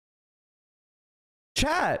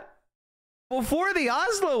 Chat. Before the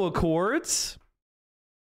Oslo Accords,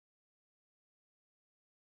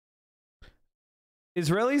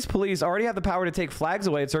 Israelis police already have the power to take flags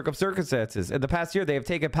away in certain circumstances. In the past year, they have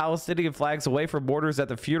taken Palestinian flags away from borders at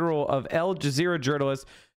the funeral of Al Jazeera journalist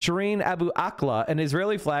Shireen Abu Akleh and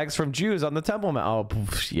Israeli flags from Jews on the Temple Mount. Oh,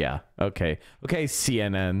 yeah. Okay. Okay,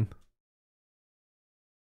 CNN.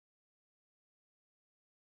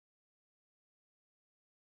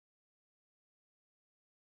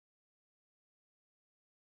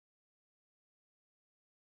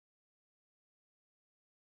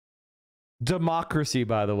 Democracy,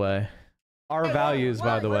 by the way. Our values,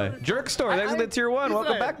 by the way. Jerk Store, thanks for the tier 1.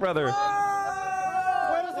 Welcome back, brother.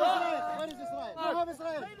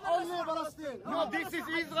 No, this is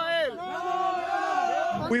Israel.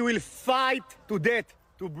 We will fight to death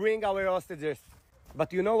to bring our hostages.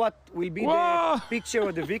 But you know what will be the picture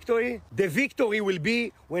of the victory? The victory will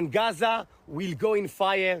be when Gaza will go in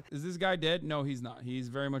fire. Is this guy dead? No, he's not. He's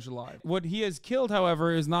very much alive. What he has killed,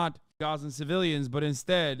 however, is not Gazan civilians, but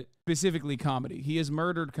instead specifically comedy. He has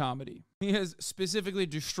murdered comedy. He has specifically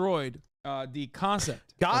destroyed the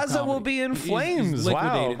concept. Gaza will be in flames.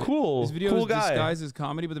 Wow, cool. This video cool is guy. disguised as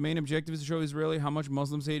comedy, but the main objective is to show Israeli how much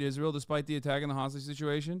Muslims hate Israel despite the attack and the hostage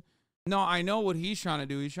situation. No, I know what he's trying to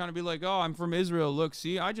do. He's trying to be like, oh, I'm from Israel. Look,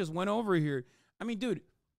 see, I just went over here. I mean, dude,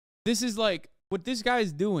 this is like, what this guy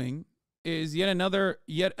is doing is yet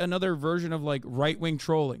another version of like right-wing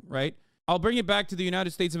trolling, right? I'll bring it back to the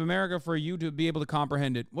United States of America for you to be able to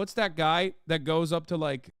comprehend it. What's that guy that goes up to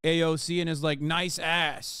like AOC and is like, nice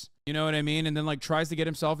ass? You know what I mean? And then like tries to get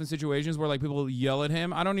himself in situations where like people yell at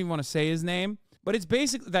him. I don't even want to say his name, but it's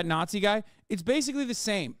basically that Nazi guy. It's basically the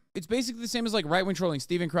same. It's basically the same as like right-wing trolling,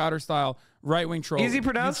 Steven Crowder style right-wing trolling. Easy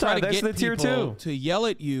pronounced time. That's the tier 2. To yell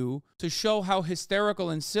at you to show how hysterical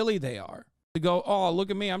and silly they are. To go, oh,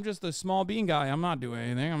 look at me. I'm just a small bean guy. I'm not doing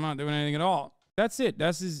anything. I'm not doing anything at all. That's it.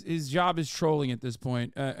 That's his job is trolling at this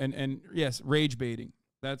point. And yes, rage baiting.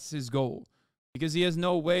 That's his goal. Because he has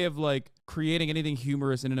no way of like creating anything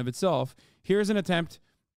humorous in and of itself. Here's an attempt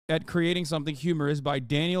at creating something humorous by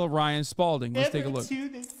Daniel Ryan Spalding. Let's take a look. To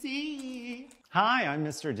the sea. Hi, I'm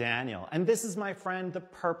Mr. Daniel, and this is my friend, the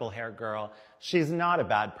purple-haired girl. She's not a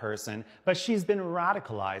bad person, but she's been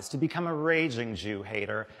radicalized to become a raging Jew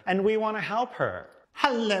hater, and we want to help her.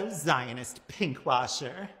 Hello, Zionist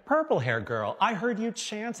pinkwasher. Purple-haired girl, I heard you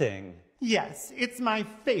chanting. Yes, it's my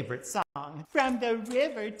favorite song. From the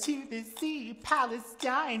river to the sea,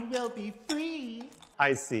 Palestine will be free.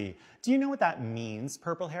 I see. Do you know what that means,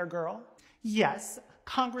 purple-haired girl? Yes.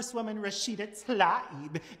 Congresswoman Rashida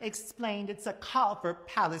Tlaib explained it's a call for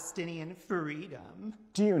Palestinian freedom.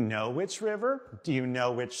 Do you know which river? Do you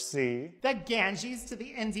know which sea? The Ganges to the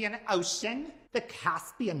Indian Ocean, the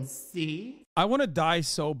Caspian Sea. I want to die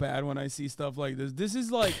so bad when I see stuff like this. This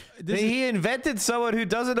is like... He invented someone who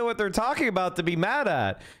doesn't know what they're talking about to be mad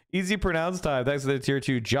at. Easy pronounce time. Thanks for the tier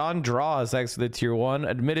 2. John Draws, thanks for the tier 1.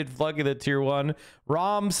 Admitted Fluggy, the tier 1.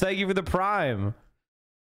 Roms, thank you for the prime.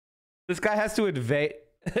 This guy has to invade.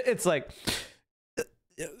 It's like...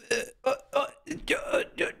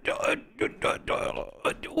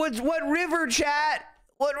 What river, chat?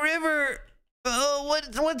 What river?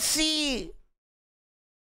 What sea?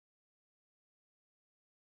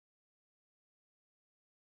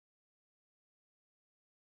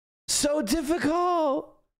 So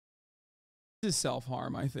difficult. This is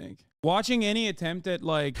self-harm, I think. Watching any attempt at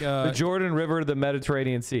like... the Jordan River, the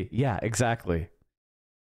Mediterranean Sea. Yeah, exactly.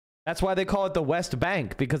 That's why they call it the West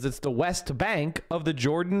Bank, because it's the West Bank of the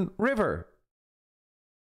Jordan River.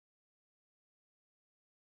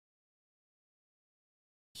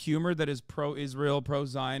 Humor that is pro-Israel,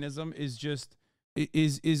 pro-Zionism is just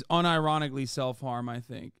is unironically self-harm, I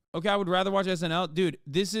think. Okay, I would rather watch SNL. Dude,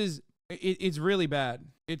 this is it's really bad.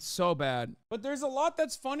 It's so bad. But there's a lot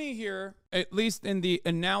that's funny here, at least in the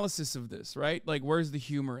analysis of this, right? Like, where's the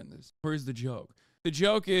humor in this? Where's the joke? The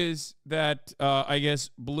joke is that, I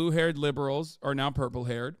guess, blue-haired liberals are now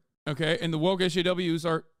purple-haired, okay? And the woke SJWs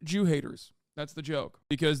are Jew haters. That's the joke.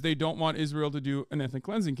 Because they don't want Israel to do an ethnic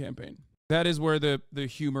cleansing campaign. That is where the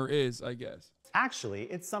humor is, I guess. Actually,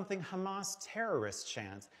 it's something Hamas terrorists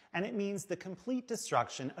chant, and it means the complete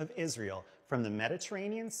destruction of Israel from the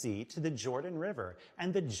Mediterranean Sea to the Jordan River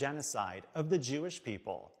and the genocide of the Jewish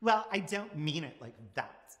people. Well, I don't mean it like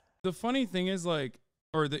that. The funny thing is, like,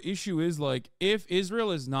 or the issue is, like, if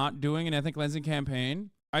Israel is not doing an ethnic cleansing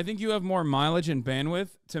campaign, I think you have more mileage and bandwidth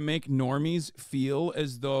to make normies feel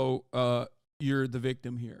as though you're the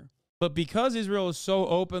victim here. But because Israel is so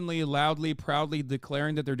openly, loudly, proudly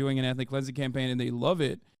declaring that they're doing an ethnic cleansing campaign and they love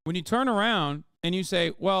it, when you turn around and you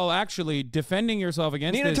say, well, actually, defending yourself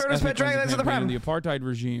against this ethnic cleansing campaign and the apartheid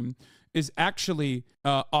regime is actually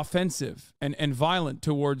offensive and violent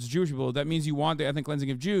towards Jewish people, that means you want the ethnic cleansing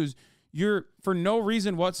of Jews, you're, for no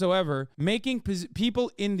reason whatsoever, making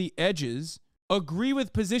people in the edges agree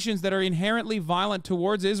with positions that are inherently violent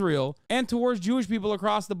towards Israel and towards Jewish people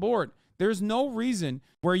across the board. There's no reason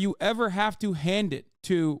where you ever have to hand it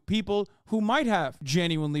to people who might have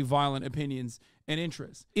genuinely violent opinions and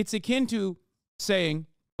interests. It's akin to saying,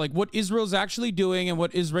 like, what Israel's actually doing and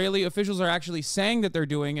what Israeli officials are actually saying that they're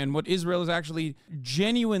doing and what Israel is actually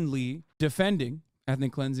genuinely defending,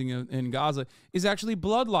 ethnic cleansing in Gaza, is actually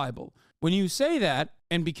blood libel. When you say that,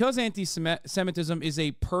 and because anti-Semitism is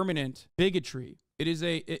a permanent bigotry, it is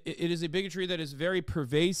a bigotry that is very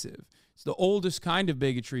pervasive. It's the oldest kind of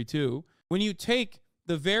bigotry, too. When you take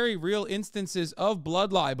the very real instances of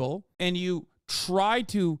blood libel and you try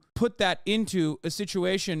to put that into a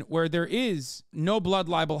situation where there is no blood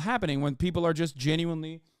libel happening, when people are just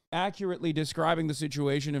genuinely, accurately describing the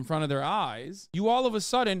situation in front of their eyes, you all of a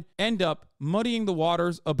sudden end up muddying the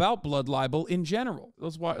waters about blood libel in general.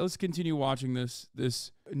 Let's continue watching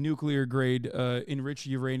this nuclear grade enriched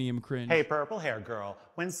uranium cringe. Hey, purple hair girl,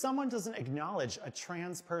 when someone doesn't acknowledge a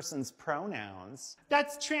trans person's pronouns,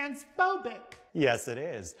 That's transphobic. yes, it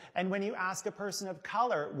is. And when you ask a person of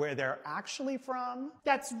color where they're actually from,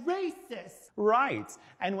 That's racist. right.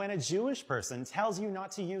 And when a Jewish person tells you not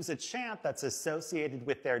to use a chant that's associated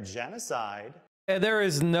with their genocide, And there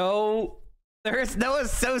is no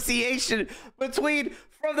association between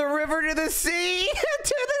from the river to the sea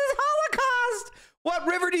to the Holocaust. What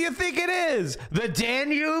river do you think it is? The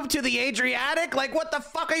Danube to the Adriatic? Like, what the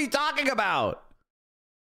fuck are you talking about?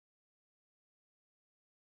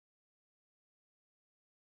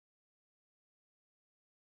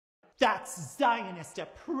 That's Zionist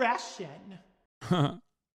oppression.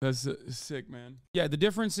 That's sick, man. Yeah, the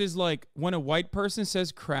difference is, like, when a white person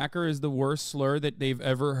says cracker is the worst slur that they've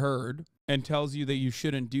ever heard and tells you that you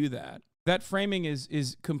shouldn't do that, that framing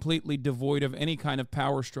is completely devoid of any kind of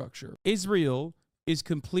power structure. Israel is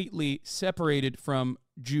completely separated from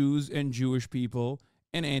Jews and Jewish people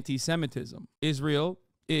and anti-Semitism. Israel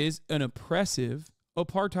is an oppressive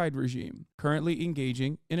apartheid regime currently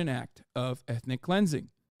engaging in an act of ethnic cleansing.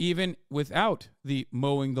 Even without the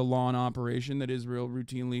mowing the lawn operation that Israel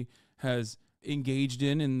routinely has engaged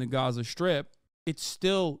in the Gaza Strip, it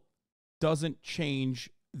still doesn't change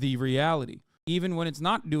the reality. Even when it's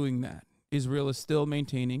not doing that, Israel is still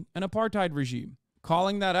maintaining an apartheid regime.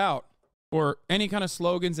 Calling that out, or any kind of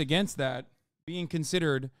slogans against that being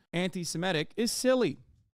considered anti-Semitic, is silly.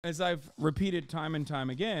 As I've repeated time and time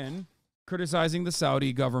again, criticizing the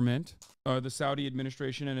Saudi government, or the Saudi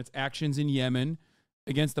administration and its actions in Yemen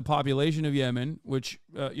against the population of Yemen, which,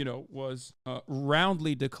 was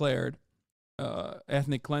roundly declared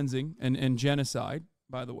ethnic cleansing and genocide,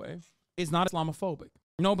 by the way, is not Islamophobic.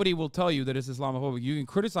 Nobody will tell you that it's Islamophobic. You can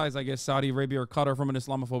criticize, I guess, Saudi Arabia or Qatar from an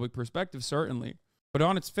Islamophobic perspective, certainly. But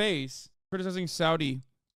on its face, criticizing Saudi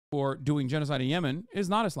for doing genocide in Yemen is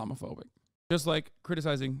not Islamophobic. Just like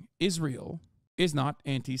criticizing Israel is not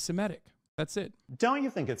anti-Semitic. That's it. don't you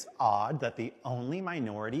think it's odd that the only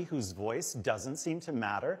minority whose voice doesn't seem to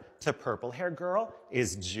matter to purple hair girl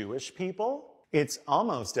is Jewish people? It's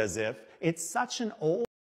almost as if it's such an old...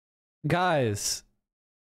 Guys.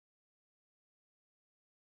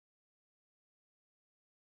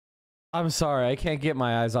 I'm sorry, I can't get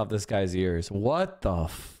my eyes off this guy's ears. What the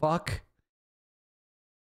fuck?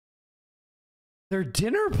 They're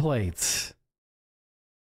dinner plates.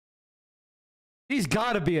 He's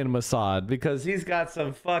got to be in Mossad because he's got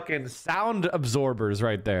some fucking sound absorbers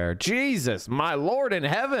right there. Jesus, my Lord in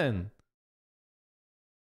heaven.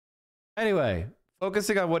 Anyway,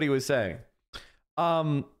 focusing on what he was saying.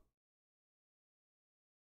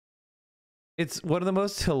 It's one of the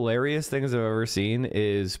most hilarious things I've ever seen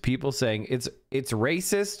is people saying it's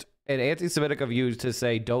racist and anti-Semitic of you to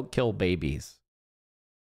say don't kill babies.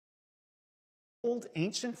 Old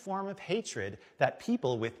ancient form of hatred that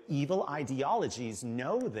people with evil ideologies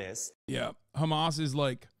know this. Yeah, Hamas is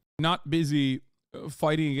like not busy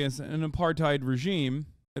fighting against an apartheid regime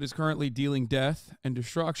that is currently dealing death and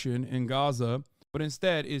destruction in Gaza, but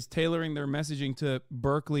instead is tailoring their messaging to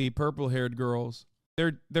Berkeley purple-haired girls.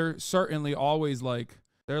 They're certainly always like,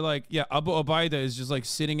 they're like, yeah, Abu Obaida is just like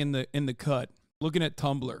sitting in the cut looking at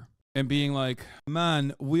Tumblr. and being like,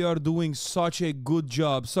 man, we are doing such a good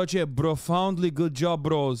job, such a profoundly good job,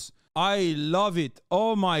 bros. I love it.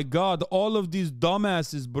 Oh my God, all of these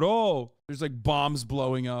dumbasses, bro. There's like bombs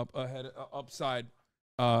blowing up ahead, upside,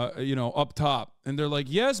 you know, up top. And they're like,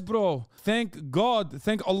 yes, bro. Thank God.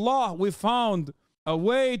 Thank Allah. We found a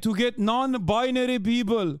way to get non-binary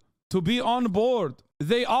people to be on board.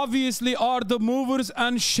 They obviously are the movers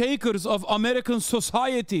and shakers of American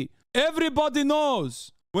society. Everybody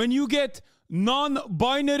knows when you get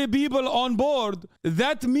non-binary people on board,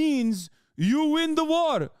 that means you win the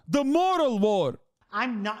war, the moral war.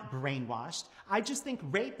 I'm not brainwashed. I just think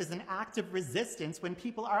rape is an act of resistance when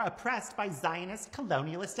people are oppressed by Zionist,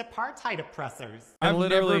 colonialist, apartheid oppressors. And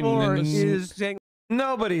literally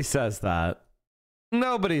nobody says that.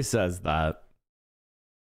 Nobody says that.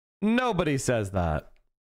 Nobody says that.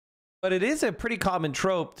 But it is a pretty common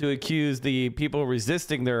trope to accuse the people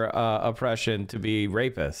resisting their oppression to be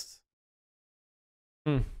rapists.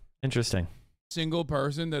 Interesting. Single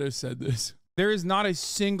person that has said this. There is not a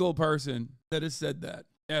single person that has said that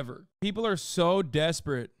ever. People are so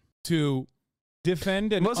desperate to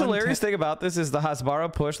defend and the most hilarious thing about this is the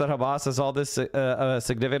Hasbara push that Hamas has all this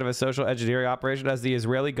significant of a social engineering operation as the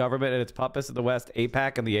Israeli government and its puppets in the West,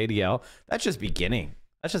 AIPAC and the ADL. That's just beginning.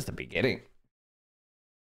 That's just the beginning.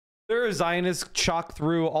 There are Zionists chalk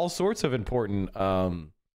through all sorts of important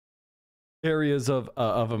areas of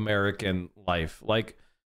American life. Like,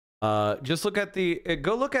 just look at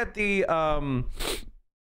go look at the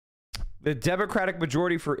Democratic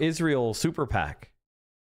Majority for Israel Super PAC.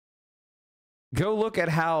 Go look at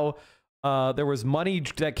how there was money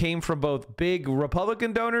that came from both big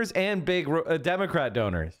Republican donors and big Democrat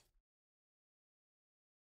donors.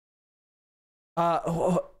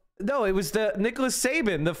 No, it was the Nicholas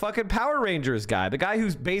Sabin, the fucking Power Rangers guy. The guy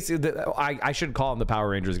who's basically, I should call him the Power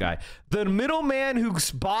Rangers guy. The middleman who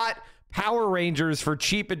bought Power Rangers for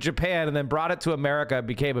cheap in Japan and then brought it to America and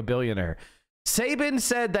became a billionaire. Sabin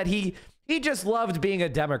said that he just loved being a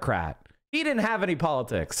Democrat. He didn't have any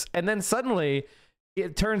politics. And then suddenly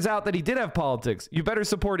it turns out that he did have politics. You better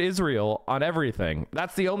support Israel on everything.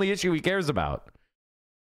 That's the only issue he cares about.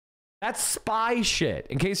 That's spy shit.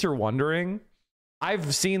 In case you're wondering,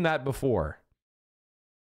 I've seen that before.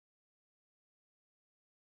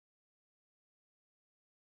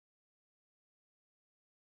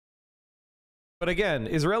 But again,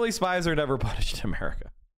 Israeli spies are never punished in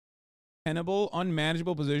America. Tenable,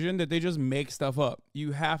 unmanageable position that they just make stuff up.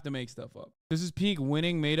 You have to make stuff up. This is peak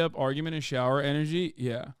winning made up argument and shower energy.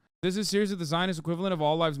 Yeah. This is seriously the Zionist equivalent of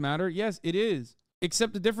all lives matter. Yes, it is.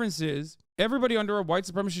 Except the difference is everybody under a white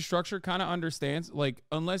supremacy structure kind of understands, like,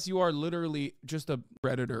 unless you are literally just a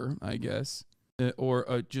predator, I guess,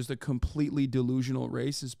 or just a completely delusional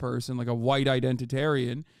racist person, like a white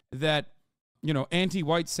identitarian, that, you know,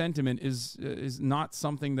 anti-white sentiment is not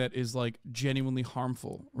something that is like genuinely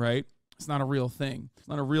harmful, right? It's not a real thing. It's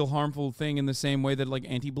not a real harmful thing in the same way that like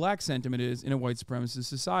anti-black sentiment is in a white supremacist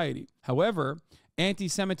society. However,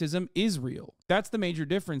 anti-Semitism is real. That's the major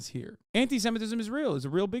difference here. Anti-Semitism is real. It's a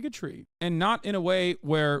real bigotry, and not in a way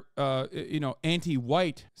where, you know,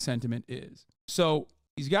 anti-white sentiment is. So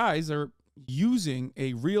these guys are using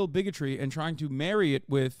a real bigotry and trying to marry it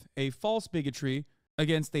with a false bigotry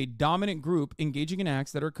against a dominant group engaging in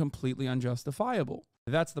acts that are completely unjustifiable.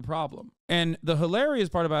 That's the problem. And the hilarious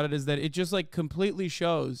part about it is that it just like completely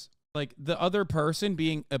shows like the other person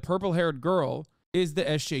being a purple-haired girl is the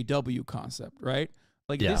SJW concept, right?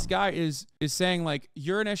 Like this guy is saying like,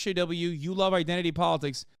 you're an SJW, you love identity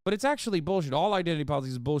politics, but it's actually bullshit. All identity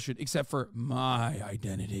politics is bullshit except for my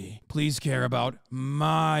identity. Please care about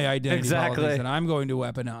my identity politics that I'm going to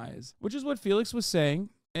weaponize, which is what Felix was saying.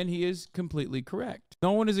 And he is completely correct.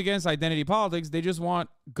 No one is against identity politics. They just want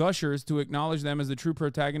gushers to acknowledge them as the true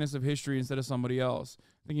protagonists of history instead of somebody else.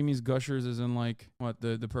 I think he means gushers as in like, what,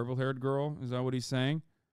 the purple-haired girl? Is that what he's saying?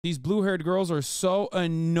 These blue-haired girls are so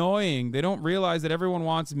annoying. They don't realize that everyone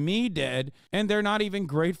wants me dead, and they're not even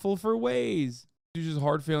grateful for ways. He's just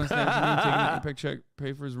hard feelings taking the AIPAC check,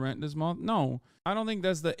 pay for his rent this month. No, I don't think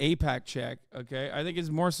that's the AIPAC check, okay? I think it's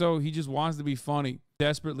more so he just wants to be funny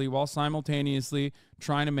desperately while simultaneously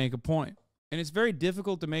trying to make a point. And it's very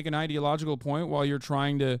difficult to make an ideological point while you're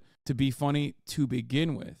trying to be funny to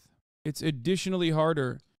begin with. It's additionally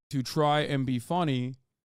harder to try and be funny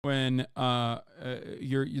when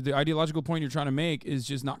the ideological point you're trying to make is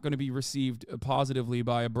just not going to be received positively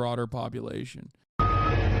by a broader population.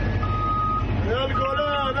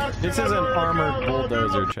 This is an armored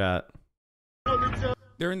bulldozer, chat.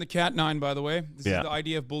 They're in the Cat 9, by the way. This is the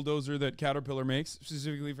IDF bulldozer that Caterpillar makes,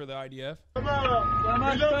 specifically for the IDF.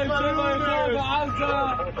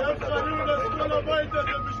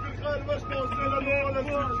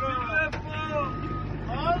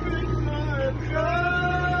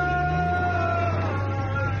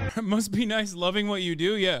 Must be nice loving what you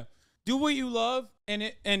do. Yeah. Do what you love,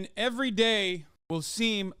 and every day will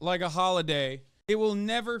seem like a holiday. It will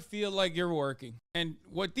never feel like you're working. And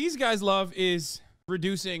what these guys love is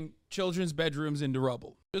reducing children's bedrooms into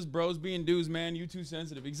rubble. Just bros being dudes, man. You too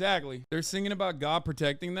sensitive. Exactly. They're singing about God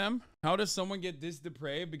protecting them. How does someone get this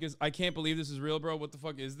depraved? Because I can't believe this is real, bro. What the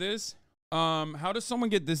fuck is this? How does someone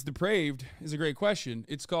get this depraved is a great question.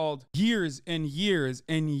 It's called years and years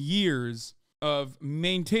and years of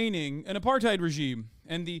maintaining an apartheid regime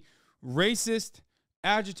and the racist,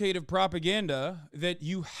 agitative propaganda that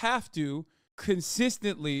you have to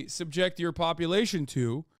consistently subject your population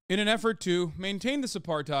to in an effort to maintain this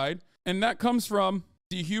apartheid. And that comes from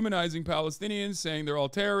dehumanizing Palestinians, saying they're all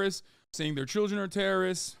terrorists, saying their children are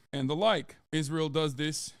terrorists, and the like. Israel does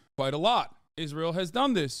this quite a lot. Israel has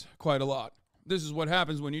done this quite a lot. This is what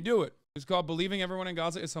happens when you do it. It's called believing everyone in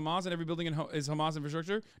Gaza is Hamas and every building is Hamas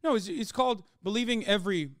infrastructure. No, it's called believing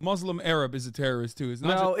every Muslim Arab is a terrorist too. It's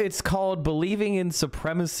not No, it's called believing in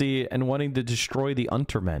supremacy and wanting to destroy the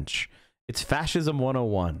Untermensch. It's fascism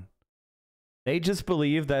 101. They just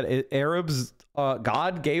believe that Arabs,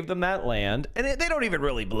 God gave them that land, and they don't even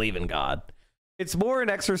really believe in God. It's more an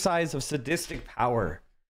exercise of sadistic power,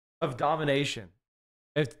 of domination.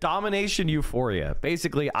 It's domination euphoria.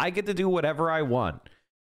 Basically, I get to do whatever I want.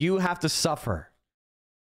 You have to suffer.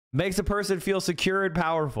 Makes a person feel secure and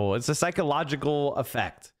powerful. It's a psychological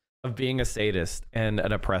effect of being a sadist and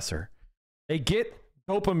an oppressor. They get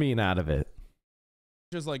dopamine out of it.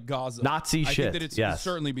 just like Gaza. Nazi I shit. think that it's yes.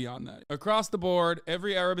 certainly beyond that. Across the board,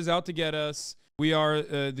 every Arab is out to get us. We are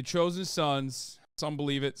the chosen sons. Some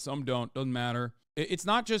believe it, some don't. Doesn't matter. It's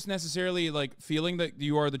not just necessarily like feeling that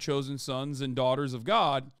you are the chosen sons and daughters of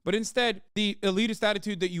God, but instead the elitist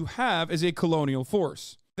attitude that you have as a colonial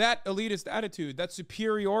force. That elitist attitude, that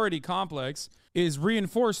superiority complex is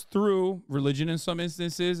reinforced through religion in some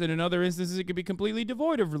instances, and in other instances it can be completely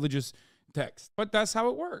devoid of religious text. But that's how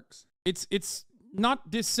it works. It's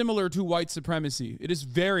not dissimilar to white supremacy. It is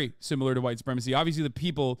very similar to white supremacy. Obviously the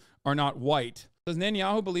people are not white. Does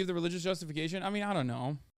Netanyahu believe the religious justification? I mean, I don't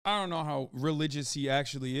know. I don't know how religious he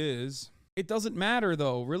actually is. It doesn't matter,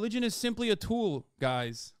 though. Religion is simply a tool,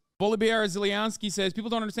 guys. Volodymyr Zelensky says, people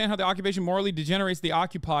don't understand how the occupation morally degenerates the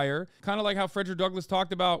occupier. Kind of like how Frederick Douglass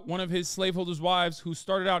talked about one of his slaveholders' wives who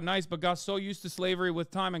started out nice but got so used to slavery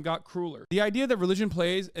with time and got crueler. The idea that religion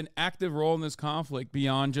plays an active role in this conflict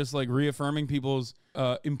beyond just like reaffirming people's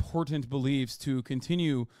important beliefs to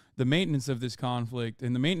continue the maintenance of this conflict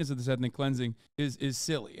and the maintenance of this ethnic cleansing is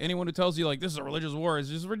silly. Anyone who tells you like this is a religious war is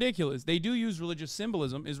just ridiculous. They do use religious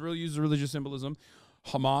symbolism. Israel uses religious symbolism.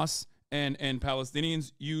 Hamas and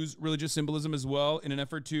Palestinians use religious symbolism as well in an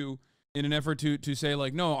effort to say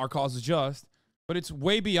like, no, our cause is just, but it's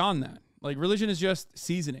way beyond that. Like religion is just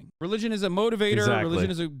seasoning. Religion is a motivator. Exactly.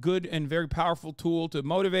 Religion is a good and very powerful tool to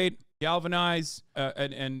motivate, galvanize,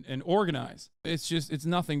 and organize. It's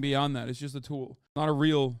nothing beyond that. It's just a tool, not a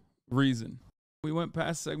real reason. We went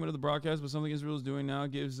past segment of the broadcast, but something Israel is doing now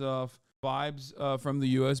gives off vibes from the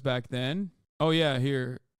U.S. back then. Oh yeah,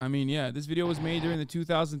 here. I mean, yeah, this video was made during the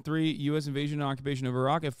 2003 U.S. invasion and occupation of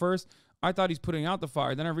Iraq. At first, I thought he's putting out the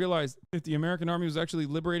fire. Then I realized that the American army was actually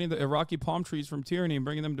liberating the Iraqi palm trees from tyranny and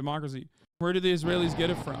bringing them democracy. Where did the Israelis get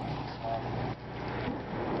it from?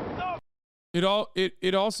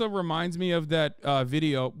 It also reminds me of that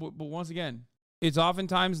video, but once again, it's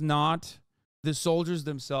oftentimes not the soldiers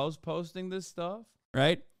themselves posting this stuff,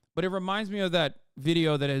 right? But it reminds me of that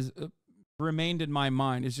video that has remained in my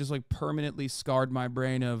mind. It's just like permanently scarred my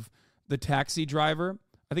brain of the taxi driver.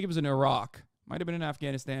 I think it was in Iraq. Might have been in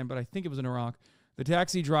Afghanistan, but I think it was in Iraq. The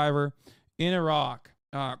taxi driver in Iraq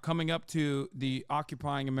coming up to the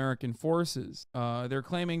occupying American forces. They're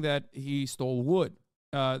claiming that he stole wood.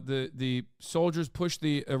 The soldiers push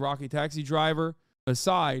the Iraqi taxi driver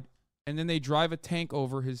aside, and then they drive a tank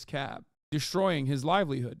over his cab, destroying his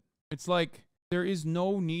livelihood. It's like there is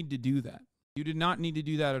no need to do that. You did not need to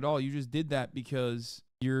do that at all. You just did that because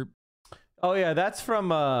you're... Oh yeah, that's from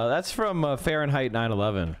Fahrenheit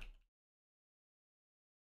 9/11.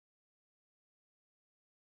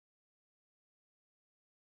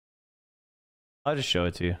 I'll just show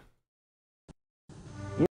it to you.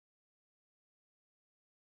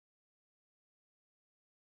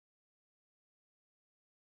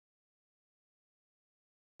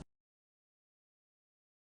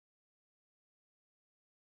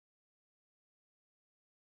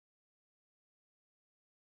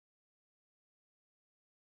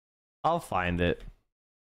 I'll find it.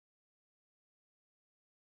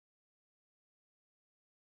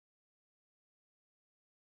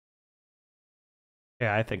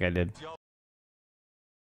 Yeah, I think I did.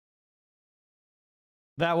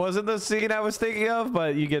 That wasn't the scene I was thinking of,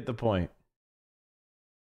 but you get the point.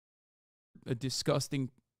 A disgusting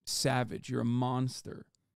savage. You're a monster.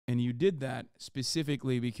 And you did that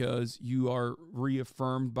specifically because you are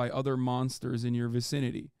reaffirmed by other monsters in your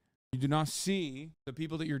vicinity. You do not see the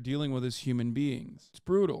people that you're dealing with as human beings. It's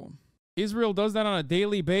brutal. Israel does that on a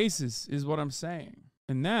daily basis, is what I'm saying.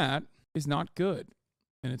 And that is not good.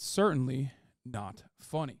 And it's certainly not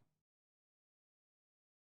funny.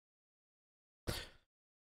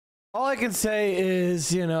 All I can say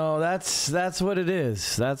is, you know, that's what it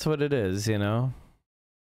is. That's what it is, you know.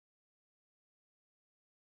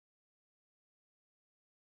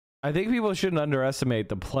 I think people shouldn't underestimate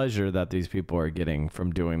the pleasure that these people are getting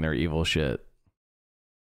from doing their evil shit.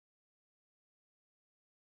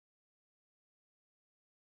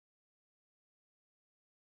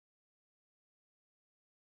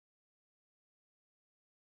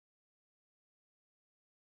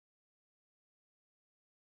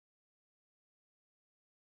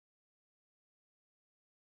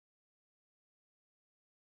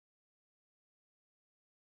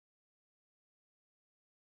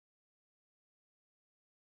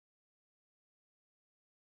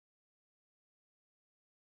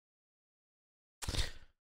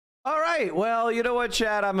 All right, well, you know what,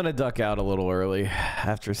 chat? I'm going to duck out a little early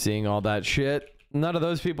after seeing all that shit. None of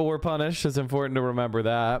those people were punished. It's important to remember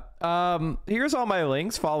that. Here's all my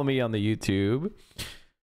links. Follow me on the YouTube.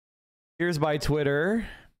 Here's my Twitter.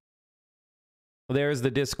 There's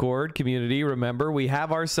the Discord community. Remember, we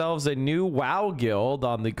have ourselves a new WoW guild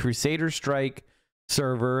on the Crusader Strike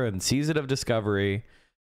server and Season of Discovery.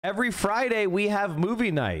 Every Friday, we have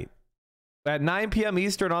movie night. At 9 p.m.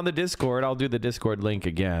 Eastern on the Discord, I'll do the Discord link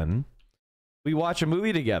again. We watch a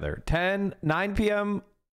movie together. 9 p.m.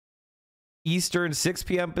 Eastern, 6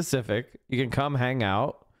 p.m. Pacific. You can come hang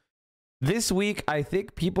out. This week, I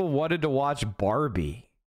think people wanted to watch Barbie.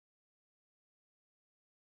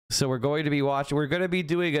 So we're going to be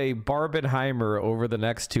doing a Barbenheimer over the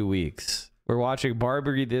next 2 weeks. We're watching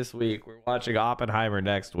Barbie this week. We're watching Oppenheimer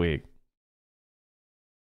next week.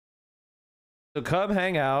 So come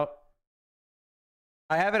hang out.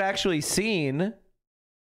 I haven't actually seen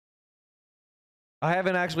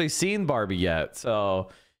Barbie yet, so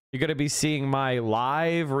you're going to be seeing my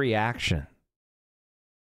live reaction.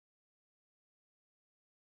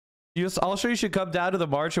 Also, you should come down to the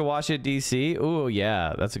March of Washington, D.C. Ooh,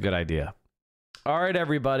 yeah, that's a good idea. All right,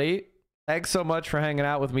 everybody. Thanks so much for hanging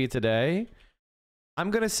out with me today.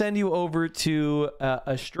 I'm going to send you over to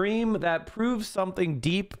a stream that proves something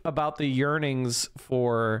deep about the yearnings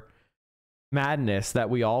for madness that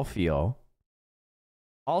we all feel,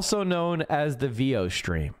 also known as the VO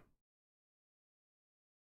stream.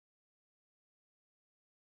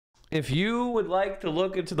 If you would like to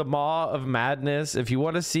look into the maw of madness, if you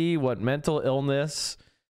want to see what mental illness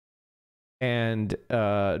and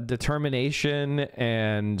determination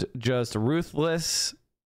and just ruthless,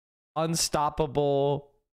 unstoppable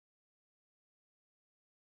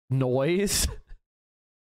noise,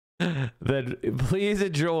 then please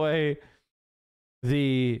enjoy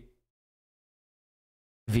the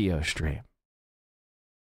VO stream.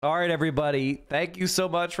 All right, everybody. Thank you so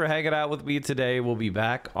much for hanging out with me today. We'll be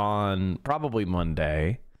back on probably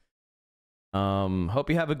Monday.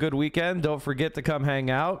 Hope you have a good weekend. Don't forget to come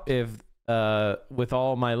hang out with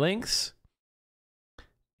all my links.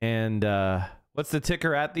 And what's the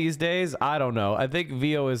ticker at these days? I don't know. I think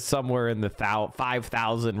VO is somewhere in the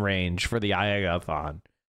 5,000 range for the Iayathon.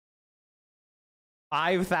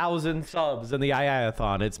 5,000 subs in the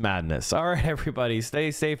Iayathon. It's madness. All right, everybody.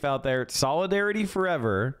 Stay safe out there. Solidarity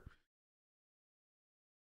forever.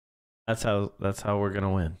 That's how we're going to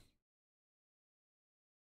win.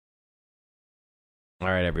 All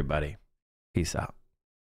right, everybody. Peace out.